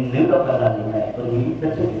 Nhưng nếu đạo Phật làm điều này, tôi nghĩ đất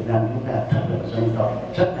nước Việt Nam chúng ta thật là dân tộc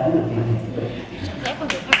rất đáng được tin tưởng.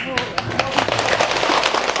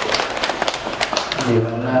 Điều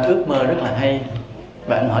anh ước mơ rất là hay.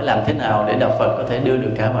 Và anh hỏi làm thế nào để đạo Phật có thể đưa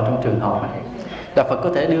được cả vào trong trường học. Đạo Phật có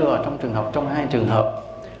thể đưa vào trong trường học trong hai trường hợp.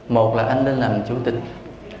 Một là anh lên làm chủ tịch,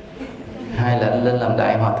 hai là anh lên làm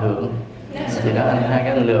đại hòa thượng. Thì đó anh hai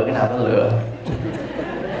cái anh lựa cái nào đó lựa.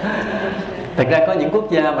 Thật ra có những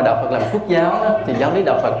quốc gia mà đạo Phật làm quốc giáo đó, thì giáo lý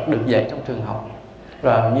đạo Phật được dạy trong trường học.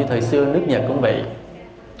 Và như thời xưa nước Nhật cũng vậy.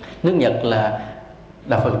 Nước Nhật là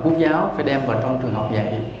đạo Phật quốc giáo phải đem vào trong trường học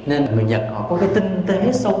dạy. Nên người Nhật họ có cái tinh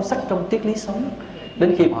tế sâu sắc trong triết lý sống.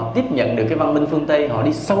 Đến khi họ tiếp nhận được cái văn minh phương Tây, họ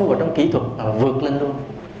đi sâu vào trong kỹ thuật, họ vượt lên luôn.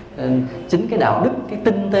 Nên chính cái đạo đức, cái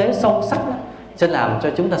tinh tế sâu sắc đó sẽ làm cho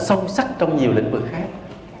chúng ta sâu sắc trong nhiều lĩnh vực khác.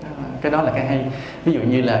 Cái đó là cái hay. Ví dụ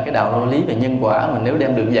như là cái đạo lý về nhân quả mà nếu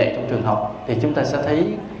đem được dạy trong trường học thì chúng ta sẽ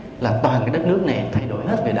thấy là toàn cái đất nước này thay đổi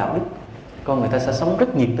hết về đạo đức. Con người ta sẽ sống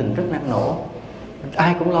rất nhiệt tình, rất năng nổ.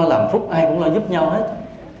 Ai cũng lo làm phúc, ai cũng lo giúp nhau hết.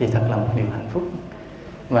 Thì thật là một điều hạnh phúc.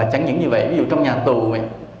 Và chẳng những như vậy, ví dụ trong nhà tù vậy,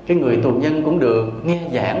 cái người tù nhân cũng được nghe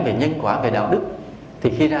giảng về nhân quả, về đạo đức. Thì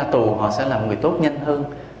khi ra tù họ sẽ làm người tốt nhanh hơn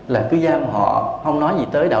là cứ giam họ, không nói gì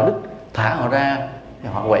tới đạo đức, thả họ ra thì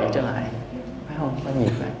họ quậy trở lại. Phải không? Có nhiều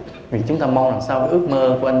vậy. Vì chúng ta mong làm sao cái ước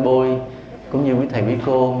mơ của anh Bôi cũng như quý thầy quý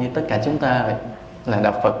cô, như tất cả chúng ta vậy, là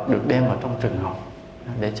đạo Phật được đem vào trong trường học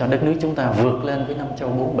để cho đất nước chúng ta vượt lên với năm châu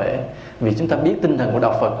bốn bể. Vì chúng ta biết tinh thần của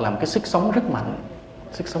đạo Phật làm cái sức sống rất mạnh,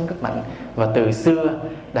 sức sống rất mạnh, và từ xưa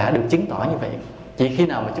đã được chứng tỏ như vậy. Chỉ khi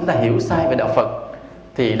nào mà chúng ta hiểu sai về đạo Phật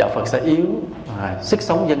thì đạo Phật sẽ yếu, sức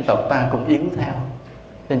sống dân tộc ta cũng yếu theo.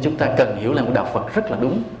 Nên chúng ta cần hiểu là một đạo Phật rất là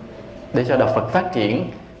đúng để cho đạo Phật phát triển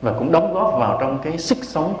và cũng đóng góp vào trong cái sức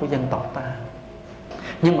sống của dân tộc ta.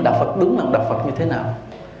 Nhưng một đạo Phật đúng là một đạo Phật như thế nào?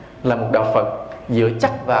 Là một đạo Phật dựa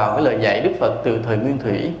chắc vào cái lời dạy Đức Phật từ thời Nguyên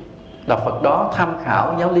Thủy. Đạo Phật đó tham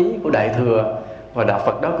khảo giáo lý của Đại Thừa, và đạo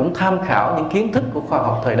Phật đó cũng tham khảo những kiến thức của khoa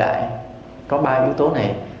học thời đại. Có ba yếu tố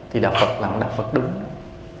này thì đạo Phật là một đạo Phật đúng.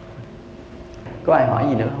 Có ai hỏi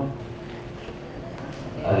gì nữa không?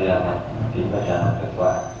 Kính bạch kết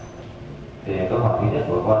quả. Thì câu hỏi thứ nhất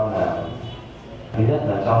của con là, thứ nhất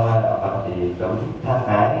là trong đạo Phật thì cấm tham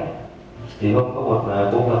ái. Thì hôm có một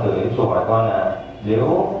cô Phật tử ấy hỏi con là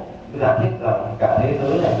nếu giải thích rằng cả thế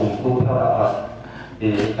giới này cùng tu theo đạo Phật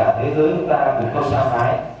thì cả thế giới chúng ta cùng không tham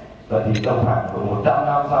ái, vậy thì tầm khoảng của 100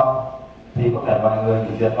 năm sau thì có thể mọi người bị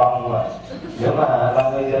diệt vong không ạ? Nếu mà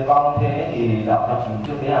là người diệt vong thế thì đạo Phật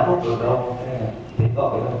chưa thấy hạnh phúc được đâu, thế tội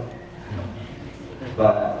đâu.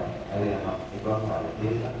 Và thì con hỏi là thế.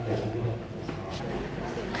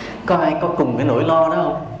 Có ai có cùng cái nỗi lo đó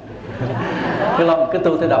không? Cái lo cái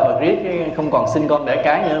tu theo đạo Phật riết không còn sinh con đẻ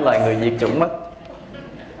cái nữa, loài người diệt chủng mất.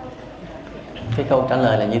 Cái câu trả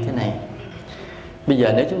lời là như thế này. Bây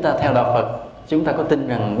giờ nếu chúng ta theo đạo Phật, chúng ta có tin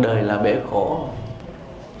rằng đời là bể khổ?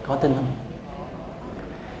 Có tin không?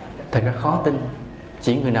 Thật ra khó tin.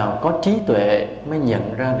 Chỉ người nào có trí tuệ mới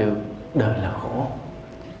nhận ra được đời là khổ.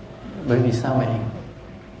 Bởi vì sao vậy?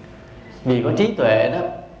 Vì có trí tuệ đó,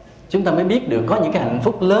 chúng ta mới biết được có những cái hạnh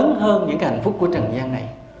phúc lớn hơn những cái hạnh phúc của trần gian này.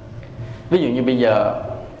 Ví dụ như bây giờ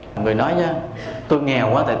người nói nha, tôi nghèo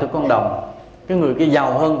quá tại tôi có 1 đồng. Cái người kia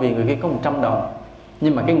giàu hơn vì người kia có 100 đồng.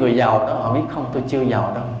 Nhưng mà cái người giàu đó họ biết không, tôi chưa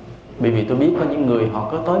giàu đâu. Bởi vì tôi biết có những người họ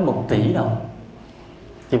có tới 1 tỷ đồng.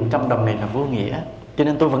 Thì 100 đồng này là vô nghĩa, cho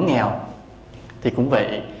nên tôi vẫn nghèo. Thì cũng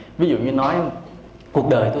vậy. Ví dụ như nói cuộc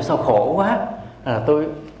đời tôi sao khổ quá, tôi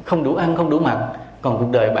không đủ ăn, không đủ mặc. Còn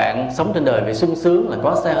cuộc đời bạn sống trên đời về sung sướng, là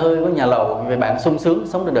có xe hơi, có nhà lầu, về bạn sung sướng,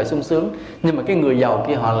 sống trên đời sung sướng. Nhưng mà cái người giàu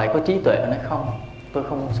kia họ lại có trí tuệ, nói không, tôi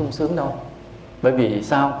không sung sướng đâu. Bởi vì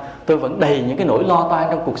sao? tôi vẫn đầy những cái nỗi lo toan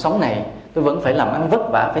trong cuộc sống này, tôi vẫn phải làm ăn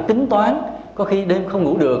vất vả, phải tính toán, có khi đêm không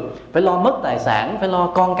ngủ được, phải lo mất tài sản, phải lo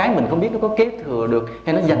con cái mình không biết nó có kế thừa được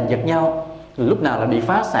hay nó giành giật nhau, rồi lúc nào là bị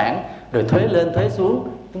phá sản, rồi thuế lên thuế xuống.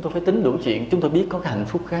 Chúng tôi phải tính đủ chuyện. Chúng tôi biết có cái hạnh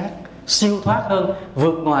phúc khác, siêu thoát hơn,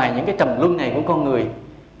 vượt ngoài những cái trầm luân này của con người,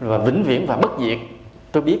 và vĩnh viễn và bất diệt.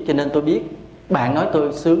 Tôi biết, cho nên tôi biết. Bạn nói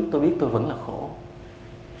tôi sướng, tôi biết tôi vẫn là khổ.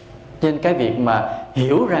 Cho nên cái việc mà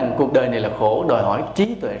hiểu rằng cuộc đời này là khổ đòi hỏi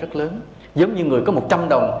trí tuệ rất lớn. Giống như người có 100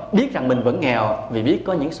 đồng biết rằng mình vẫn nghèo vì biết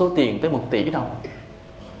có những số tiền tới 1 tỷ đồng.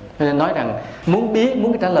 Cho nên nói rằng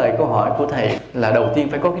muốn trả lời câu hỏi của thầy là đầu tiên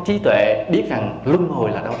phải có cái trí tuệ, biết rằng luân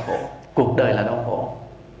hồi là đau khổ, cuộc đời là đau khổ.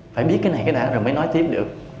 Phải biết cái này cái đã rồi mới nói tiếp được.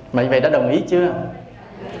 Mà vậy đã đồng ý chưa?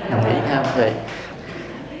 Đồng ý ha. Vậy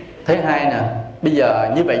thứ hai nè, bây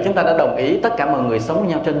giờ như vậy chúng ta đã đồng ý tất cả mọi người sống với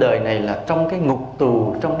nhau trên đời này là trong cái ngục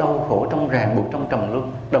tù, trong đau khổ, trong ràng buộc, trong trầm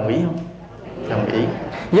luân. Đồng ý không? Đồng ý.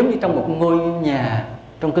 Giống như trong một ngôi nhà,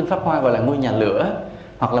 trong Kinh Pháp Hoa gọi là ngôi nhà lửa,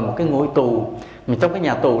 hoặc là một cái ngôi tù. Mà trong cái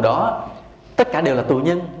nhà tù đó tất cả đều là tù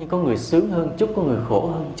nhân, nhưng có người sướng hơn chút, có người khổ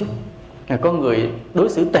hơn chút. Có người đối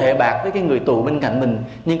xử tệ bạc với cái người tù bên cạnh mình,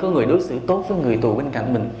 nhưng có người đối xử tốt với người tù bên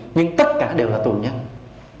cạnh mình. Nhưng tất cả đều là tù nhân.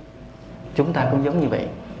 Chúng ta cũng giống như vậy.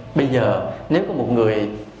 Bây giờ nếu có một người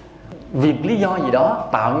vì lý do gì đó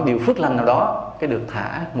tạo những điều phước lành nào đó, cái được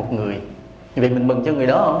thả một người, vậy mình mừng cho người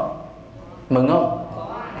đó không? Mừng không?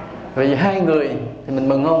 Vậy 2 người thì mình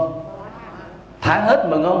mừng không? Thả hết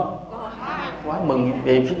mừng không? Quá mừng.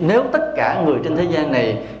 Vì nếu tất cả người trên thế gian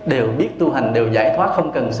này đều biết tu hành, đều giải thoát,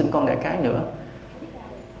 không cần sinh con đẻ cái nữa,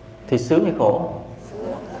 thì sướng hay khổ?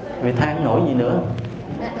 Vì than nổi gì nữa.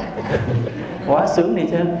 Quá sướng đi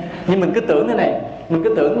chứ. Nhưng mình cứ tưởng thế này, mình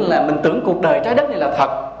cứ tưởng là mình tưởng cuộc đời trái đất này là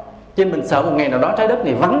thật, cho nên mình sợ một ngày nào đó trái đất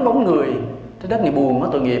này vắng bóng người, trái đất này buồn quá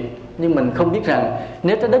tội nghiệp. Nhưng mình không biết rằng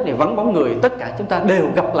nếu trái đất này vắng bóng người, tất cả chúng ta đều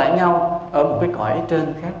gặp lại nhau ở một cái cõi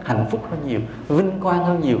trên khác, hạnh phúc hơn nhiều, vinh quang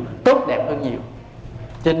hơn nhiều, tốt đẹp hơn nhiều.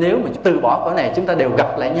 Cho nên nếu mà từ bỏ cõi này, chúng ta đều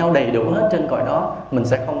gặp lại nhau đầy đủ hết trên cõi đó, mình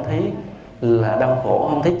sẽ không thấy là đau khổ,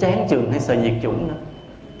 không thấy chán chường hay sợ diệt chủng nữa.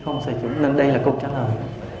 Không sợ chủng. Nên đây là câu trả lời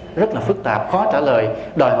rất là phức tạp, khó trả lời,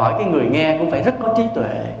 đòi hỏi cái người nghe cũng phải rất có trí tuệ.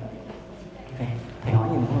 Thầy hỏi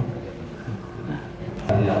gì nữa không?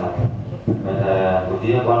 Vậy là buổi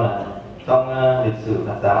chiều con là trong lịch sử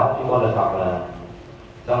Phật giáo chúng con được học là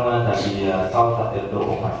trong thời kỳ sau Phật Tịnh độ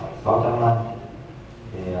khoảng 600 năm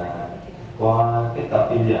thì có kết tập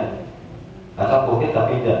kinh điển. Trong cuộc kết tập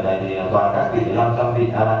kinh điển này thì toàn các vị 500 vị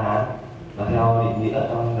A La Hán, và theo định nghĩa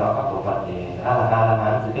trong giáo pháp của Phật thì A La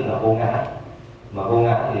Hán thì tức là vô ngã, mà vô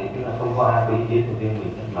ngã thì tức là không có ai có ý kiến của riêng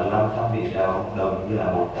mình, mà 500 vị đều đồng như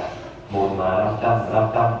là một mà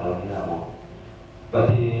 500 đồng như là một. Vậy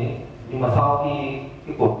thì nhưng mà sau khi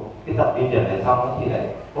cái cuộc cái tập kinh điển này xong thì lại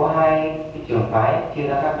có 2 cái trường phái chia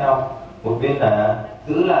ra khác nhau. Một bên là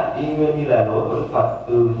giữ lại y nguyên như là lối của Đức Phật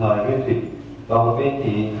từ thời Nguyên Thủy, và một bên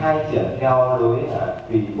thì khai triển theo lối là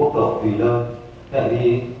tùy quốc độ, tùy nơi. Vậy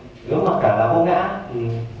thì nếu mà cả là vô ngã thì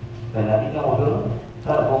phải là đi theo một hướng,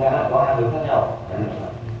 sao là vô ngã lại có 2 hướng khác nhau?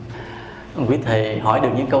 Quý thầy hỏi được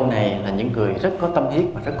những câu này là những người rất có tâm huyết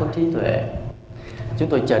và rất có trí tuệ. Chúng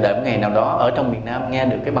tôi chờ đợi một ngày nào đó ở trong miền Nam nghe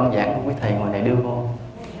được cái băng giảng của quý thầy ngoài này đưa vô.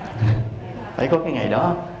 Phải có cái ngày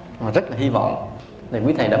đó, mà rất là hy vọng. Thì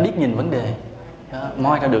quý thầy đã biết nhìn vấn đề,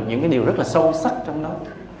 moi ra được những cái điều rất là sâu sắc trong đó.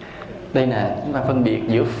 Đây là chúng ta phân biệt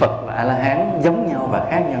giữa Phật và A-la-hán giống nhau và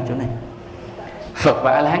khác nhau chỗ này. Phật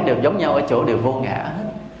và A-la-hán đều giống nhau ở chỗ đều vô ngã hết,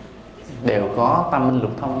 đều có tâm minh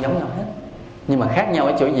lục thông giống nhau hết. Nhưng mà khác nhau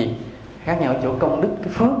ở chỗ gì? Khác nhau ở chỗ công đức,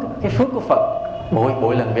 cái phước của Phật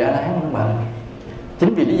bội lần vì A-la-hán cũng bằng.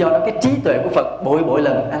 Chính vì lý do đó cái trí tuệ của Phật bội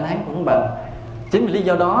lần A-la-hán cũng bằng. Chính vì lý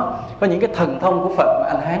do đó có những cái thần thông của Phật mà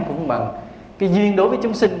A-la-hán cũng bằng. Cái duyên đối với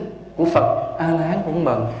chúng sinh của Phật A-la-hán cũng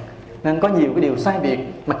bằng. Nên có nhiều cái điều sai biệt,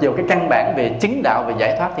 mặc dù cái căn bản về chứng đạo, về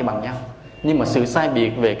giải thoát thì bằng nhau, nhưng mà sự sai biệt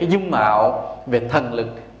về cái dung mạo, về thần lực,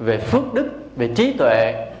 về phước đức, về trí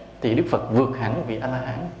tuệ thì Đức Phật vượt hẳn vị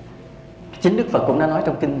A-la-hán. Chính Đức Phật cũng đã nói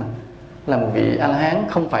trong kinh mà, là một vị A-la-hán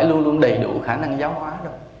không phải luôn luôn đầy đủ khả năng giáo hóa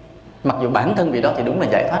đâu. Mặc dù bản thân vị đó thì đúng là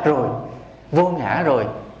giải thoát rồi, vô ngã rồi,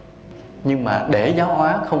 nhưng mà để giáo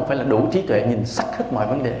hóa không phải là đủ trí tuệ nhìn sắc hết mọi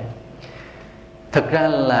vấn đề. Thực ra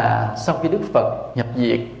là sau khi Đức Phật nhập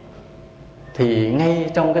diệt thì ngay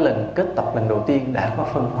trong cái lần kết tập lần đầu tiên đã có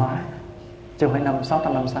phân hóa, chứ không phải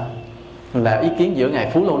 500-600 năm sau. Là ý kiến giữa Ngài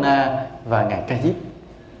Phú Lô Na và Ngài Ca Diếp.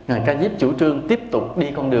 Ngài Ca Diếp chủ trương tiếp tục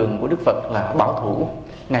đi con đường của Đức Phật là bảo thủ.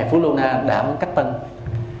 Ngài Phú Lô Na đã muốn cách tân.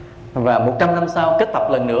 Và 100 năm sau kết tập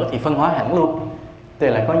lần nữa thì phân hóa hẳn luôn. Thì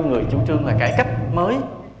là có những người chủ trương là cải cách mới,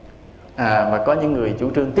 và có những người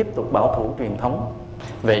chủ trương tiếp tục bảo thủ truyền thống.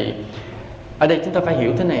 Vậy Ở đây chúng ta phải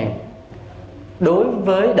hiểu thế này: đối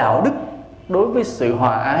với đạo đức, đối với sự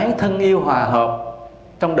hòa ái, thân yêu, hòa hợp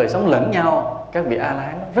trong đời sống lẫn nhau, các vị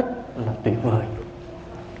A-la-hán rất là tuyệt vời.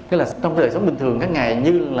 Tức là trong đời sống bình thường các ngài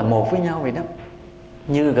như là một với nhau vậy đó,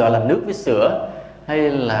 như gọi là nước với sữa, hay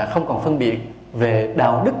là không còn phân biệt về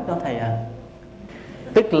đạo đức đó thầy à.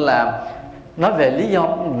 Tức là nói về lý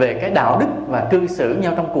do về cái đạo đức và cư xử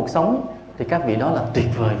nhau trong cuộc sống thì các vị đó là tuyệt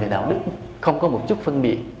vời về đạo đức, không có một chút phân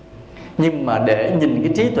biệt. Nhưng mà để nhìn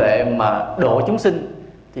cái trí tuệ mà độ chúng sinh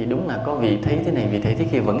thì đúng là có vị thấy thế này, vị thấy thế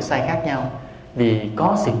kia, vẫn sai khác nhau, vì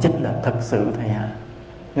có sự chênh lệch thật sự thầy ạ.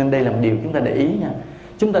 Nên đây là một điều chúng ta để ý nha.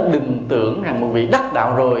 Chúng ta đừng tưởng rằng một vị đắc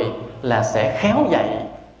đạo rồi là sẽ khéo dạy.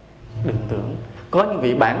 Đừng tưởng. Có những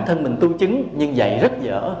vị bản thân mình tu chứng nhưng dạy rất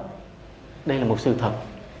dở. Đây là một sự thật.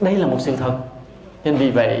 Đây là một sự thật. Nên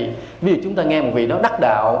vì vậy, ví dụ chúng ta nghe một vị đó đắc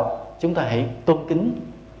đạo, chúng ta hãy tôn kính,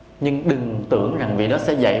 nhưng đừng tưởng rằng vị đó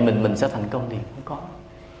sẽ dạy mình sẽ thành công, thì không có.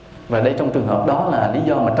 Và đây trong trường hợp đó là lý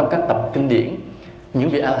do mà trong các tập kinh điển, những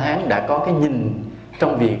vị A-la-hán đã có cái nhìn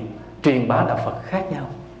trong việc truyền bá đạo Phật khác nhau.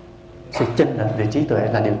 Sự chênh lệch về trí tuệ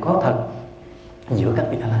là điều có thật giữa các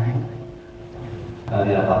vị A-la-hán.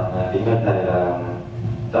 Thì là Phật kính thưa thầy, là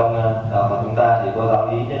trong đạo Phật chúng ta thì có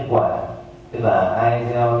giáo lý nhân quả, tức là ai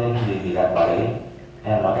gieo nhân gì thì gặt quả ấy,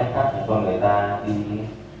 hay nói cách khác là con người ta đi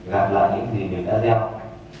gặt lại những gì mình đã gieo.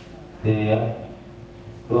 Thì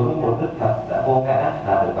đối với một Đức Phật đã vô ngã,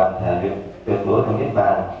 là được bản thể tuyệt đối của Niết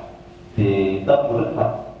Bàn, thì tâm của Đức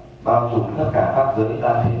Phật bao trùm tất cả pháp giới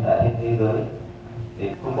tam thiên đại thiên thế giới,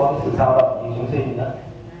 thì không có sự dao động như chúng sinh nữa.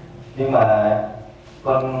 Nhưng mà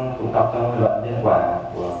con cũng đọc trong luận nhân quả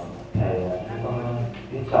của thầy con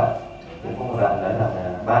Viết Soạn, cũng có một đoạn nói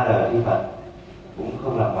rằng 3 đời chư Phật cũng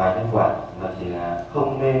không làm ngoài nhân quả, mà chỉ là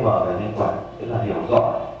không mê mờ về nhân quả, tức là hiểu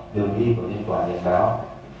rõ đường đi của nhân quả hiện báo.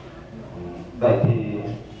 Vậy thì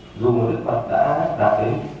dù một Đức Phật đã đạt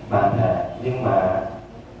đến bản thể, nhưng mà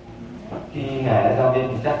khi ngài đã giao nhân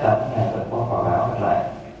thì chắc chắn ngài vẫn có quả báo trở lại.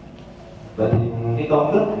 Vậy thì cái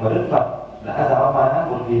công đức mà Đức Phật đã giáo hóa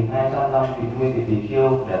 1200 năm nguyên thủy tỳ khưu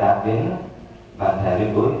để đạt đến bản thể tuyệt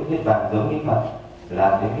đối Niết Bàn giống như Phật, để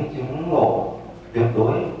đạt đến cái chứng ngộ tuyệt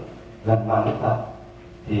đối gần bằng Đức Phật,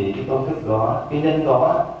 thì cái công đức đó, cái nhân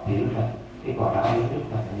đó thì Đức Phật, cái quả báo của Đức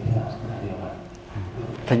Phật như thế nào?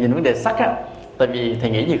 Thầy nhìn vấn đề sắc á, tại vì thầy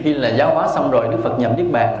nghĩ nhiều khi là giáo hóa xong rồi Đức Phật nhập Niết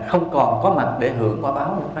Bàn không còn có mặt để hưởng quả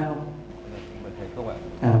báo nữa, phải không? Thầy không ạ.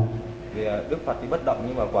 Vì Đức Phật thì bất động,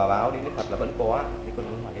 nhưng mà quả báo đến Đức Phật là vẫn có, thì con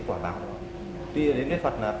muốn hỏi cái quả báo đó. Tuy đến Đức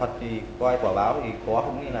Phật là Phật thì coi quả báo thì có,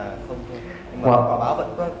 không nghĩa là không thôi, nhưng mà quả báo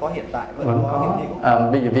vẫn có hiện tại, vẫn có hiện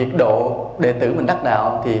hữu. Bây giờ việc độ đệ tử mình đắc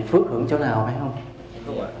đạo thì phước hưởng chỗ nào, phải không?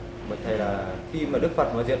 Không ạ. Bởi thầy là khi mà Đức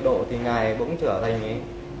Phật mà diệt độ thì ngài bỗng trở thành cái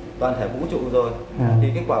toàn thể vũ trụ rồi,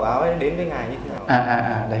 thì cái quả báo ấy đến với ngài như thế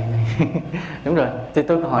nào? Đây đúng rồi. Thì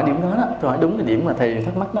tôi hỏi điểm đó, tôi hỏi đúng cái điểm mà thầy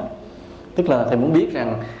thắc mắc đó. Tức là thầy muốn biết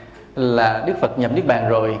rằng là Đức Phật nhập Niết Bàn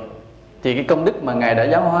rồi thì cái công đức mà ngài đã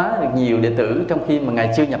giáo hóa được nhiều đệ tử trong khi mà ngài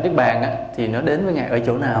chưa nhập Niết Bàn á, thì nó đến với ngài ở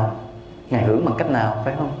chỗ nào, ngài hưởng bằng cách nào,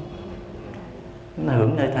 phải không? Nó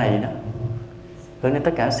hưởng nơi thầy đó, hưởng nơi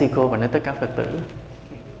tất cả sư cô và nơi tất cả Phật tử.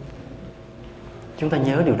 Chúng ta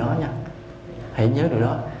nhớ điều đó nha, hãy nhớ điều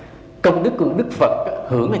đó. Công đức của Đức Phật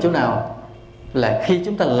hưởng ở chỗ nào là khi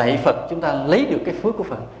chúng ta lạy Phật, chúng ta lấy được cái phước của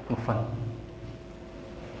Phật một phần.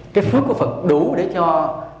 Cái phước của Phật đủ để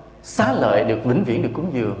cho xá lợi được vĩnh viễn được cúng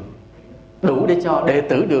dường, đủ để cho đệ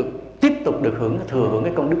tử được tiếp tục được thừa hưởng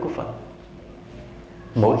cái công đức của Phật.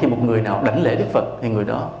 Mỗi khi một người nào đảnh lễ Đức Phật thì người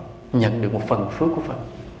đó nhận được một phần phước của Phật.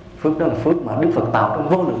 Phước đó là phước mà Đức Phật tạo trong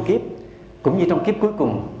vô lượng kiếp, cũng như trong kiếp cuối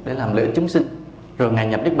cùng để làm lợi ích chúng sinh. Rồi ngài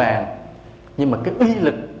nhập Niết Bàn, nhưng mà cái uy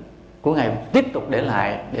lực của ngài tiếp tục để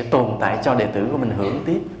lại để tồn tại cho đệ tử của mình hưởng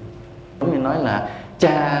tiếp. Giống như nói là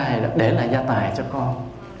cha để lại gia tài cho con,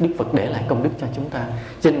 Đức Phật để lại công đức cho chúng ta.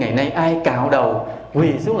 Trên ngày nay ai cạo đầu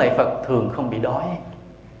quỳ xuống lạy Phật thường không bị đói,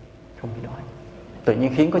 không bị đói. Tự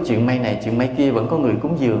nhiên khiến có chuyện may này chuyện may kia vẫn có người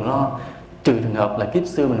cúng dường lo. Trừ trường hợp là kiếp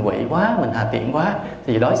xưa mình quậy quá, mình hà tiện quá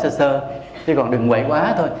thì đói sơ sơ, chứ còn đừng quậy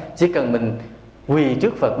quá thôi. Chỉ cần mình quỳ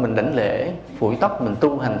trước Phật, mình đảnh lễ, phủi tóc, mình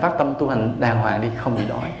tu hành, phát tâm tu hành đàng hoàng đi, không bị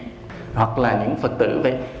đói. Hoặc là những Phật tử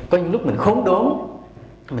vậy, có những lúc mình khốn đốn,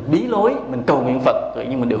 mình bí lối, mình cầu nguyện Phật, tự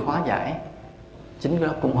nhiên mình được hóa giải. Chính đó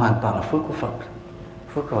cũng hoàn toàn là phước của Phật.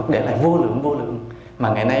 Phước của Phật để lại vô lượng.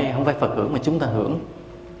 Mà ngày nay không phải Phật hưởng mà chúng ta hưởng,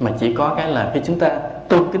 mà chỉ có cái là khi chúng ta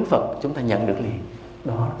tôn kính Phật, chúng ta nhận được liền.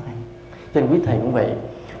 Đó thầy. Cho nên quý thầy cũng vậy.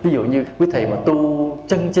 Ví dụ như quý thầy mà tu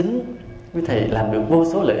chân chính, quý thầy làm được vô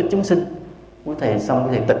số lợi ích chúng sinh, quý thầy xong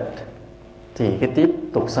quý thầy tịch, thì cái tiếp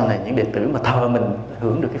tục sau này những đệ tử mà thờ mình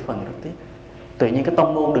hưởng được cái phần đó tiếp. Tự nhiên cái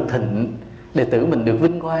tông môn được thịnh, đệ tử mình được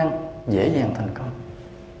vinh quang, dễ dàng thành công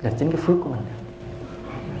là chính cái phước của mình.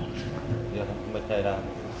 Mình thầy là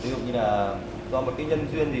ví dụ như là do một cái nhân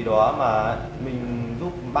duyên gì đó mà mình giúp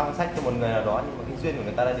băng sách cho một người nào đó, nhưng mà cái duyên của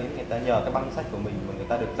người ta đã đến, người ta nhờ cái băng sách của mình mà người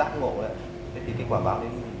ta được giác ngộ đấy, thế thì cái quả báo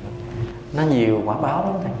đến nó nhiều quả báo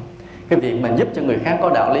lắm thầy. Cái việc mà giúp cho người khác có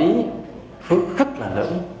đạo lý, phước rất là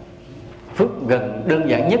lớn. Phước gần đơn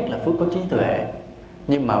giản nhất là phước có trí tuệ,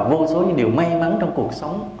 nhưng mà vô số những điều may mắn trong cuộc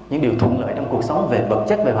sống, những điều thuận lợi trong cuộc sống về vật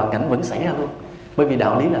chất, về hoàn cảnh vẫn xảy ra luôn. Bởi vì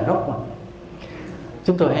đạo lý là gốc mà.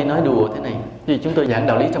 Chúng tôi hay nói đùa thế này, vì chúng tôi giảng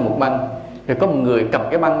đạo lý trong một băng, rồi có một người cầm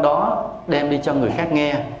cái băng đó đem đi cho người khác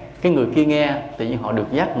nghe. Cái người kia nghe, tự nhiên họ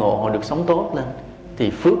được giác ngộ, họ được sống tốt lên. Thì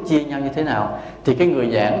phước chia nhau như thế nào? Thì cái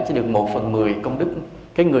người giảng chỉ được 1/10 công đức.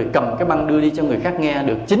 Cái người cầm cái băng đưa đi cho người khác nghe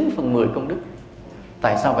được 9/10 công đức.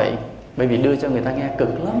 Tại sao vậy? Bởi vì đưa cho người ta nghe cực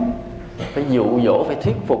lắm, phải dụ dỗ, phải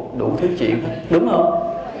thuyết phục đủ thứ chuyện hết, đúng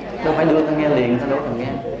không? Đâu phải đưa ta nghe liền, ta đâu cần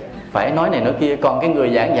nghe, phải nói này nói kia. Còn cái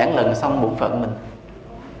người giảng lần xong bổn phận mình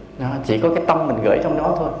đó, chỉ có cái tâm mình gửi trong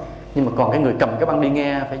đó thôi. Nhưng mà còn cái người cầm cái băng đi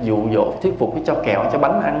nghe, phải dụ dỗ, thuyết phục, phải cho kẹo, cho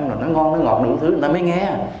bánh ăn, rồi nó ngon, nó ngọt đủ thứ người ta mới nghe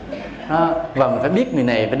đó. Và mình phải biết người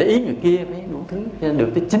này, phải để ý người kia, phải đủ thứ, cho nên được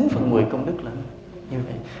tới 9/10 công đức là như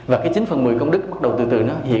vậy. Và cái 9/10 công đức bắt đầu từ từ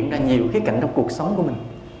nó hiện ra nhiều khía cạnh trong cuộc sống của mình.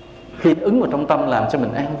 Khi nó ứng vào trong tâm làm cho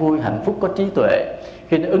mình an vui, hạnh phúc, có trí tuệ.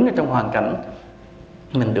 Khi nó ứng ở trong hoàn cảnh,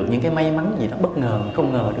 mình được những cái may mắn gì đó bất ngờ,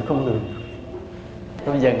 không ngờ được, không lường.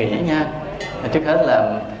 Tôi bây giờ nghĩ nha, trước hết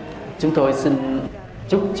là chúng tôi xin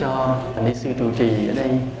chúc cho ni sư trụ trì ở đây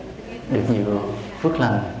được nhiều phước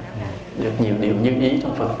lành, được nhiều điều như ý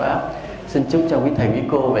trong Phật Pháp. Xin chúc cho quý thầy quý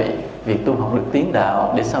cô vậy, việc tu học được tiến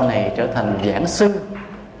đạo để sau này trở thành giảng sư,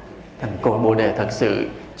 thành cội Bồ Đề thật sự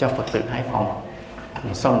cho Phật tử Hải Phòng.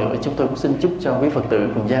 Sau nữa chúng tôi cũng xin chúc cho quý Phật tử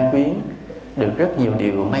cùng gia quyến được rất nhiều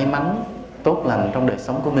điều may mắn, tốt lành trong đời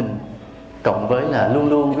sống của mình. Cộng với là luôn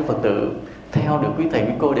luôn quý Phật tử theo được quý thầy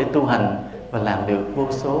quý cô để tu hành và làm được vô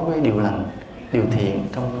số cái điều lành, điều thiện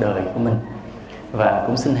trong đời của mình. Và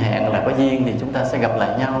cũng xin hẹn là có duyên thì chúng ta sẽ gặp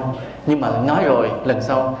lại nhau. Nhưng mà nói rồi, lần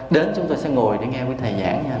sau đến chúng tôi sẽ ngồi để nghe quý thầy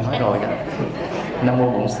giảng nha. Nói rồi đó. Nam mô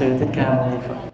Bổn Sư Thích Ca Mâu Ni Phật.